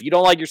 But if you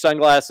don't like your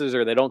sunglasses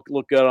or they don't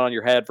look good on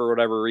your head for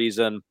whatever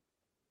reason,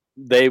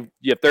 you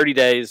have 30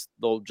 days.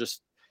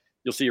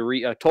 You'll see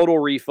a total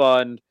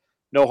refund,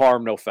 no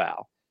harm, no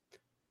foul.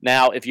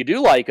 Now, if you do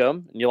like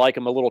them and you like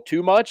them a little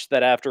too much,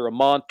 that after a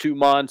month, 2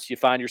 months, you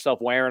find yourself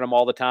wearing them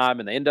all the time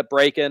and they end up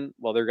breaking,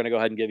 well, they're going to go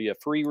ahead and give you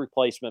a free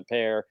replacement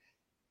pair.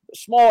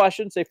 I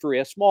shouldn't say free,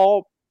 a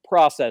small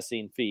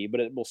processing fee, but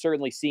it will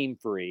certainly seem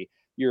free.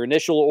 Your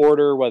initial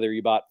order, whether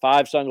you bought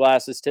 5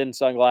 sunglasses, 10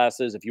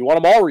 sunglasses, if you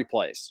want them all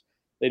replaced,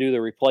 they do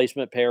the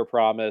replacement pair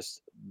promise.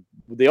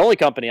 The only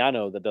company I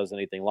know that does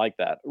anything like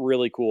that.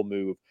 Really cool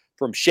move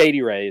from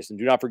Shady Rays. And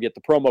do not forget the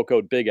promo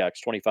code BIGX,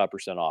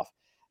 25% off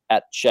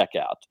at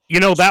checkout. You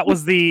know, that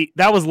was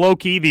low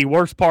key the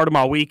worst part of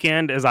my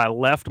weekend as I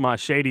left my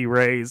Shady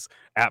Rays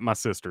at my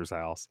sister's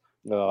house.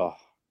 Oh.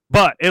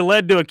 But it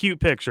led to a cute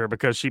picture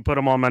because she put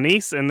them on my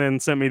niece and then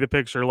sent me the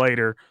picture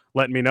later,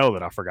 letting me know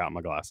that I forgot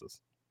my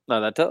glasses.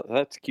 No,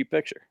 that's a cute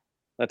picture.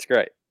 That's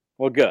great.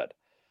 Well, good.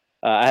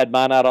 I had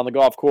mine out on the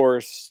golf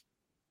course.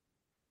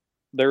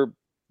 They're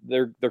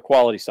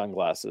quality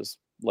sunglasses,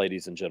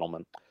 ladies and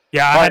gentlemen.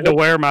 Yeah, I had to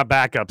wear my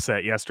backup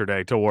set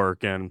yesterday to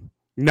work, and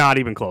not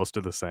even close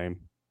to the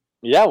same.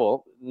 Yeah,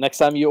 well, next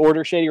time you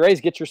order Shady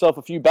Rays, get yourself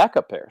a few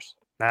backup pairs.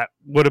 That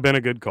would have been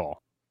a good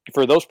call.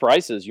 For those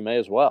prices, you may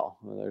as well.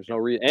 There's no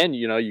reason, and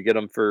you get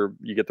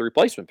the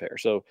replacement pair,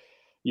 so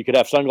you could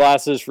have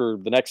sunglasses for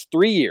the next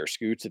 3 years,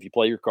 Scoots, if you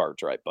play your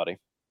cards right, buddy.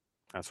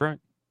 That's right.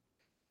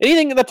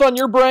 Anything that's on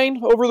your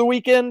brain over the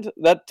weekend?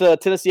 That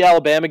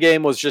Tennessee-Alabama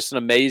game was just an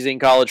amazing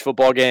college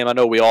football game. I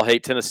know we all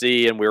hate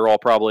Tennessee, and we were all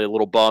probably a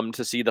little bummed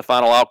to see the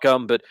final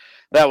outcome, but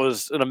that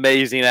was an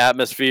amazing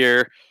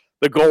atmosphere.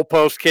 The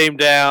goalpost came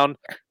down.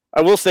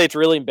 I will say it's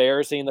really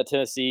embarrassing that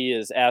Tennessee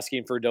is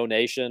asking for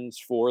donations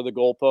for the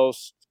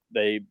goalposts.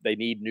 They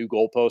need new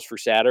goalposts for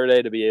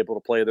Saturday to be able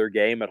to play their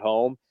game at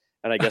home.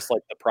 And I guess the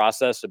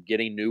process of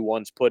getting new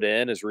ones put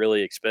in is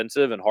really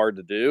expensive and hard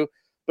to do.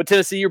 But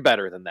Tennessee, you're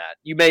better than that.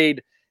 You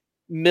made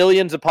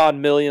millions upon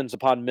millions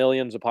upon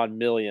millions upon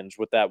millions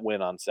with that win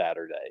on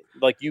Saturday.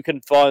 You can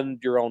fund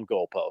your own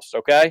goalpost,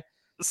 okay?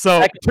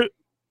 So,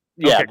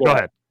 go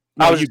ahead.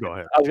 No, I was go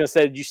ahead. I was gonna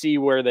say, did you see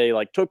where they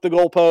took the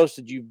goalpost?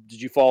 Did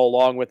you follow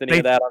along with any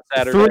of that on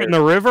Saturday? Threw it in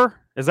the river?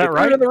 Is that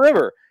right? Threw it in the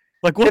river.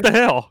 What the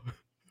hell?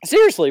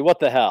 Seriously, what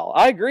the hell?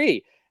 I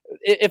agree.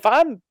 If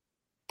I'm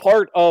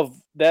part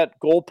of that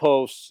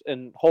goalpost,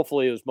 and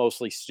hopefully it was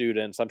mostly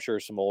students, I'm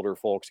sure some older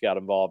folks got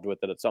involved with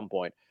it at some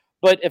point.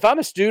 But if I'm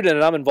a student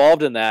and I'm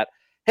involved in that,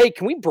 hey,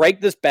 can we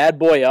break this bad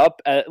boy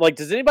up?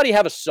 Does anybody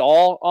have a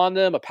saw on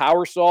them, a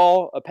power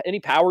saw,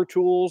 any power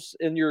tools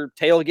in your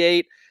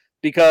tailgate?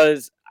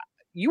 Because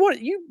you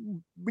want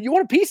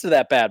a piece of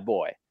that bad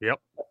boy. Yep.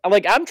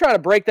 I'm trying to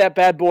break that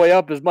bad boy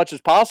up as much as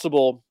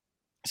possible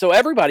so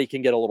everybody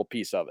can get a little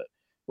piece of it.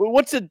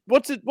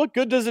 What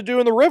good does it do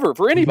in the river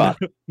for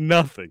anybody?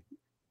 Nothing.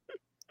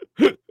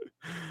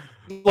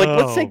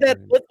 Let's take that.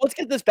 Let's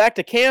get this back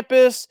to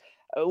campus.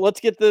 Let's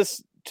get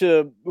this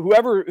to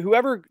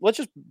whoever. Let's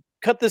just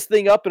cut this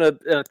thing up in a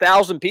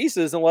 1,000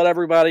 pieces and let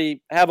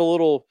everybody have a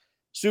little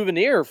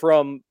souvenir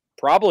from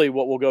probably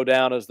what will go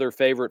down as their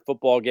favorite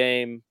football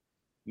game,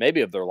 maybe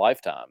of their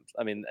lifetimes.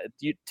 I mean,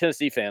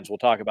 Tennessee fans will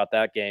talk about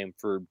that game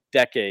for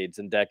decades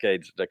and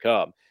decades to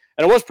come.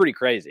 And it was pretty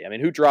crazy. I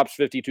mean, who drops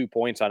 52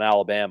 points on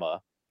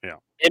Alabama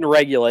in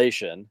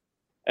regulation?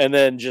 And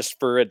then just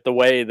for it, the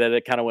way that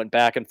it kind of went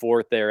back and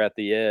forth there at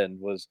the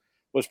end was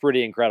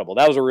pretty incredible.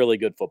 That was a really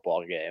good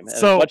football game. And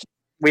so as much as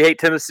we hate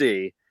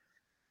Tennessee,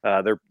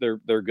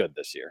 they're good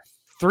this year.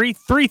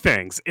 Three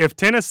things. If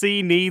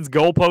Tennessee needs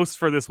goalposts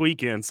for this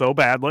weekend so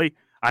badly,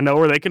 I know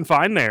where they can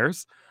find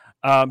theirs.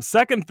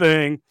 Second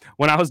thing,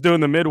 when I was doing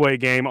the Midway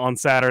game on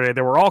Saturday,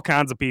 there were all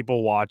kinds of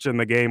people watching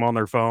the game on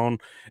their phone.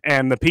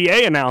 And the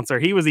PA announcer,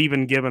 he was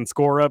even giving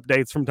score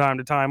updates from time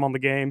to time on the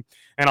game.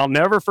 And I'll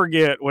never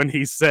forget when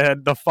he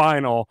said the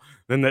final,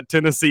 then that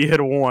Tennessee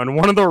had won.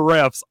 One of the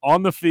refs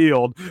on the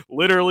field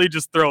literally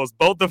just throws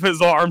both of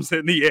his arms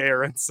in the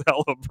air in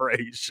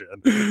celebration.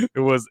 It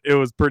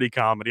was pretty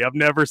comedy. I've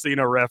never seen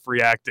a ref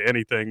react to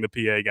anything the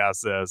PA guy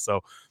says. So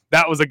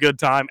that was a good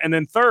time. And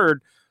then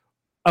third,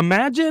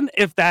 imagine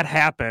if that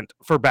happened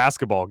for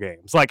basketball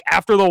games. Like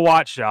after the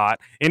watch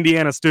shot,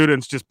 Indiana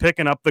students just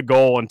picking up the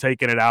goal and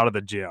taking it out of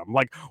the gym.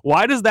 Like,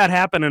 why does that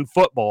happen in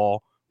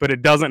football, but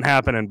it doesn't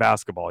happen in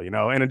basketball,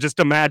 And just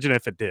imagine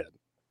if it did.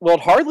 Well,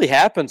 it hardly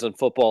happens in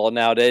football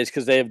nowadays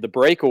because they have the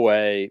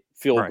breakaway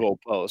field goal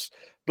post.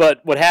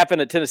 But what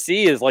happened at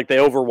Tennessee is like they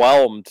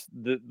overwhelmed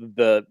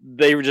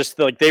they were just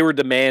like they were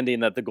demanding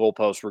that the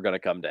goalposts were going to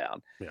come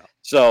down. Yeah.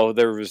 So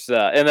there was,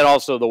 and then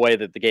also the way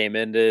that the game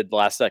ended,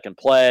 last second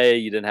play,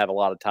 you didn't have a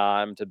lot of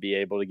time to be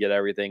able to get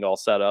everything all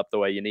set up the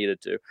way you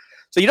needed to.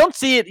 So you don't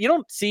see it. You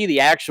don't see the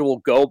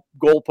actual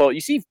goalpost.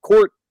 You see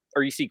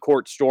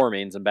court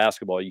stormings in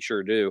basketball. You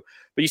sure do.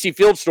 But you see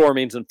field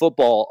stormings in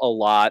football a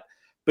lot.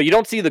 But you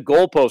don't see the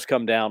goalposts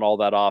come down all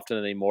that often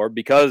anymore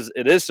because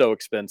it is so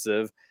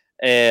expensive.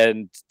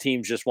 And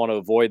teams just want to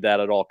avoid that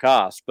at all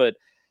costs. But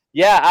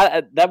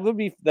yeah, that would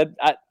be that.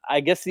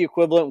 I guess the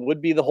equivalent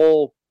would be the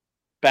whole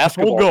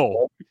basketball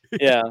goal.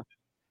 Yeah,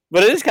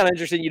 but it is kind of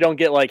interesting. You don't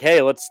get like,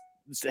 hey, let's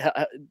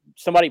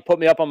somebody put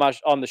me up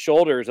on the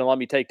shoulders and let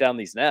me take down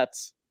these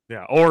nets.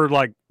 Yeah, or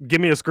like,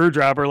 give me a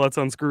screwdriver. Let's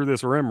unscrew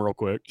this rim real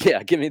quick. Yeah,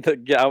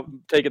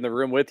 I'm taking the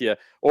room with you,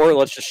 or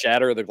let's just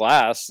shatter the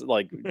glass.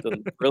 Like,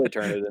 really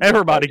turn it.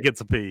 Everybody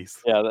gets a piece.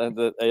 Yeah,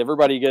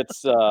 everybody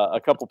gets a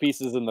couple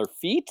pieces in their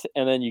feet,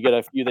 and then you get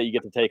a few that you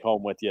get to take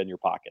home with you in your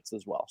pockets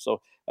as well.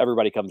 So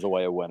everybody comes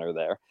away a winner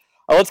there.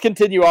 Let's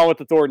continue on with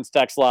the Thornton's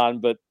text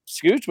line. But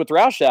Scooch, with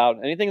Roush out,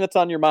 anything that's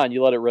on your mind,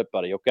 you let it rip,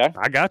 buddy. Okay,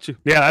 I got you.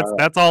 Yeah,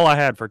 that's all I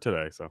had for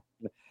today. So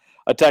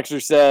a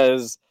texter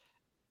says,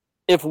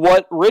 if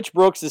what Rich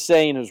Brooks is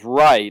saying is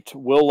right,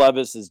 Will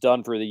Levis is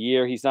done for the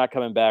year. He's not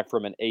coming back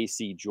from an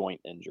AC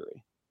joint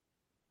injury.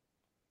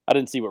 I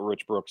didn't see what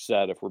Rich Brooks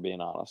said, if we're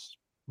being honest.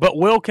 But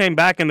Will came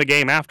back in the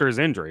game after his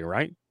injury,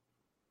 right?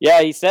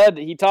 Yeah, he said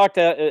he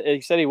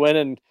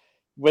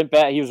went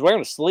back. He was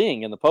wearing a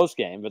sling in the post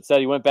game, but said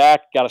he went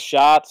back, got a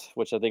shot,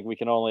 which I think we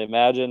can only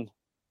imagine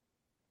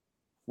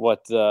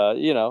what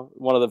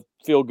one of the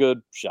feel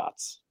good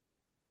shots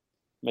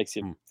makes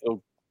you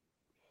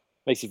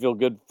feel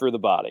good for the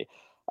body.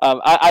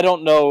 I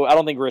don't know. I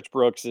don't think Rich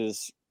Brooks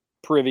is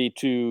privy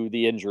to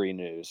the injury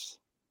news.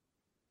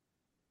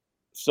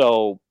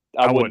 So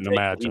I wouldn't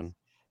imagine.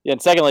 Yeah,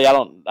 and secondly, I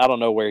don't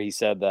know where he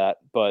said that,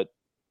 but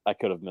I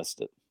could have missed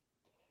it.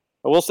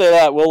 I will say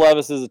that Will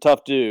Levis is a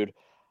tough dude,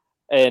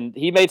 and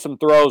he made some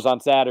throws on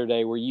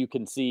Saturday where you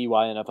can see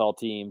why NFL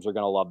teams are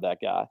going to love that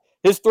guy.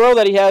 His throw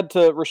that he had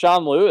to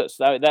Rashawn Lewis,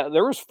 that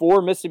there was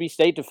 4 Mississippi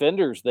State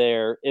defenders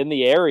there in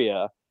the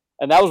area.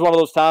 And that was one of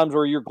those times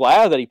where you're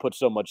glad that he put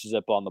so much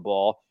zip on the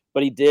ball.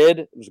 But he did.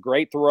 It was a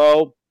great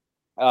throw.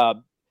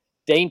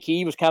 Dane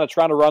Key was kind of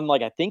trying to run,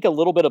 like, I think a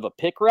little bit of a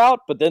pick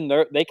route. But then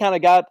they kind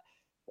of got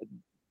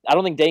 – I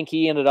don't think Dane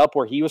Key ended up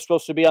where he was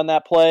supposed to be on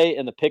that play.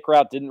 And the pick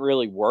route didn't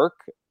really work.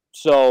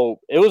 So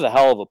it was a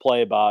hell of a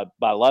play by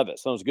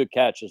Levis. So it was a good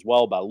catch as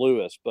well by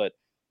Lewis. But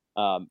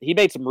he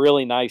made some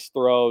really nice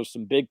throws,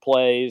 some big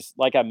plays.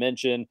 Like I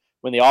mentioned,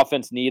 when the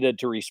offense needed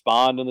to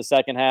respond in the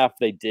second half,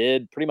 they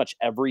did pretty much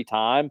every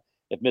time.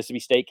 If Mississippi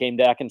State came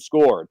back and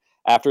scored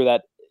after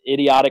that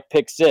idiotic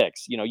pick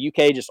six,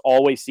 UK just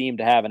always seemed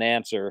to have an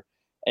answer.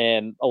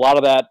 And a lot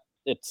of that,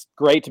 it's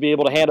great to be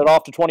able to hand it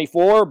off to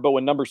 24, but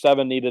when number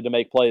 7 needed to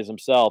make plays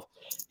himself,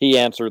 he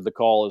answered the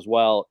call as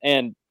well.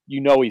 And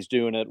he's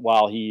doing it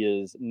while he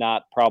is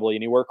not probably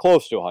anywhere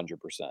close to 100%.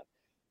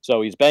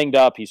 So he's banged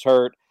up, he's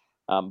hurt,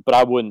 but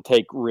I wouldn't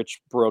take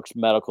Rich Brooks'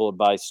 medical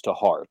advice to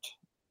heart.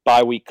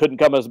 Bye week couldn't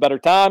come as a better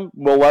time.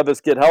 Will Levis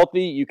get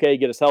healthy, UK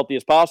get as healthy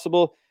as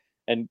possible,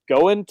 and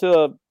go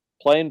into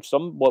playing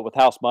somewhat with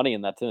house money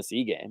in that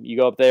Tennessee game. You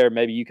go up there,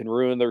 maybe you can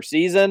ruin their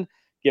season,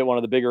 get one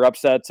of the bigger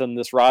upsets in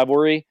this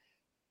rivalry,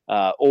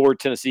 or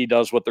Tennessee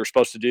does what they're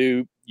supposed to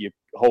do. You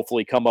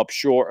hopefully come up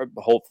short.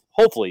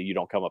 Hopefully you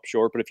don't come up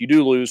short, but if you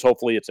do lose,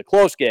 hopefully it's a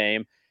close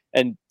game,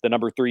 and the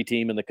number 3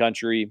 team in the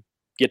country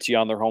gets you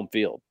on their home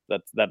field.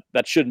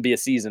 That shouldn't be a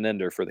season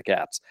ender for the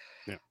Cats.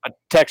 Yeah. A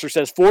texter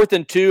says 4th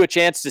and 2, a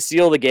chance to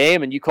seal the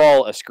game, and you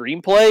call a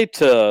screenplay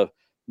to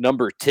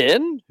number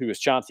 10, who is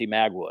Chauncey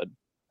Magwood.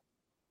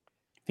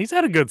 He's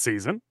had a good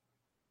season.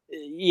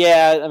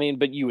 Yeah, I mean,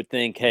 but you would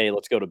think, hey,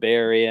 let's go to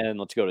Berrien,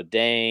 let's go to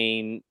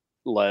Dane,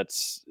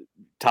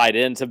 tight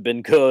ends have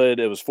been good.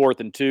 It was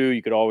 4th and 2.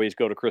 You could always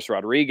go to Chris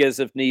Rodriguez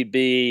if need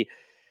be.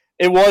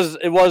 It was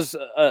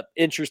an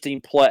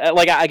interesting play.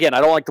 Like, again,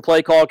 I don't like the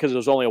play call because it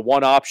was only a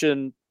one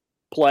option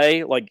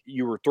play. Like,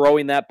 you were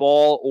throwing that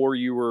ball or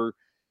you were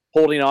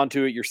holding on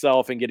to it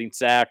yourself and getting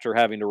sacked or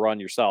having to run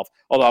yourself.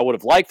 Although I would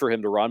have liked for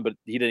him to run, but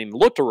he didn't even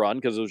look to run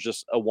because it was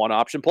just a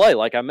one-option play,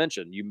 like I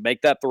mentioned. You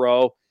make that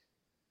throw,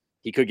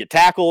 he could get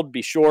tackled,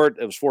 be short.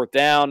 It was 4th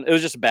down. It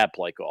was just a bad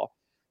play call.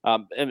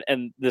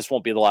 And this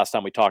won't be the last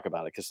time we talk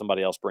about it because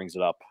somebody else brings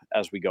it up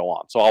as we go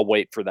on. So I'll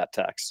wait for that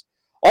text.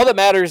 All that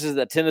matters is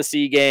that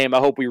Tennessee game. I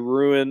hope we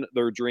ruin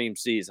their dream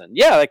season.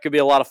 Yeah, that could be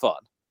a lot of fun.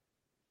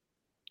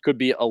 Could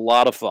be a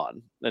lot of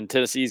fun. And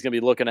Tennessee's going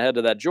to be looking ahead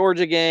to that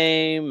Georgia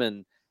game,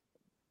 and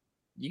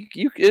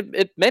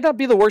it may not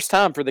be the worst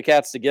time for the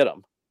Cats to get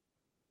them.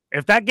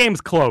 If that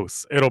game's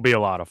close, it'll be a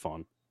lot of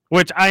fun,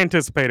 which I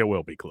anticipate it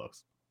will be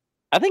close.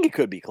 I think it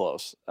could be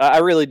close. I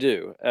really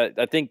do.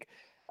 I think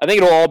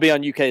it'll all be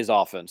on UK's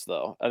offense,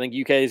 though. I think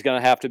UK is going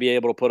to have to be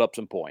able to put up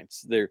some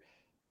points.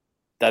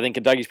 I think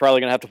Kentucky's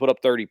probably going to have to put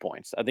up 30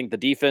 points. I think the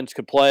defense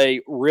could play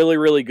really,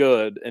 really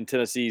good, and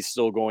Tennessee's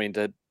still going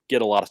to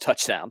get a lot of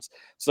touchdowns.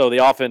 So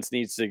the offense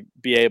needs to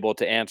be able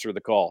to answer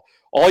the call.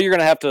 All you're going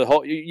to have to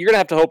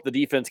hope the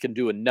defense can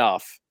do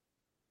enough.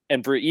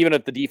 And for even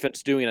if the defense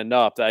is doing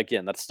enough,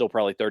 again, that's still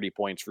probably 30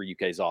 points for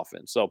UK's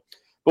offense. So,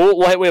 but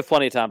we have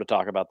plenty of time to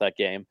talk about that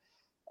game.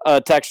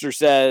 Texter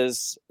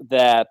says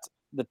that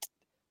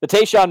the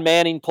Tayshaun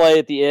Manning play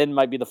at the end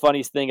might be the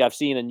funniest thing I've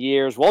seen in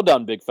years. Well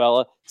done, big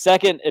fella.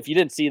 Second, if you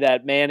didn't see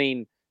that,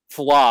 Manning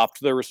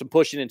flopped. There was some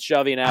pushing and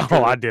shoving after.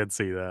 Oh, I did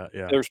see that.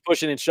 Yeah, there was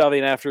pushing and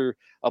shoving after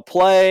a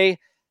play.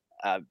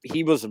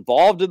 He was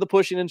involved in the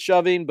pushing and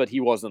shoving, but he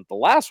wasn't the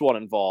last one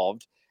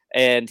involved.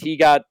 And he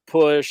got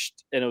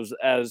pushed, and it was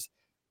as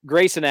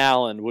Grayson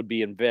Allen would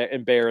be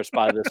embarrassed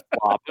by this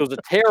flop. It was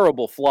a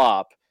terrible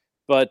flop,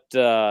 but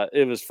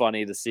it was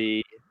funny to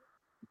see.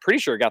 Pretty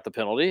sure it got the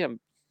penalty.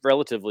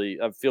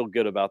 I feel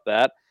good about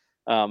that.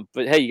 But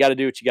hey, you got to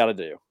do what you got to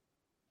do.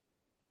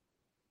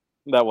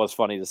 That was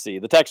funny to see.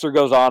 The texter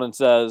goes on and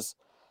says,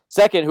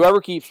 second,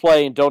 whoever keeps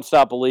playing Don't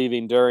Stop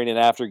Believing during and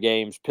after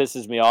games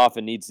pisses me off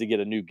and needs to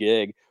get a new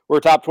gig. We're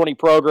a top 20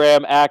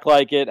 program. Act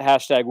like it.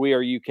 # we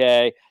are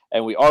UK.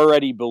 And we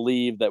already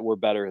believe that we're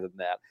better than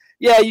that.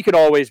 Yeah, you can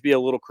always be a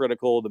little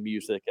critical of the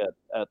music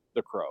at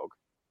the Krog.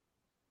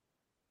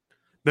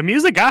 The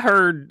music I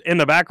heard in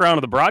the background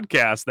of the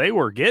broadcast, they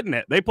were getting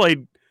it. They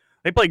played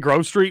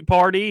Grove Street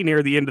Party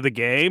near the end of the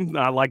game.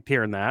 I liked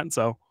hearing that,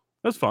 so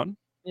it was fun.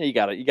 Yeah, you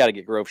got to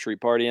get Grove Street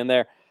Party in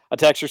there. A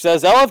texter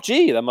says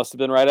LFG. That must have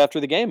been right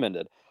after the game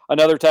ended.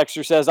 Another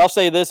texter says, I'll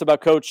say this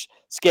about Coach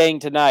Skang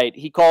tonight.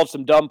 He called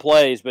some dumb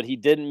plays, but he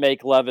didn't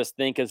make Levis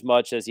think as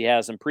much as he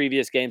has in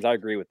previous games. I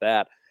agree with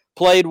that.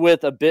 Played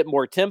with a bit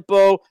more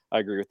tempo. I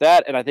agree with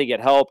that, and I think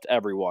it helped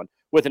everyone.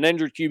 With an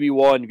injured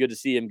QB1, good to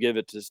see him give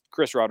it to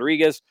Chris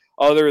Rodriguez,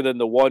 other than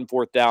the 1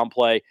 4th down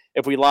play.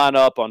 If we line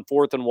up on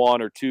 4th and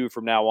 1 or 2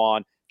 from now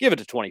on, give it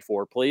to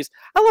 24, please.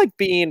 I like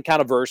being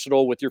kind of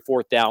versatile with your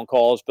 4th down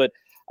calls, but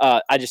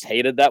I just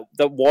hated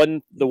the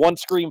one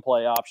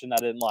screenplay option I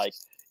didn't like.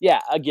 Yeah,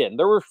 again,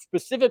 there were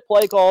specific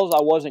play calls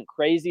I wasn't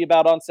crazy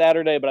about on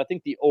Saturday, but I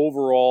think the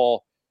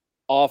overall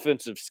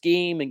offensive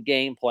scheme and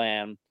game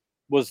plan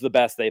was the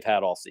best they've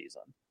had all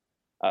season.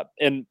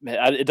 And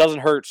it doesn't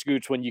hurt,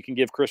 Scooch, when you can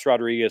give Chris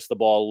Rodriguez the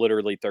ball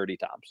literally 30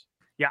 times.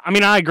 Yeah, I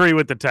mean, I agree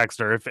with the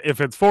texter.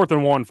 If it's 4th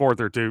and 1, 4th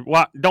or 2,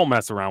 well, don't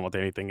mess around with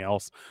anything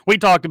else. We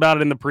talked about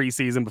it in the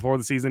preseason before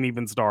the season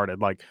even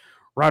started. Like,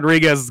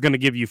 Rodriguez is going to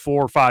give you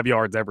 4 or 5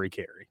 yards every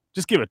carry.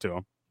 Just give it to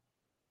him.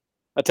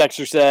 A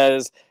texter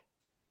says,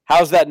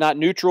 how's that not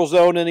neutral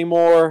zone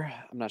anymore?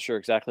 I'm not sure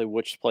exactly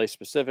which play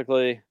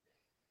specifically.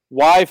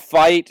 Why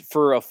fight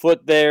for a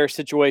foot there?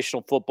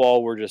 Situational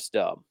football, we're just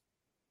dumb.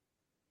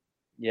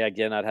 Yeah,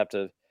 again,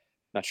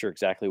 not sure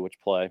exactly which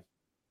play.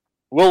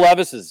 Will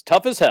Levis is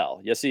tough as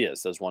hell. Yes, he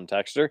is, says one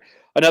texter.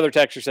 Another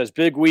texter says,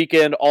 big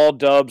weekend, all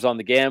dubs on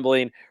the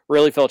gambling.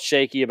 Really felt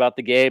shaky about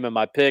the game and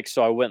my picks,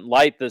 so I went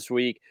light this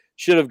week.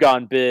 Should have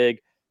gone big,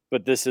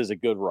 but this is a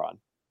good run.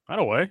 Right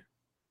away.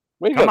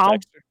 Way to go,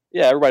 texter.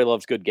 Yeah, everybody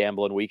loves good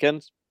gambling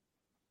weekends.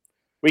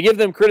 We give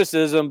them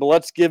criticism, but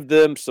let's give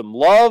them some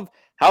love.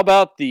 How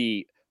about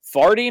the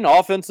farting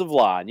offensive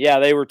line? Yeah,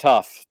 they were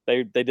tough.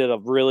 They did a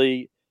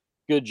really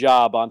good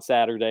job on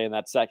Saturday in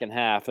that second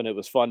half, and it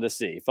was fun to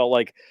see. Felt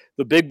like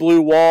the big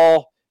blue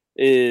wall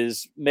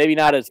is maybe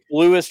not its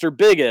bluest or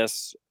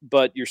biggest,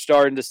 but you're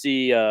starting to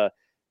see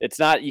it's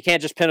not, you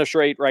can't just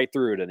penetrate right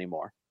through it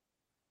anymore.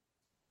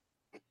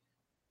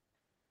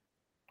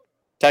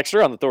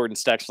 Texter on the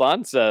Thornton's text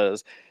line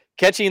says,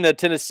 catching the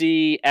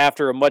Tennessee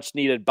after a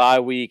much-needed bye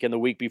week and the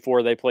week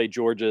before they play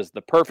Georgia is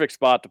the perfect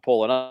spot to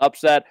pull an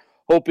upset,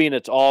 hoping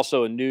it's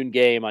also a noon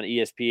game on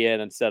ESPN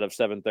instead of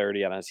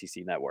 7:30 on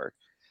SEC Network.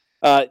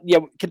 Yeah,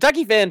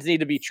 Kentucky fans need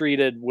to be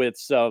treated with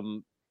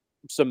some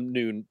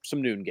noon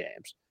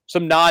games,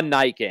 some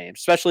non-night games,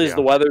 especially as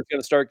the weather's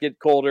going to start getting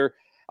colder.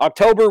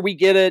 October, we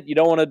get it. You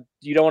don't want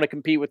to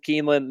compete with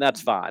Keeneland, and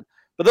that's fine.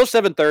 But those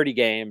 7:30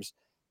 games,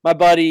 my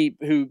buddy,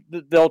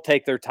 they'll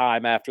take their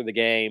time after the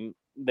game.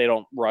 They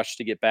don't rush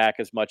to get back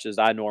as much as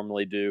I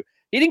normally do.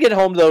 He didn't get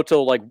home though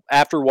till like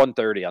after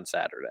 1:30 on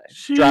Saturday.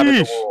 Driving to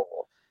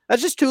Louisville.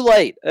 That's just too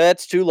late.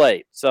 That's too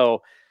late.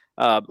 So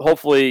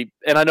Hopefully,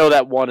 and I know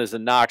that one is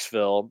in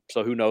Knoxville,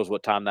 so who knows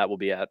what time that will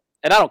be at.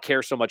 And I don't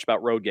care so much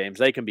about road games.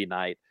 They can be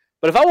night.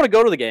 But if I want to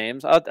go to the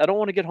games, I don't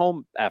want to get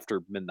home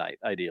after midnight,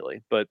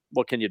 ideally. But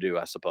what can you do,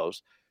 I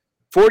suppose?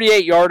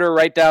 48-yarder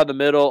right down the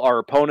middle. Our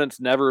opponents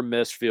never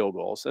missed field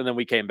goals. And then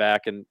we came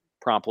back and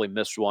promptly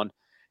missed one.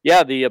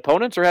 Yeah, the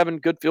opponents are having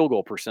good field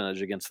goal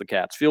percentage against the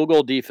Cats. Field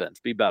goal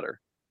defense, be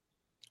better.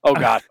 Oh,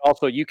 gosh.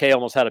 Also, UK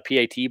almost had a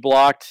PAT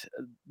blocked.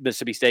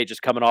 Mississippi State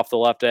just coming off the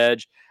left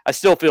edge. I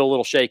still feel a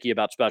little shaky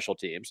about special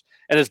teams.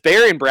 And is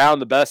Barian Brown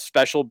the best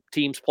special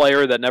teams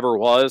player that never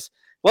was?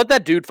 Let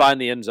that dude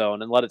find the end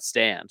zone and let it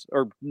stand,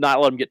 or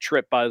not let him get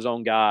tripped by his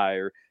own guy.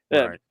 Or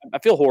Right. I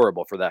feel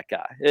horrible for that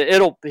guy.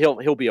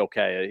 He'll be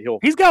okay.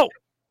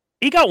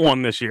 He got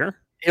one this year.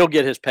 He'll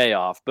get his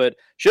payoff, but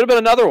should have been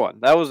another one.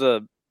 That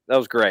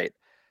was great.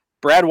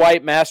 Brad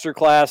White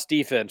masterclass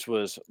defense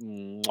was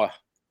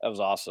that was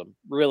awesome.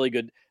 Really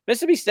good.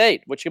 Mississippi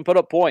State, which can put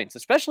up points,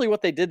 especially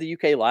what they did to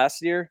UK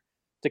last year,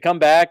 to come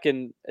back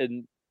and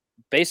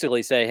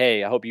basically say,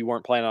 hey, I hope you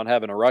weren't planning on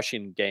having a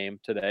rushing game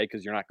today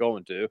because you're not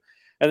going to.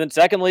 And then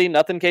secondly,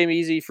 nothing came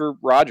easy for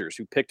Rogers,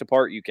 who picked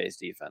apart UK's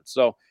defense.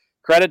 So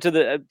credit to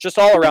the just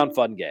all around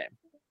fun game.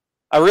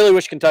 I really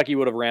wish Kentucky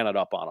would have ran it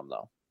up on them,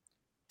 though.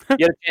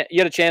 You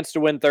had a chance to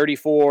win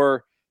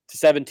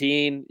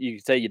 34-17. You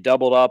could say you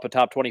doubled up a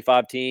top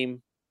 25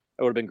 team.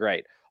 It would have been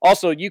great.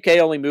 Also, UK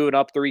only moving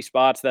up 3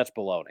 spots. That's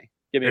baloney.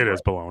 Give me It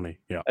is baloney.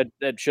 Yeah.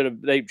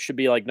 They should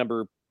be like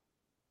number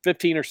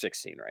 15 or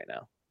 16 right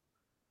now.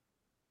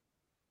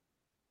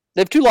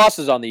 They have 2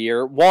 losses on the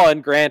year.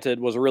 One, granted,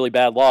 was a really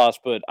bad loss,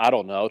 but I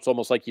don't know. It's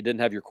almost like you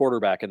didn't have your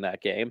quarterback in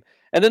that game.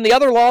 And then the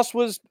other loss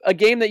was a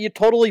game that you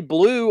totally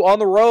blew on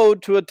the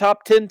road to a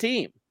top 10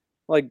 team.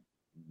 Like,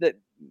 that.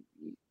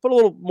 Put a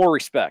little more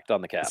respect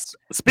on the Cats.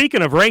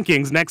 Speaking of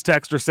rankings, next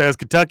texter says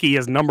Kentucky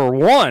is number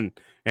 1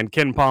 in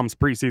Ken Palm's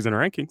preseason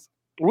rankings.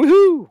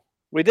 Woohoo!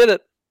 We did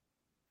it.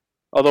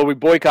 Although we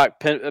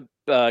boycott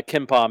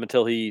Ken Palm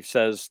until he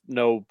says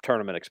no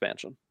tournament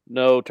expansion.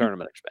 No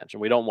tournament expansion.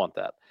 We don't want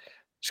that.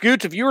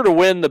 Scoots, if you were to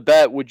win the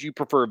bet, would you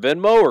prefer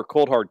Venmo or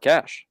cold hard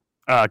cash?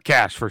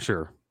 Cash for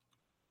sure.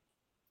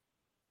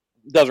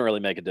 Doesn't really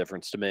make a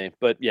difference to me,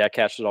 but yeah,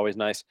 cash is always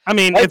nice. I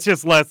mean, it's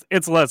just less.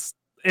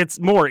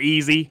 It's more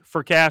easy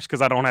for cash because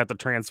I don't have to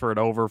transfer it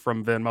over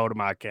from Venmo to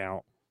my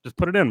account. Just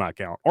put it in my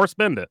account or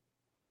spend it.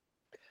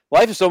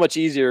 Life is so much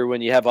easier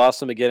when you have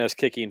Austin McGinnis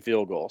kicking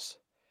field goals.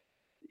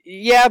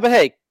 Yeah, but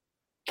hey,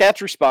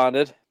 Cats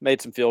responded, made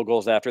some field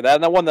goals after that.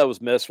 And that one that was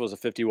missed was a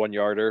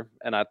 51-yarder,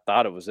 and I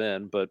thought it was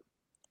in. But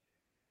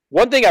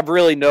one thing I've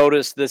really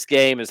noticed this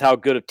game is how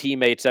good of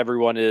teammates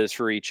everyone is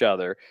for each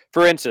other.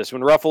 For instance,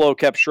 when Ruffalo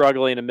kept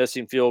struggling and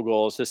missing field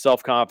goals, his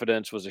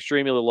self-confidence was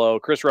extremely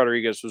low. Chris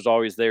Rodriguez was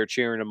always there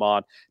cheering him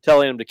on,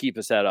 telling him to keep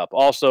his head up.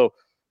 Also,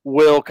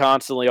 Will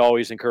constantly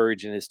always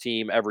encouraging his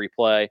team every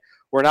play.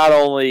 We're not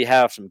only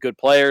have some good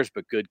players,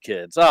 but good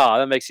kids.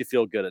 That makes you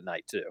feel good at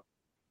night,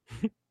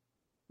 too.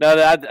 Now,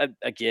 that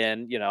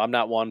again, I'm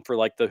not one for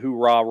like the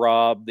hoorah,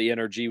 Rob. The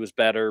energy was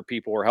better.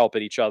 People were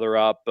helping each other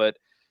up. But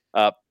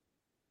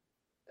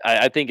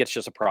I think it's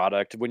just a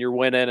product. When you're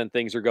winning and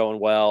things are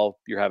going well,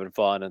 you're having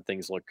fun and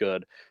things look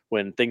good.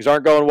 When things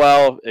aren't going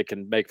well, it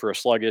can make for a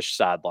sluggish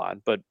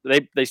sideline. But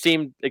they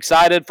seemed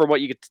excited from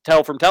what you could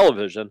tell from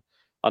television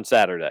on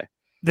Saturday.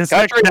 This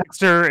next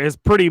texter is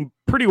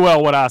pretty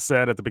well what I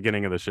said at the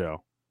beginning of the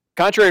show.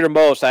 Contrary to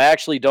most, I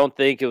actually don't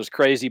think it was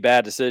crazy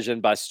bad decision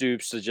by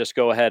Stoops to just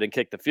go ahead and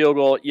kick the field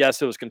goal.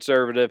 Yes, it was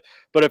conservative,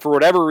 but if for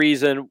whatever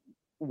reason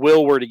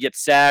Will were to get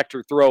sacked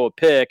or throw a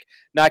pick,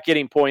 not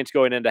getting points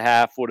going into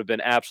half would have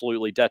been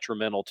absolutely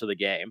detrimental to the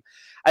game.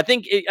 I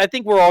think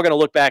we're all going to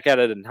look back at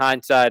it in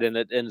hindsight, and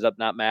it ends up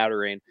not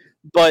mattering.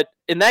 But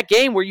in that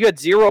game where you had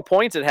 0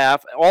 points at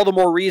half, all the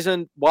more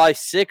reason why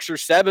 6 or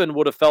 7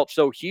 would have felt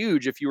so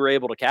huge if you were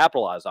able to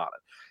capitalize on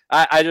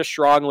it. I just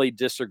strongly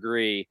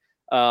disagree.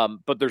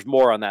 But there's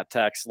more on that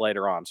text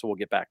later on, so we'll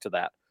get back to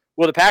that.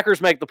 Will the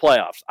Packers make the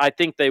playoffs? I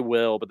think they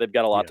will, but they've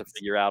got a lot to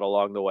figure out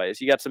along the way.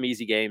 So you got some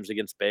easy games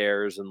against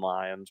Bears and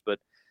Lions, but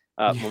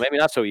well, maybe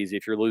not so easy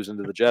if you're losing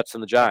to the Jets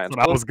and the Giants.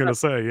 That's what I was going to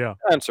say, yeah.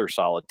 Giants are a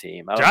solid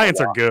team. Giants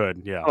are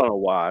good, yeah. I don't know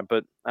why,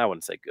 but I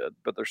wouldn't say good,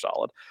 but they're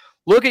solid.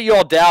 Look at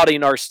y'all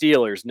doubting our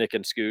Steelers, Nick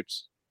and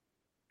Scoots.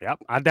 Yep,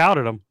 I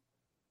doubted them.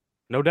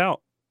 No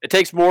doubt. It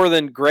takes more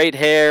than great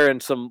hair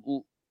and some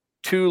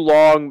 2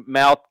 long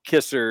mouth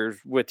kissers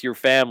with your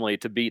family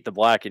to beat the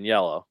black and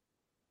yellow.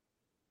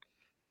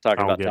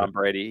 Talking about Tom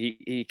Brady.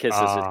 He kisses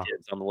his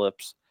kids on the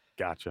lips.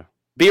 Gotcha.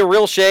 Be a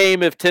real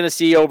shame if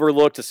Tennessee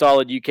overlooked a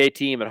solid UK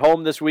team at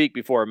home this week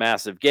before a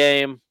massive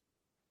game.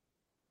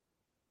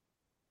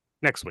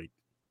 Next week.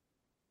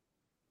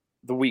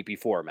 The week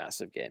before a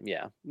massive game,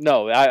 yeah.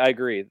 No, I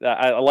agree.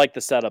 I like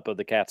the setup of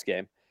the Cats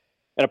game.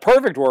 In a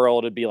perfect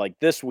world, it'd be like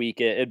this week.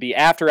 It'd be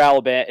after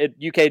Alabama.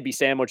 UK would be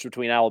sandwiched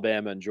between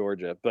Alabama and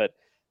Georgia, but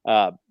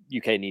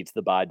UK needs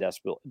the bye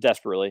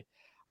desperately.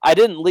 I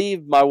didn't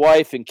leave my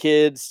wife and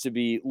kids to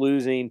be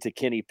losing to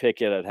Kenny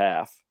Pickett at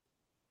half.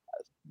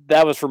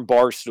 That was from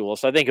Barstool,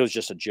 so I think it was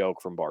just a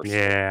joke from Barstool.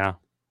 Yeah.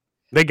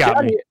 They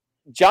got me.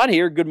 John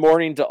here. Good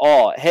morning to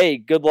all. Hey,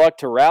 good luck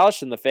to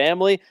Roush and the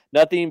family.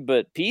 Nothing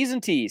but P's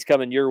and T's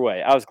coming your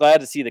way. I was glad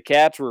to see the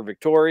Cats were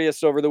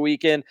victorious over the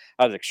weekend.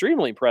 I was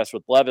extremely impressed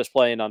with Levis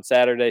playing on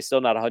Saturday.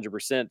 Still not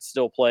 100%,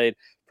 still played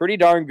pretty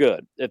darn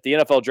good. If the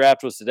NFL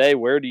draft was today,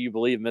 where do you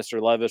believe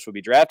Mr. Levis would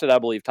be drafted? I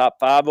believe top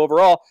 5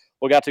 overall.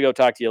 We'll got to go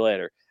talk to you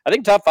later. I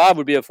think top 5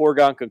 would be a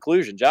foregone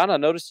conclusion. John, I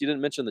noticed you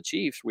didn't mention the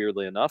Chiefs,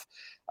 weirdly enough.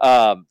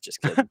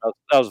 Just kidding.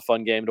 That was a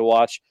fun game to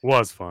watch.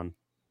 Was fun.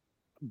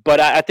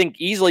 But I think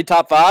easily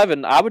top 5,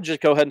 and I would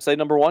just go ahead and say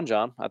number 1,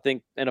 John. I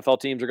think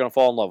NFL teams are going to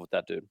fall in love with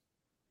that dude.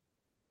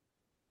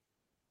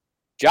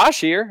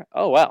 Josh here.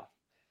 Oh, wow.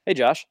 Hey,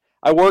 Josh.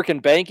 I work in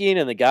banking,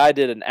 and the guy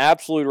did an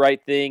absolute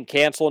right thing.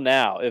 Cancel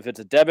now. If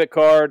it's a debit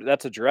card,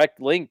 that's a direct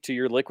link to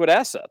your liquid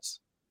assets.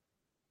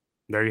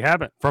 There you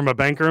have it. From a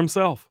banker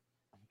himself.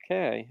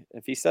 Okay,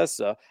 if he says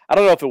so. I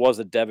don't know if it was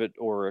a debit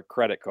or a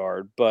credit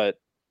card, but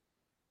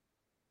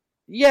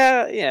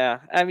yeah.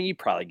 I mean, you'd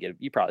probably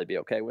be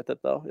okay with it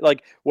though.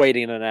 Like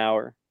waiting an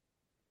hour.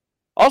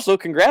 Also,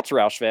 congrats,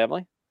 Roush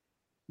family.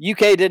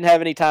 UK didn't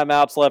have any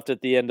timeouts left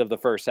at the end of the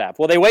first half.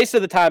 Well, they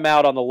wasted the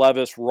timeout on the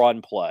Levis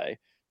run play,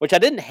 which I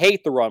didn't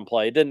hate the run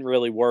play. It didn't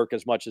really work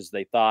as much as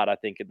they thought. I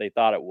think they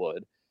thought it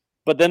would.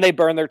 But then they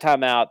burned their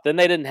timeout. Then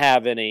they didn't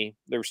have any.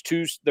 There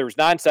was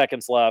 9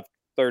 seconds left,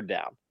 third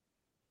down.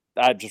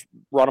 I just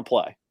run a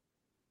play.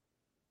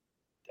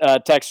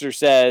 Texter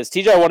says,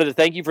 TJ, I wanted to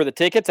thank you for the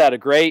tickets. I had a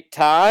great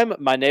time.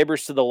 My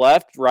neighbors to the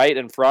left, right,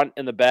 and front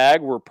in the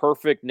bag were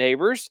perfect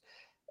neighbors.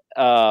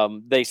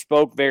 They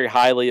spoke very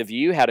highly of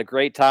you. Had a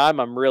great time.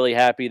 I'm really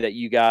happy that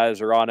you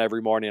guys are on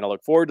every morning. I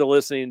look forward to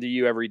listening to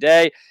you every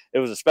day. It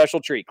was a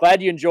special treat.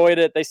 Glad you enjoyed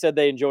it. They said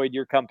they enjoyed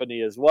your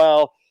company as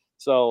well.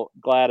 So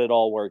glad it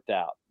all worked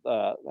out.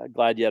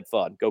 Glad you had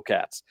fun. Go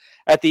Cats.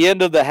 At the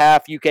end of the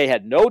half, UK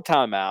had no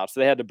timeouts.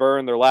 They had to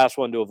burn their last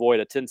one to avoid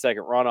a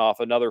 10-second runoff.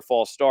 Another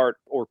false start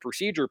or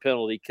procedure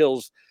penalty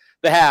kills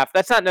the half.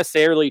 That's not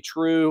necessarily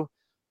true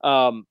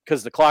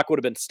because the clock would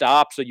have been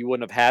stopped, so you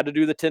wouldn't have had to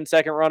do the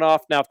 10-second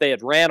runoff. Now, if they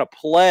had ran a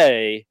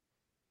play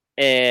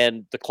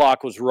and the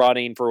clock was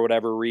running for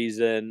whatever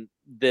reason,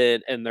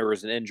 and there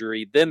was an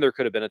injury, then there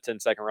could have been a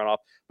 10-second runoff.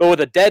 But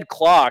with a dead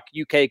clock,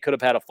 UK could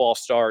have had a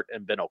false start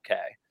and been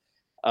okay.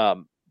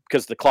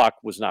 Because the clock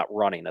was not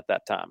running at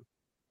that time.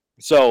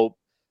 So,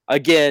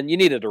 again, you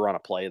needed to run a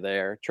play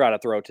there, try to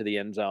throw it to the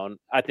end zone.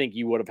 I think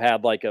you would have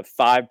had like a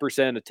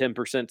 5%, a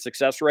 10%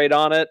 success rate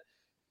on it,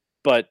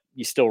 but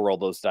you still roll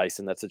those dice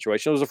in that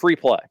situation. It was a free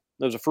play.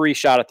 It was a free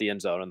shot at the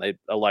end zone, and they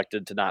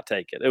elected to not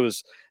take it. It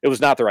was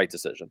not the right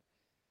decision.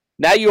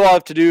 Now you all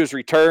have to do is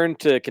return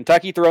to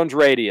Kentucky Thrones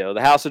Radio, the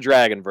House of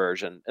Dragon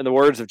version. In the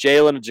words of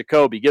Jalen and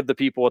Jacoby, give the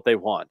people what they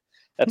want.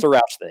 That's a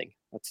Roush thing.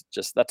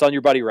 That's on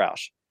your buddy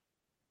Roush.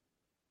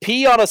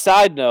 P on a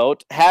side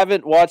note,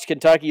 haven't watched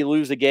Kentucky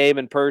lose a game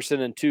in person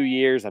in 2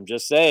 years. I'm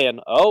just saying.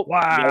 Oh,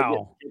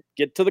 wow.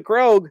 Get to the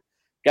Krog.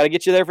 Got to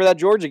get you there for that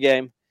Georgia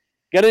game.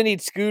 Gonna need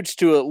Scoots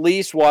to at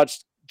least watch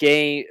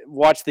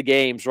the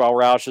games while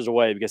Roush is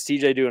away because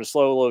TJ doing a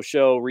slow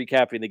show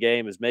recapping the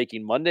game is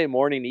making Monday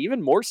morning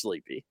even more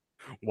sleepy.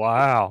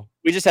 Wow.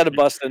 We just had to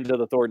bust into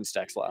the Thornton's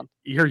text line.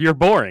 You're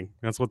boring.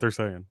 That's what they're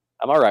saying.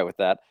 I'm all right with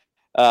that.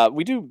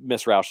 We do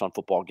miss Roush on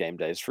football game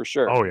days for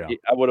sure. Oh yeah,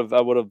 I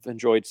would have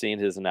enjoyed seeing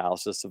his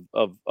analysis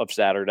of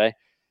Saturday.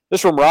 This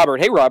from Robert.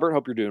 Hey Robert,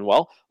 hope you're doing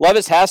well.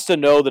 Levis has to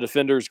know the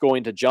defender is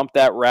going to jump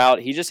that route.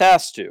 He just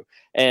has to,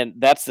 and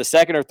that's the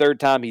second or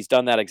third time he's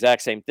done that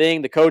exact same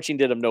thing. The coaching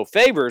did him no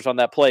favors on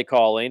that play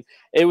calling.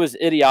 It was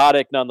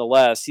idiotic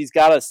nonetheless. He's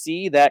got to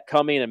see that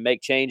coming and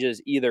make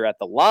changes either at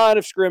the line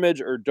of scrimmage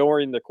or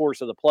during the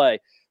course of the play.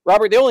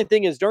 Robert, the only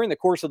thing is during the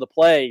course of the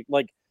play,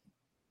 like.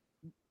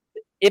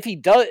 If he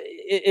does,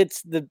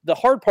 it's the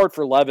hard part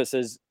for Levis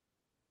is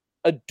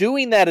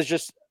doing that is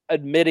just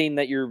admitting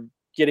that you're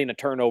getting a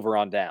turnover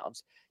on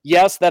downs.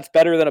 Yes, that's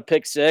better than a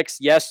pick six.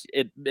 Yes,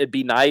 it'd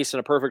be nice in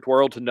a perfect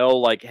world to know,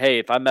 like, hey,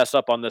 if I mess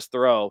up on this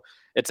throw,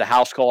 it's a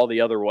house call the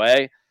other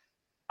way.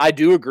 I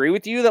do agree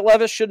with you that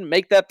Levis shouldn't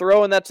make that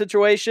throw in that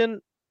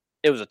situation.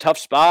 It was a tough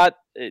spot.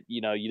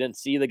 You didn't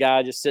see the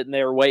guy just sitting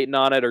there waiting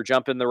on it or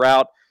jumping the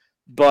route,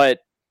 but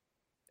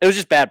it was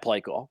just bad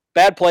play call.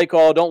 Bad play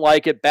call. Don't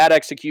like it. Bad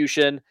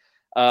execution.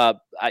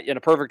 In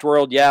a perfect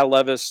world, yeah,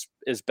 Levis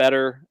is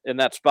better in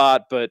that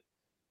spot, but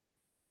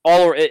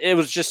it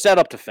was just set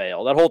up to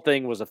fail. That whole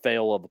thing was a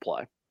fail of the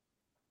play,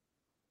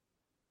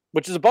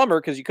 which is a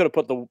bummer because you could have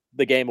put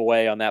the game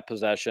away on that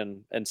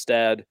possession.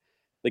 Instead,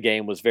 the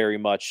game was very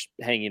much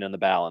hanging in the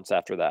balance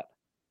after that.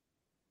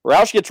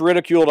 Roush gets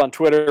ridiculed on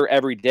Twitter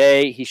every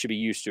day. He should be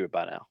used to it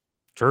by now.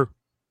 True.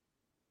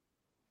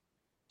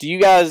 Who do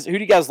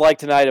you guys like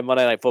tonight in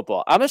Monday Night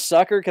Football? I'm a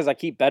sucker because I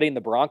keep betting the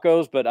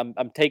Broncos, but I'm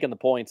taking the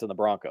points in the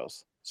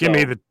Broncos. So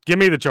give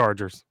me the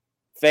Chargers.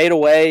 Fade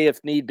away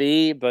if need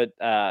be, but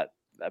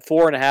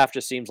 4.5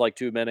 just seems like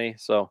too many.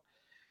 So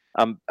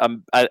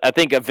I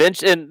think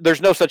eventually, and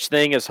there's no such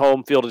thing as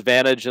home field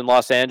advantage in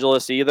Los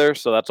Angeles either,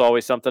 so that's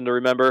always something to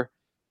remember.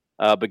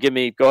 But go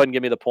ahead and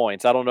give me the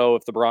points. I don't know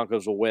if the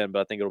Broncos will win, but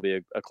I think it'll be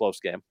a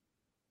close game.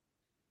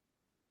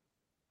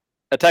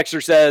 A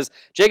texter says,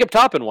 Jacob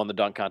Toppin won the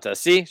dunk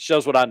contest. See,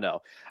 shows what I know.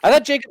 I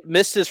thought Jacob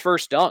missed his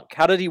first dunk.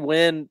 How did he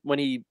win when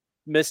he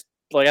missed?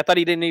 Like, I thought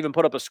he didn't even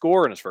put up a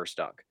score in his first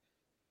dunk.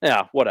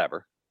 Yeah,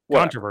 whatever.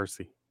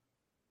 Controversy.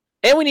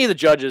 And we need the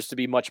judges to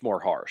be much more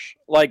harsh.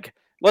 Like,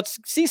 let's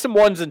see some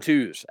 1s and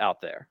 2s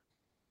out there.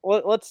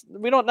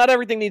 Not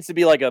everything needs to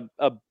be like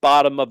a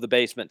bottom of the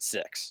basement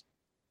 6.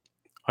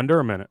 Under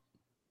a minute.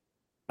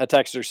 A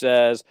texter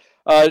says,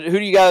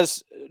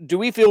 do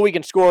we feel we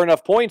can score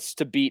enough points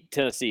to beat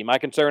Tennessee? My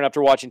concern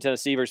after watching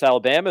Tennessee versus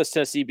Alabama is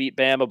Tennessee beat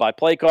Bama by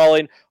play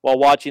calling while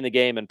watching the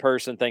game in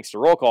person. Thanks to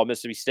roll call,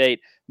 Mississippi State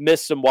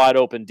missed some wide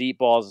open deep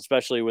balls,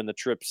 especially when the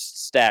trips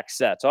stack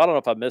set. So I don't know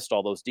if I missed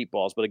all those deep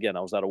balls, but again, I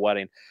was at a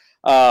wedding.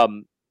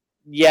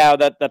 Yeah,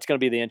 that's going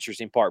to be the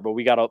interesting part. But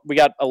we got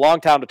a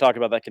long time to talk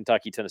about that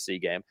Kentucky-Tennessee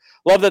game.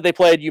 Love that they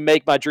played "You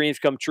Make My Dreams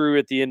Come True"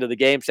 at the end of the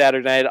game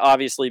Saturday night,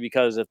 obviously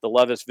because of the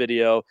Levis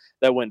video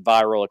that went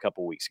viral a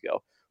couple weeks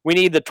ago. We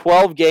need the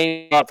 12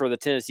 game for the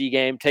Tennessee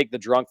game. Take the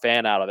drunk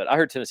fan out of it. I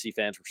heard Tennessee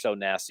fans were so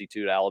nasty,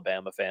 too, to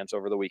Alabama fans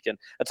over the weekend.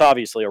 That's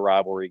obviously a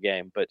rivalry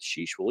game, but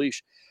sheesh,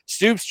 waleesh.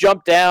 Stoops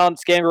jumped down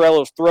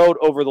Scangarello's throat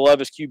over the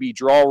Levis QB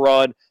draw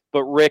run,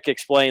 but Rick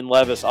explained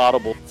Levis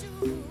audible.